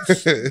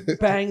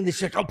 Bang this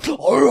shit. All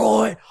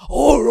right,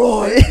 all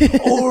right,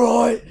 all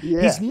right.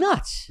 Yeah. He's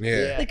nuts.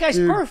 Yeah. That guy's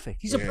Dude. perfect.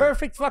 He's a Yeah.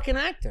 perfect fucking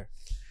actor.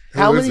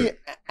 how Who is many? it?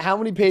 How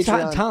many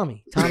Patreon?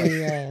 Tommy.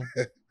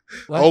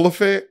 What?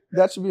 Oliphant?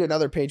 That should be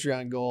another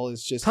Patreon goal.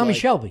 Is just Tommy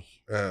like, Shelby.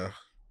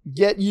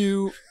 get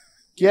you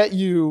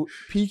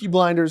Peaky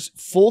Blinders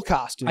full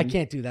costume. I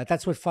can't do that.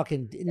 That's what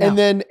fucking.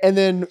 No. And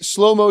then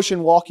slow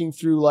motion walking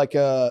through like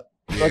a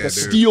Yeah, dude.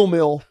 steel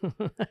mill.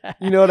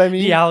 You know what I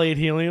mean? the alley at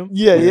Helium.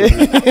 Yeah,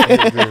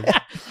 yeah. Dude.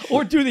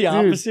 Or do the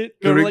opposite.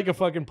 Go Dude, to we- like a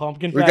fucking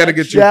pumpkin We patch. got to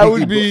get you that Peaky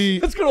would be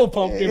Let's go to a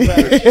pumpkin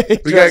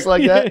patch. dressed got-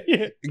 like that. Yeah,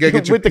 yeah. You gotta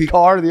get your With the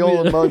car, the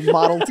old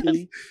Model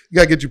T. You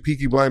gotta get your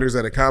Peaky Blinders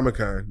at a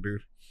Comic-Con,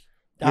 dude.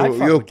 I'd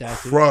fuck You'll with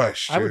that, dude.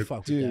 crush. I would dude.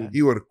 fuck Dude. with that.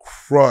 You would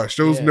crush.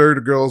 Those Yeah.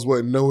 nerd girls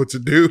wouldn't know what to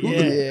do.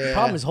 Yeah. Yeah.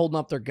 Problem is holding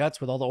up their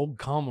guts with all the old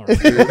cum. All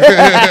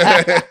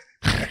right,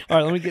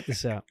 let me get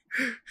this out.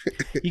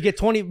 You get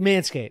 20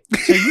 Manscaped.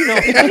 So you know.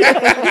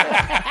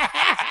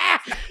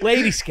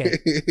 Ladyscape.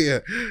 yeah.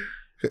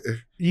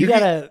 You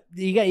gotta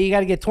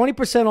get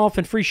 20% off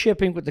and free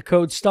shipping with the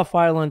code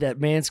StuffIsland at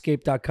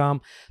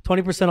manscaped.com.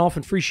 20% off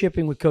and free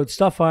shipping with code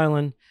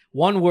StuffIsland.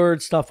 One word,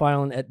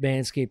 StuffIsland at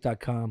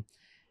manscaped.com.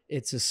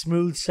 It's a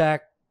smooth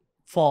sack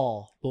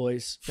fall,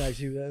 boys.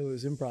 Actually, that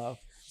was improv. It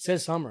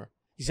says summer.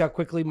 You see how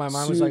quickly my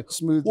mind was like,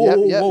 smooth.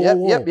 whoa,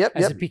 Yep.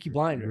 as a Peaky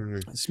Blinder.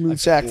 Smooth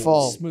sack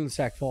fall. Smooth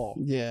sack fall.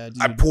 Yeah,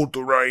 dude. I pulled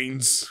the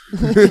reins. You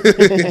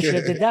should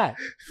have did that.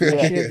 You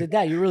Yeah. should have did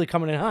that. You're really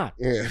coming in hot.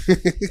 Yeah.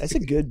 That's a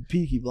good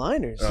Peaky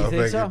Blinders. Oh,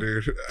 think thank so?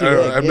 you, dude.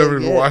 Yeah, I've never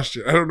even watched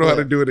it. I don't know how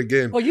to do it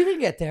again. Oh, you can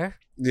get there.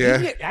 Yeah.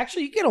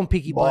 You get on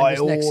Peaky By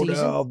Blinders next order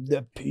season. of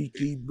the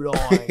Peaky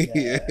Blinders.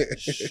 Yeah.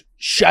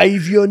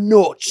 Shave your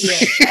nuts. Yeah,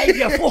 shave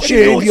your fucking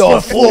Shave nuts your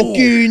before.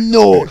 fucking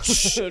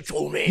nuts.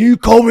 For me. You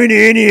coming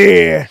in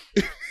here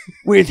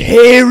with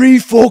hairy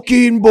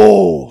fucking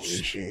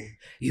balls.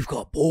 You've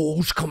got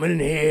balls coming in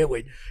here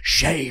with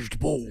shaved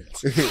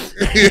balls.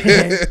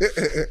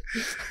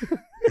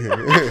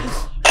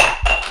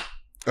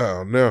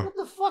 Oh no! What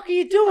the fuck are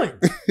you doing?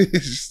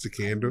 It's just a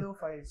candle.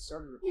 if I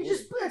started You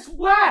just that's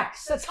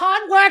wax. That's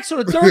hot wax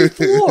on a dirty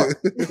floor.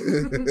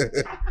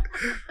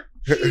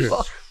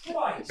 Jesus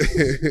Christ.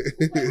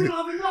 We don't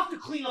have enough to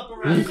clean up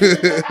around here.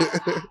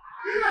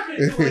 You're not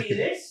gonna do any of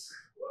this.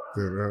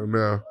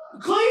 No.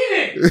 Clean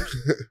it!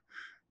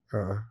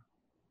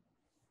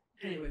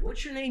 Anyway,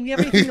 what's your name? You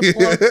have anything to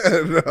plug?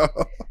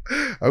 No,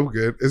 I'm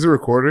good. Is it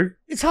recording?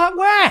 It's hot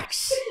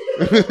wax.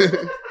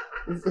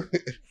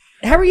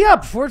 Hurry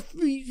up before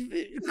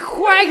it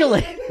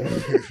coagulate.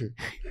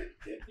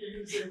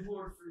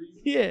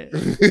 Yeah.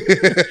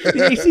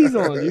 The AC's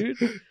on, dude.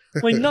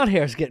 My nut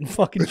hair's getting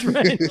fucking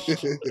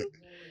drenched.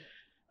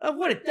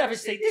 What a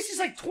devastate. This is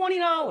like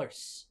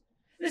 $20.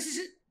 This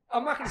is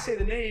I'm not going to say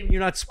the name. You're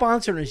not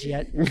sponsoring us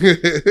yet.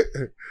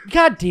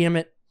 God damn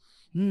it.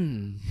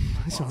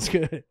 That sounds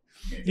good.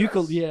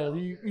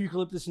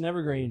 Eucalyptus and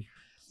evergreen.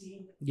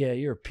 Yeah,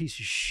 you're a piece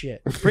of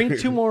shit. Bring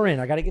 2 more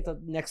in. I got to get the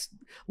next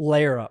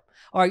layer up.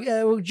 All right,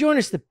 well, join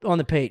us on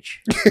the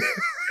page.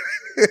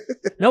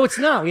 No, it's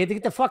not. We had to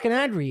get the fucking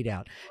ad read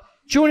out.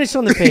 Join us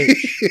on the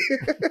page.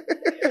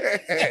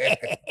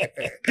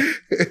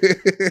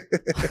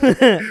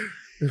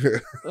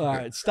 All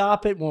right,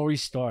 stop it. We'll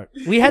restart.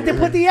 We had to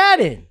put the ad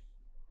in.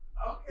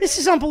 This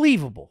is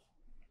unbelievable.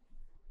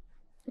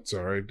 It's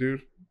all right,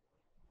 dude.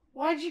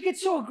 Why did you get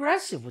so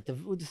aggressive with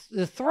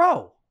the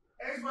throw?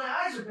 Because my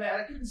eyes are bad.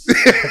 I couldn't see.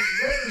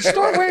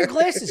 Start wearing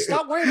glasses.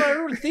 Stop worrying about what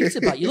everyone thinks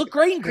about you. You look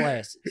great in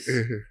glasses.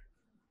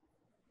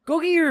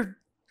 Go get your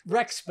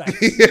rec specs.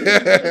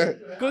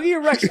 Go get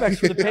your rec specs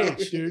for the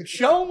page, dude.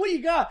 Show them what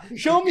you got.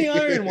 Show them the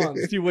iron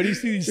ones, dude. What do you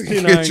see these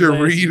thin iron Get your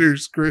glasses?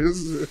 readers,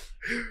 Chris.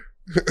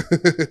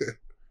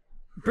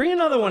 Bring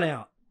another one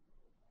out.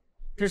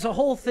 There's a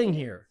whole thing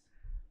here.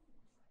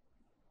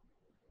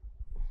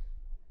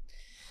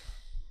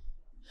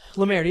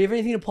 Lemaire, do you have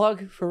anything to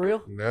plug for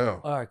real? No.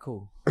 All right,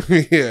 cool.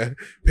 Yeah.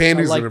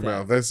 Panties I like in her that.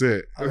 mouth. That's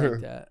it. I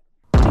like that.